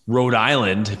Rhode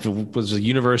Island, if it was a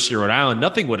University of Rhode Island,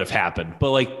 nothing would have happened. But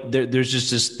like there's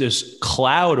just this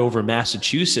cloud over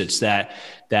Massachusetts that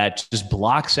just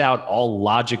blocks out all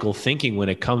logical thinking when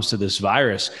it comes to this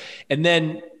virus. And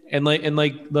then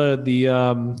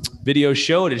the video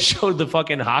showed the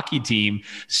fucking hockey team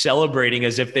celebrating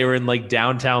as if they were in like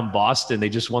downtown Boston. They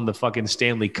just won the fucking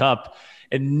Stanley Cup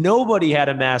and nobody had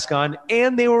a mask on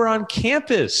and they were on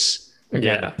campus.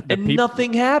 Yeah. And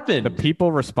nothing happened. The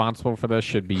people responsible for this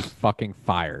should be fucking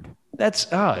fired. It's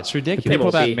ridiculous. The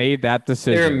people that made that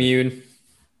decision. They're immune.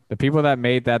 The people that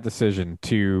made that decision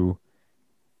to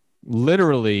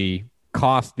literally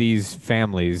cost these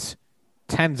families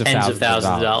tens of thousands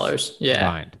of dollars.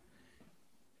 Yeah.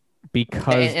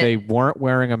 Because they weren't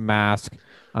wearing a mask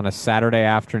on a Saturday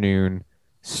afternoon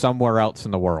somewhere else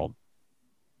in the world.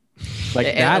 Like,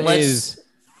 that is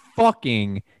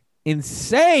fucking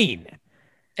insane.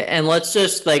 And let's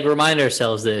just remind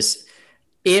ourselves this.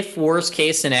 If worst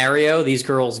case scenario, these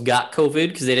girls got COVID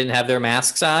because they didn't have their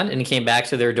masks on and came back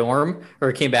to their dorm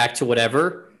or came back to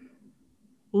whatever,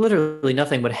 literally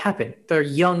nothing would happen. They're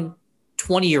young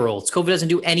 20-year-olds. COVID doesn't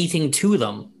do anything to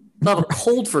them. They'll have a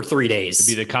cold for 3 days.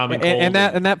 It'd be the common cold. And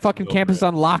that fucking campus is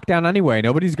on lockdown anyway.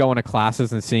 Nobody's going to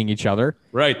classes and seeing each other.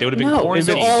 Right. They would have been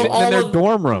quarantined in their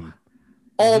dorm room.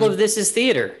 All of this is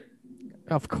theater.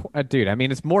 Of course, dude. I mean,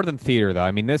 it's more than theater, though.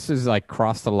 I mean, this is like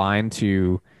crossed the line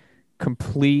to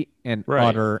complete and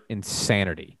utter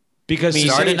insanity. Because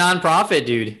start a nonprofit,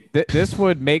 dude. This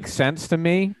would make sense to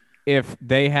me if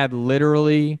they had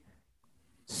literally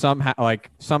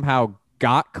somehow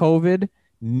got COVID,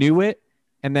 knew it,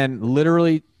 and then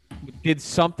literally did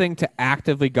something to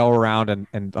actively go around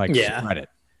and spread it.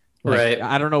 Right.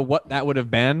 I don't know what that would have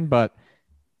been, but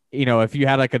if you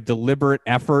had like a deliberate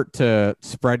effort to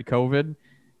spread COVID,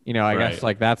 I guess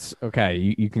like that's okay.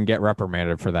 You can get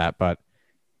reprimanded for that. But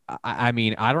I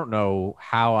mean, I don't know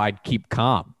how I'd keep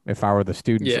calm if I were the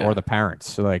students or the parents.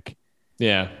 So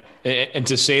and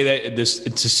to say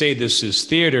this is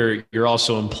theater, you're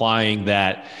also implying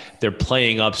that they're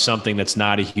playing up something that's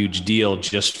not a huge deal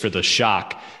just for the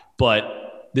shock.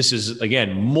 But this is,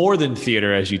 again, more than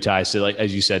theater, as you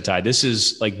said, Ty. This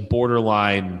is like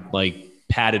borderline, like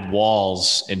padded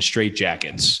walls and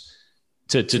straitjackets.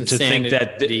 To think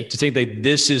that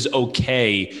this is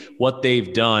okay, what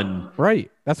they've done, right?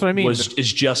 That's what I mean. Is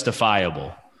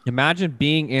justifiable. Imagine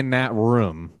being in that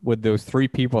room with those three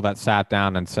people that sat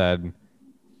down and said,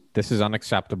 "This is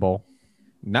unacceptable."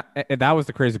 That was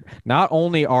the crazy. Not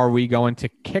only are we going to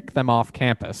kick them off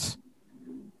campus,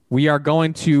 we are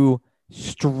going to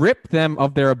strip them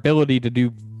of their ability to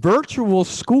do virtual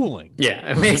schooling.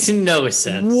 Yeah, it makes no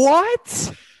sense.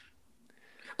 What?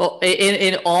 Well,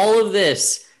 in all of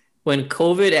this, when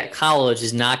COVID at college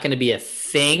is not going to be a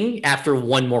thing after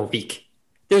one more week.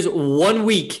 There's 1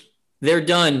 week, they're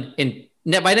done, and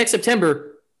by next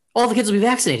September, all the kids will be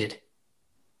vaccinated.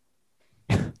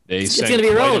 It's going to be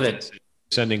irrelevant.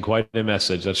 Sending quite a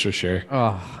message, that's for sure.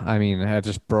 Oh, I mean, that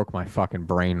just broke my fucking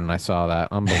brain when I saw that.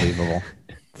 Unbelievable.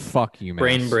 Fuck you, man.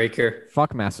 Brain breaker.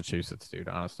 Fuck Massachusetts, dude,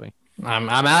 honestly. I'm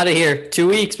out of here. 2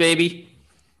 weeks, baby.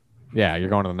 Yeah, you're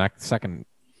going to the second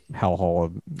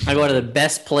hellhole. I go to the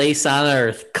best place on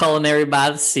earth, culinary by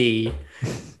the sea.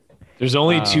 There's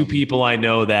only two people I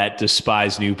know that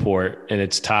despise Newport, and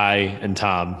it's Ty and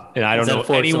Tom. And I don't know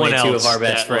anyone else. Two of our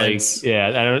best friends.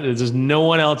 There's no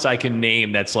one else I can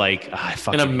name that's like I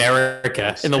fucking in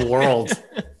America, in the world.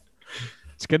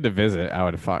 It's good to visit.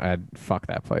 I'd fuck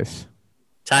that place.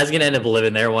 Ty's gonna end up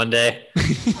living there one day.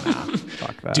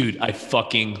 Fuck that. Dude, I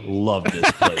fucking love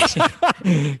this place.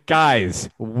 Guys,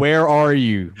 where are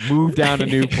you? Move down to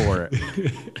Newport.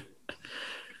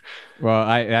 Well,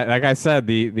 like I said,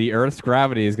 the Earth's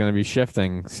gravity is going to be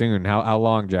shifting soon. How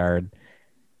long, Jared?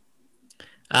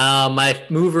 My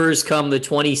movers come the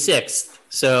 26th,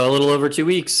 so a little over 2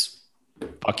 weeks.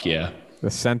 Fuck yeah.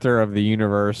 The center of the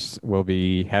universe will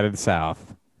be headed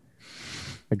south.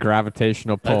 The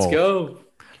gravitational pull. Let's go.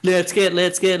 Let's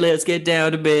get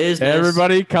down to business.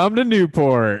 Everybody come to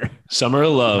Newport. Summer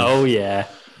of love. Oh, yeah.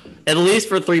 At least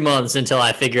for 3 months until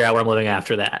I figure out where I'm living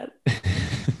after that.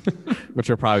 Which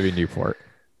will probably be Newport.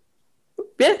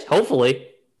 Yeah, hopefully.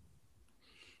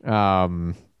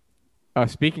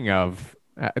 Speaking of,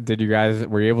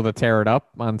 were you able to tear it up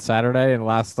on Saturday and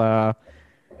last outing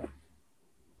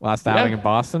in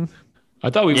Boston? I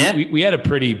thought we had a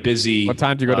pretty busy. What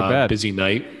time did you go to bed? Busy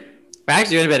night. I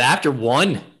actually went to bed after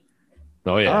 1.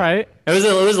 Oh yeah. All right. It was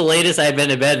the latest I had been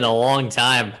to bed in a long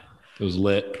time. It was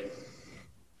lit.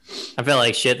 I felt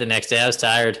like shit the next day. I was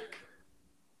tired.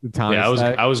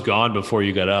 I was gone before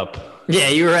you got up. Yeah,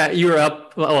 you were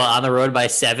up on the road by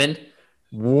 7.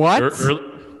 What?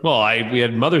 We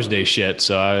had Mother's Day shit,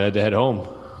 so I had to head home.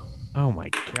 Oh my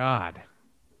God.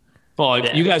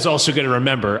 Well, you guys also got to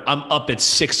remember, I'm up at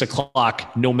 6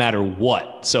 o'clock no matter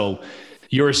what. So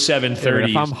you're 7:30.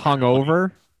 If I'm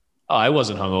hungover. Oh, I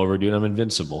wasn't hungover, dude. I'm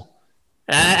invincible.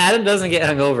 Adam doesn't get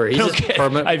hungover.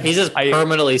 He's just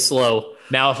permanently slow.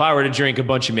 Now, if I were to drink a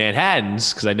bunch of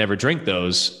Manhattans, because I never drink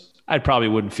those, I probably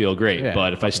wouldn't feel great. Yeah,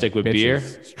 but if I stick with beer,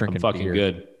 I'm fucking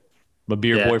good. I'm a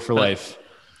beer boy for life.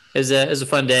 It was a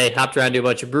fun day. Hopped around to a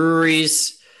bunch of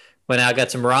breweries. Went out, got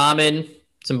some ramen,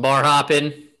 some bar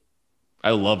hopping.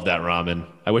 I love that ramen.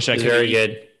 I wish I could. Very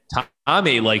good. Tom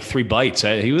ate like 3 bites.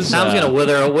 Tom's gonna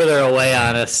wither away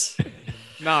on us.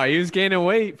 No, he was gaining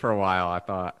weight for a while, I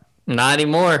thought. Not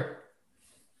anymore.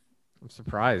 I'm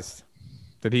surprised.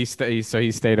 Did he stay? So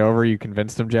he stayed over? You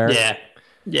convinced him, Jared?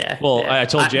 Yeah. Well, I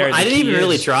told Jared. I didn't even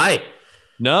really try.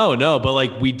 No, but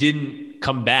like we didn't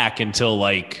come back until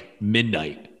like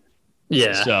midnight.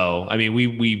 Yeah. So I mean,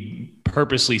 we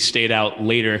purposely stayed out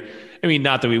later. I mean,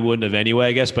 not that we wouldn't have anyway,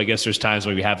 I guess, but I guess there's times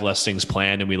when we have less things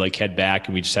planned and we like head back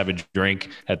and we just have a drink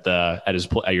at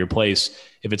your place.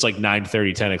 If it's like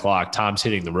 9:30, 10 o'clock, Tom's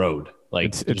hitting the road.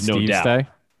 Like it's no Steve's doubt. Day?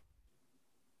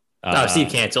 No, Steve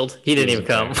canceled. He didn't even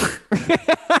come.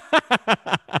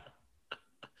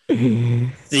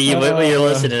 See, when you're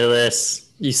listening to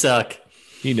this, you suck.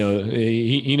 He knows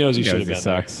he should have been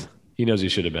there. He knows he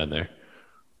should have been there.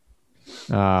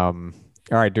 All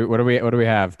right, dude. What do we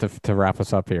have to wrap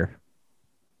us up here?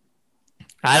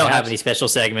 I don't have any special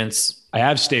segments. I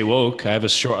have Stay Woke. I have a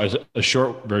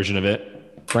short version of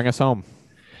it. Bring us home.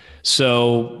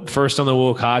 So first on the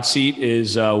woke hot seat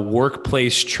is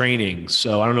workplace training.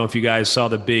 So I don't know if you guys saw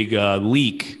the big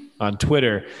leak on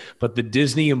Twitter, but the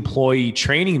Disney employee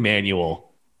training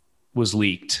manual was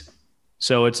leaked.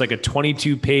 So it's like a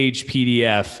 22-page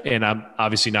PDF, and I'm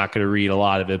obviously not going to read a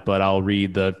lot of it, but I'll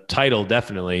read the title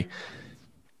definitely.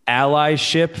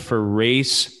 Allyship for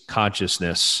Race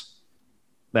Consciousness.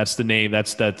 That's the name.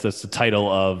 That's the title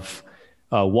of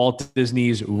Walt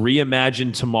Disney's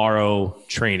Reimagine Tomorrow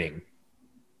training.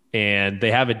 And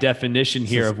they have a definition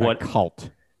here of what cult.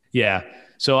 Yeah.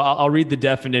 So I'll read the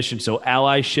definition. So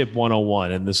Allyship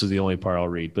 101, and this is the only part I'll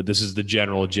read, but this is the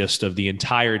general gist of the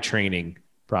entire training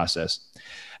process.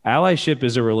 Allyship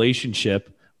is a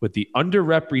relationship with the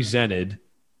underrepresented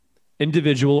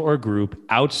individual or group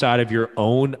outside of your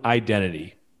own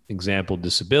identity. Example,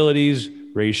 disabilities,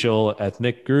 racial,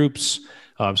 ethnic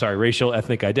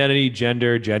identity,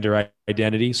 gender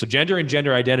identity. So gender and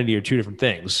gender identity are 2 different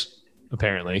things,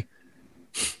 apparently.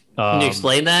 Can you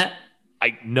explain that?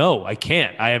 No, I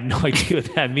can't. I have no idea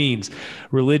what that means.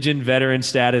 Religion, veteran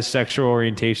status, sexual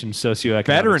orientation,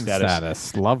 socioeconomic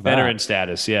status. Love that. Veteran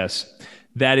status, yes.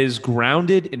 That is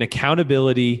grounded in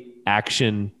accountability,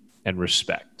 action, and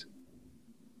respect.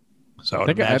 So I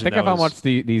think if I watch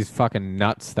these fucking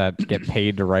nuts that get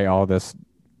paid to write all this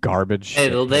garbage.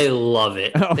 They love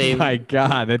it. Oh my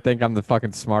God. They think I'm the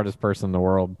fucking smartest person in the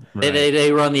world. Right.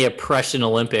 They run the oppression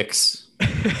Olympics.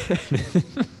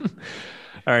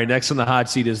 All right. Next on the hot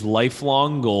seat is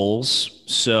lifelong goals.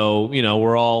 So,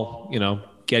 we're all,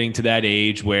 getting to that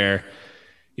age where,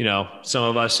 some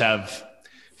of us have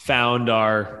found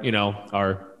our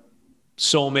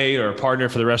soulmate or a partner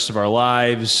for the rest of our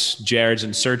lives. Jared's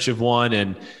in search of one.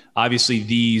 And obviously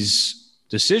these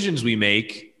decisions we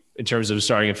make in terms of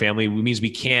starting a family means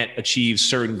we can't achieve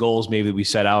certain goals maybe we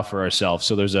set out for ourselves.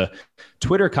 So there's a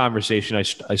Twitter conversation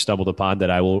I stumbled upon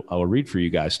that I will read for you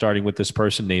guys, starting with this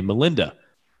person named Melinda.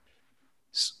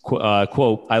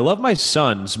 Quote, I love my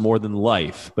sons more than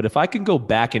life, but if I can go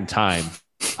back in time,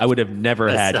 I would have never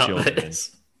had children.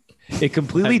 It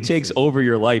completely takes over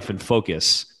your life and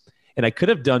focus. And I could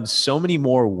have done so many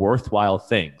more worthwhile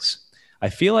things. I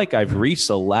feel like I've reached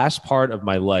the last part of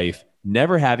my life,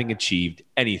 never having achieved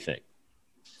anything.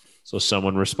 So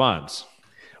someone responds,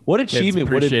 what achievement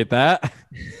would appreciate that?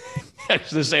 I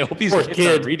was going to say, I hope these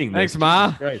kids are reading this. Thanks,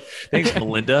 Ma. Right. Thanks,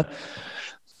 Melinda.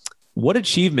 What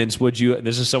achievements would you,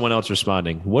 this is someone else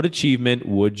responding, what achievement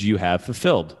would you have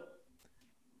fulfilled?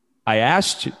 I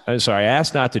asked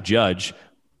not to judge,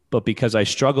 but because I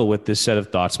struggle with this set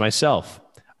of thoughts myself.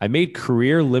 I made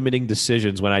career limiting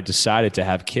decisions when I decided to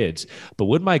have kids, but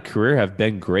would my career have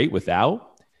been great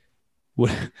without?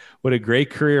 Would a great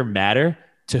career matter?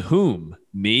 To whom?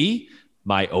 Me?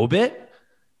 My obit?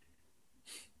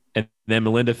 And then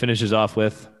Melinda finishes off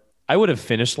with, I would have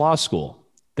finished law school.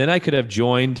 Then I could have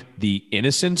joined the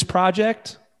Innocence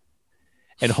Project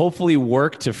and hopefully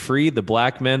work to free the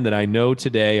black men that I know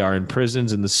today are in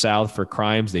prisons in the South for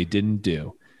crimes they didn't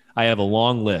do. I have a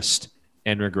long list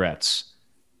and regrets.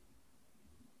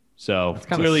 So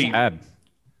clearly, sad.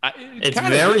 It's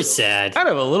very sad. Kind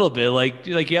of a little bit like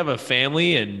you have a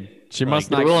family and she must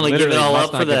not willing to give it all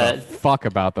up for that. Fuck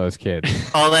about those kids.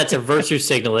 Oh, that's a virtue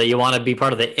signal that you want to be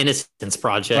part of the Innocence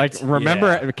Project. Like,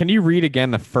 remember? Can you read again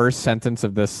the first sentence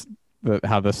of this?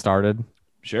 How this started?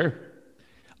 Sure.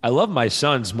 I love my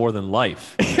sons more than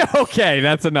life. Okay,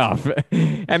 that's enough.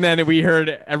 And then we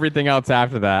heard everything else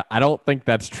after that. I don't think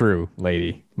that's true,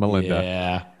 lady Melinda.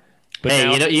 Yeah. But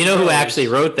hey, you know who actually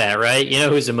wrote that, right? You know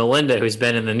who's a Melinda who's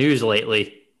been in the news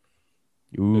lately?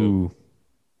 Ooh.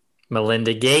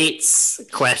 Melinda Gates,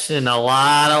 questioning a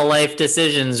lot of life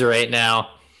decisions right now.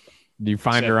 Do you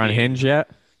find her on Hinge yet?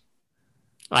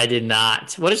 I did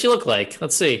not. What does she look like?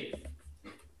 Let's see.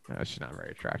 No, she's not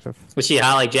very attractive. Was she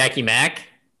hot like Jackie Mack?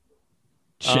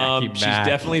 She's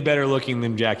definitely better looking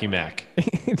than Jackie Mack.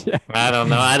 I don't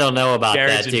know. I don't know about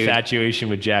Jared's that, dude. Infatuation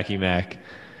with Jackie Mack.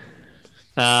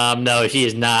 No, she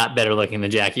is not better looking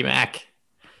than Jackie Mack.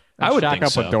 I would stack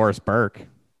up with Doris Burke.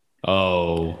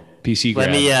 Oh, PC grab.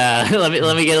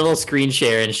 Let me get a little screen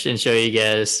share and show you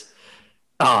guys.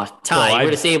 Oh, Ty,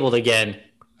 we're disabled again.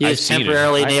 You just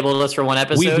temporarily enabled us for one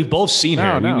episode. We've both seen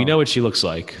her. No. We know what she looks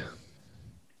like.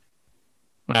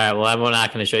 All right. Well, I'm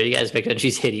not going to show you guys a picture.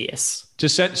 She's hideous.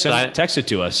 Just text it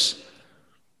to us.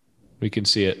 We can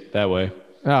see it that way.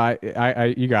 No,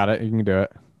 you got it. You can do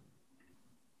it.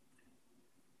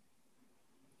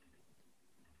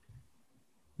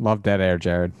 Love dead air,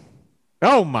 Jared.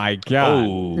 Oh my God.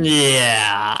 Oh.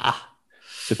 Yeah.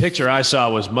 The picture I saw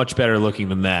was much better looking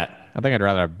than that. I think I'd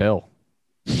rather have Bill.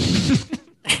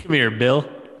 Come here, Bill.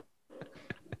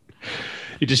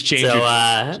 You just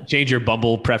change your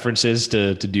Bumble preferences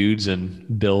to dudes,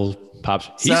 and Bill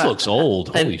pops. He looks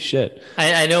old. Holy shit!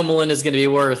 I know Melinda's going to be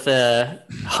worth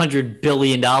 $100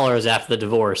 billion after the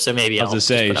divorce, so maybe I was going to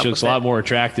say she looks a lot more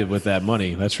attractive with that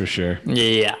money. That's for sure.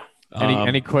 Yeah.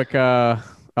 Any quick? Are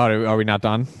we not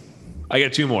done? I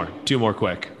got two more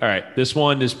quick. All right, this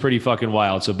one is pretty fucking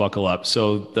wild, so buckle up.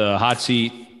 So the hot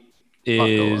seat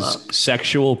is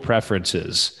sexual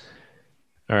preferences.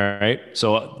 All right.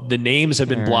 So the names have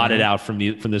been blotted out from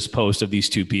this post of these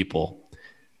two people.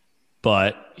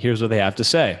 But here's what they have to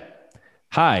say.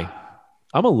 Hi,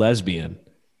 I'm a lesbian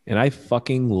and I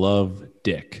fucking love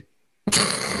dick.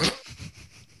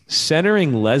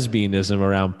 Centering lesbianism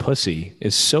around pussy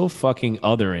is so fucking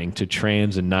othering to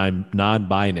trans and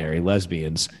non-binary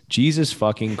lesbians. Jesus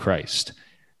fucking Christ.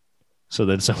 So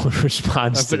then someone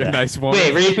responds to that. Nice one.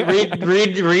 Wait,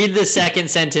 read the second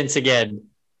sentence again.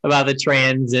 About the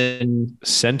trans and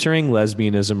centering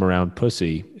lesbianism around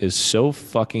pussy is so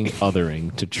fucking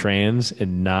othering to trans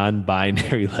and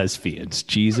non-binary lesbians.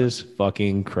 Jesus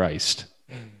fucking Christ.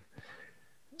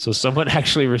 So someone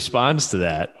actually responds to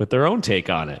that with their own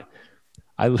take on it.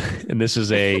 And this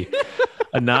is a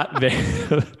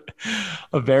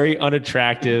very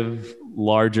unattractive,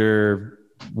 larger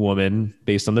woman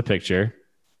based on the picture.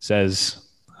 Says,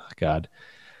 oh God,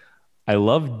 I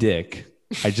love dick.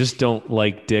 I just don't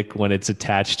like dick when it's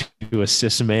attached to a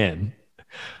cis man.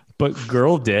 But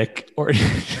girl dick or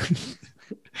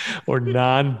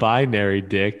non-binary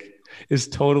dick is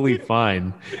totally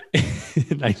fine.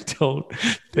 And I don't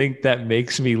think that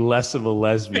makes me less of a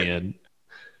lesbian.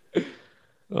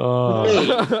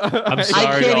 I'm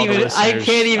sorry. I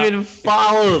can't even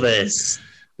follow this.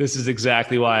 This is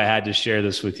exactly why I had to share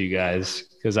this with you guys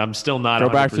because I'm still not. Go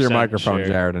back to your microphone, sure.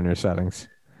 Jared, in your settings.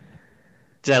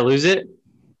 Did I lose it?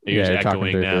 You're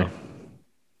echoing now.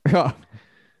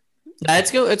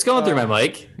 It's going through my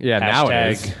mic. Yeah, now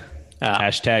it is.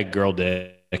 Hashtag girl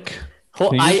dick.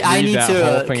 I need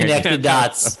to connect the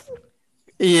dots.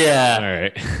 Yeah. All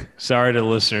right. Sorry to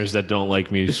listeners that don't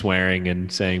like me swearing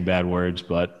and saying bad words,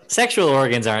 but sexual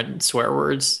organs aren't swear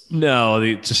words.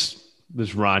 No, just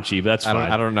this raunchy. But that's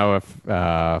fine. I don't know if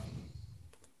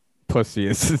pussy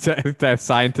is that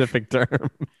scientific term.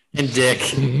 And dick.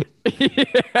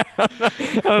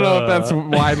 I don't know if that's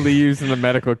widely used in the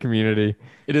medical community.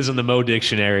 It is in the Mo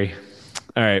Dictionary.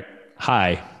 All right.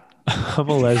 Hi, I'm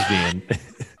a lesbian,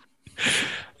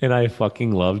 and I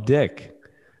fucking love dick.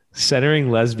 Centering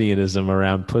lesbianism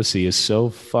around pussy is so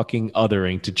fucking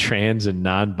othering to trans and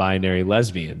non-binary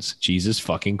lesbians. Jesus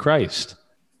fucking Christ.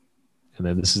 And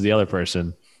then this is the other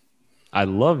person. I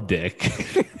love dick.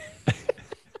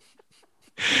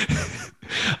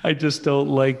 I just don't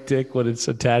like dick when it's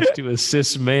attached to a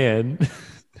cis man.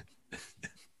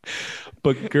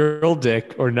 But girl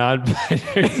dick or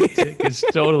non-binary dick is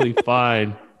totally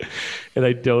fine. And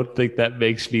I don't think that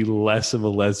makes me less of a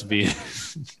lesbian.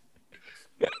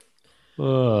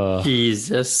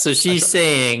 Jesus. So she's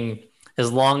saying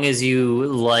as long as you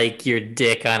like your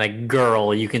dick on a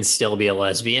girl, you can still be a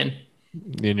lesbian.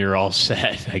 And you're all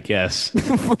set, I guess. I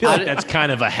feel like that's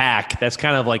kind of a hack. That's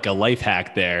kind of like a life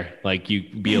hack there. Like you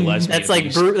be a lesbian.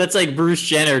 That's like Bruce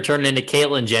Jenner turning into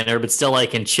Caitlyn Jenner, but still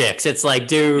liking chicks. It's like,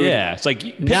 dude. Yeah, it's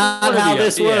like not how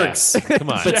this works.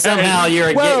 Come on. But somehow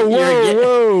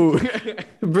whoa.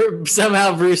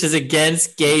 Somehow Bruce is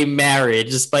against gay marriage,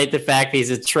 despite the fact that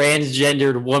he's a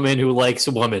transgendered woman who likes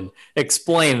women.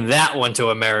 Explain that one to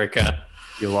America.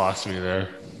 You lost me there.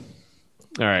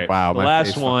 All right. Wow. The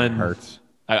last one hurts.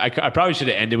 I probably should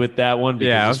have ended with that one.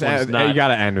 Yeah, you got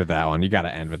to end with that one.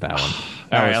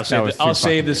 All right, I'll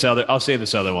save this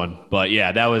other one. But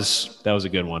yeah, that was a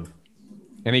good one.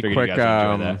 Any quick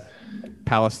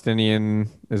Palestinian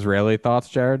Israeli thoughts,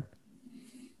 Jared?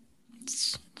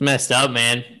 It's messed up,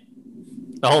 man.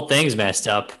 The whole thing's messed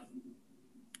up. I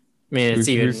mean, it's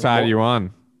whose side are you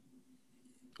on?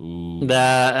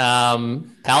 The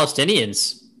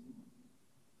Palestinians.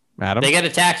 Adam? They got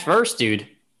attacked first, dude.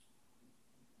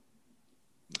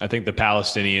 I think the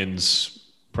Palestinians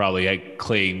probably had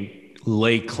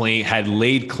laid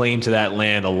claim to that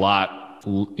land a lot,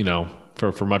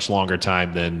 for much longer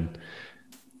time than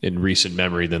in recent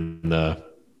memory than the.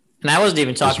 And I wasn't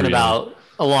even talking about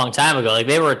a long time ago. Like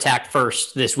they were attacked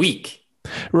first this week.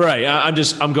 Right.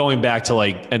 I'm going back to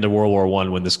like end of World War I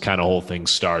when this kind of whole thing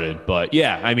started. But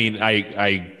yeah, I mean,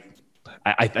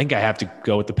 I think I have to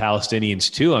go with the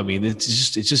Palestinians too. I mean, it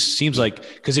just seems like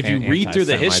because if you read through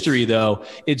the history, though,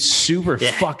 it's super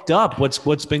fucked up. What's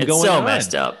been going on? It's so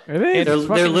messed up. It is.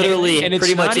 They're literally and it's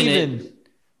pretty much even.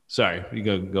 Sorry, you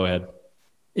go ahead.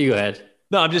 You go ahead.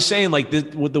 No, I'm just saying, like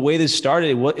with the way this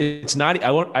started, it's not.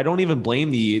 I don't even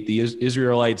blame the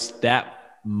Israelites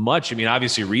that much. I mean,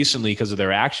 obviously recently because of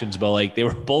their actions, but like they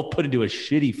were both put into a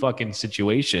shitty fucking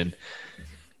situation.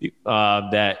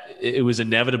 That it was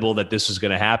inevitable that this was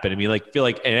going to happen. I mean, like, feel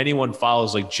like anyone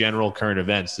follows like general current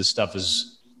events, this stuff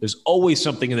there's always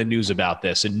something in the news about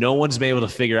this, and no one's been able to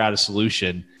figure out a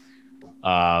solution.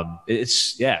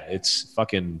 It's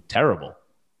fucking terrible.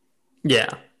 Yeah.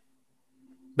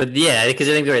 But yeah, because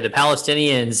I think the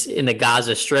Palestinians in the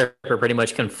Gaza Strip are pretty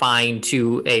much confined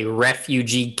to a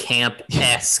refugee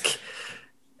camp-esque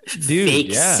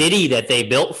fake city that they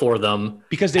built for them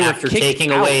because they after were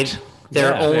taking away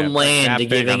their own land and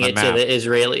giving it to the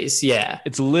Israelis. Yeah.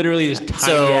 It's literally this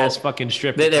tiny ass fucking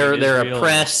strip. They're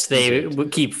oppressed. They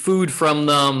keep food from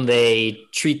them. They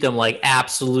treat them like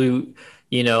absolute,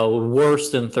 worse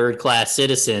than third class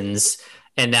citizens.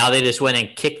 And now they just went and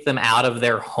kicked them out of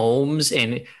their homes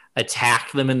and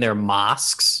attacked them in their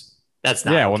mosques. That's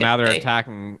not okay. Now they're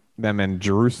attacking them in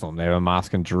Jerusalem. They have a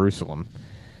mosque in Jerusalem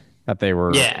that they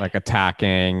were like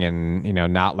attacking and,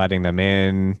 not letting them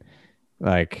in,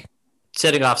 like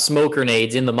setting off smoke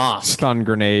grenades in the mosque. Stun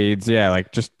grenades. Yeah.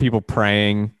 Like just people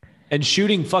praying. And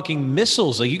shooting fucking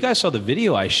missiles. Like you guys saw the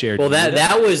video I shared. Well,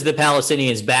 that was the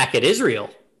Palestinians back at Israel.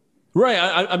 Right.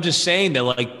 I'm just saying that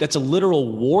like that's a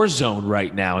literal war zone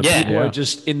right now. And people are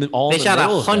just in all. They shot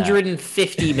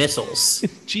 150 missiles.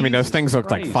 I mean, those things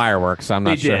looked like fireworks. So I'm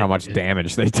not sure how much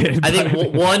damage they did. I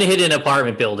think one hit an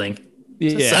apartment building.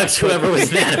 Yeah. Sucks whoever was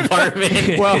in that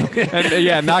apartment.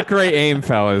 Well, not great aim,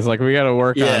 fellas. Like we got to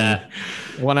work on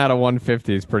 1 out of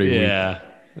 150 is pretty weak.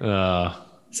 Yeah.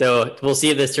 So we'll see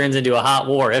if this turns into a hot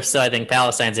war. If so, I think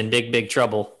Palestine's in big, big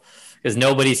trouble because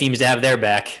nobody seems to have their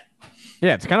back.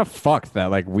 Yeah, it's kind of fucked that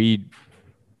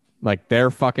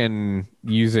they're fucking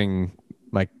using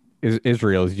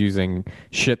Israel is using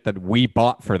shit that we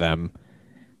bought for them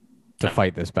to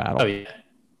fight this battle. Oh yeah.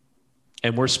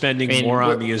 And we're spending more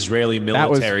on the Israeli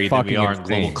military than we are on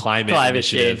global climate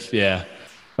initiative. Yeah.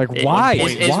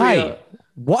 Why?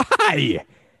 Why?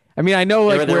 I mean, I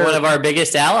know they're one of our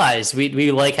biggest allies.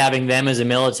 We like having them as a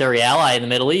military ally in the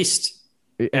Middle East.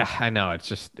 Yeah, I know. It's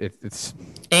just it's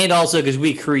and also because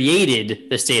we created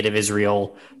the state of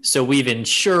Israel, so we've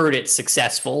ensured it's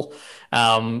successful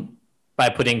by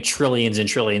putting trillions and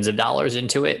trillions of dollars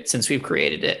into it since we've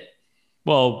created it.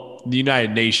 Well, the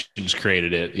United Nations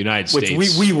created it. The United States.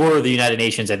 Which we were the United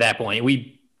Nations at that point.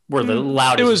 We were the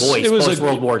loudest voice post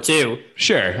World War II.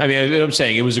 Sure. I mean, I'm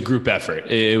saying it was a group effort.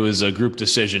 It was a group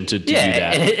decision to do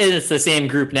that. And it's the same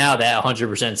group now that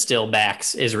 100% still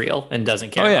backs Israel and doesn't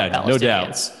care about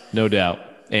Palestinians. No doubt.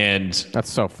 And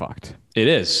that's so fucked. It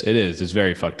is. It's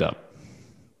very fucked up.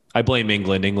 I blame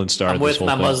England. England started this whole thing.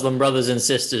 I'm with my Muslim brothers and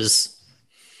sisters.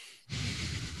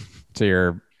 So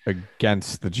you're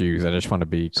against the Jews. I just want to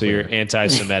be clear. So you're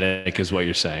anti-Semitic is what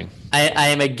you're saying. I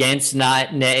am against not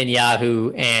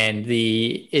Netanyahu and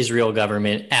the Israel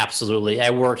government. Absolutely. I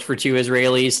worked for 2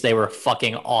 Israelis. They were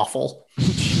fucking awful.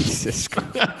 Jesus.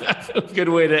 Good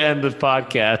way to end the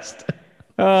podcast.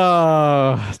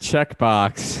 Oh,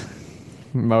 checkbox.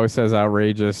 Mo says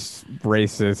outrageous,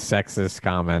 racist, sexist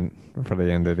comment for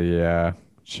the end of the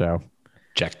show.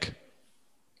 Check.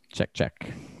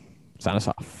 Sign us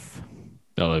off.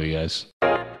 I love you guys.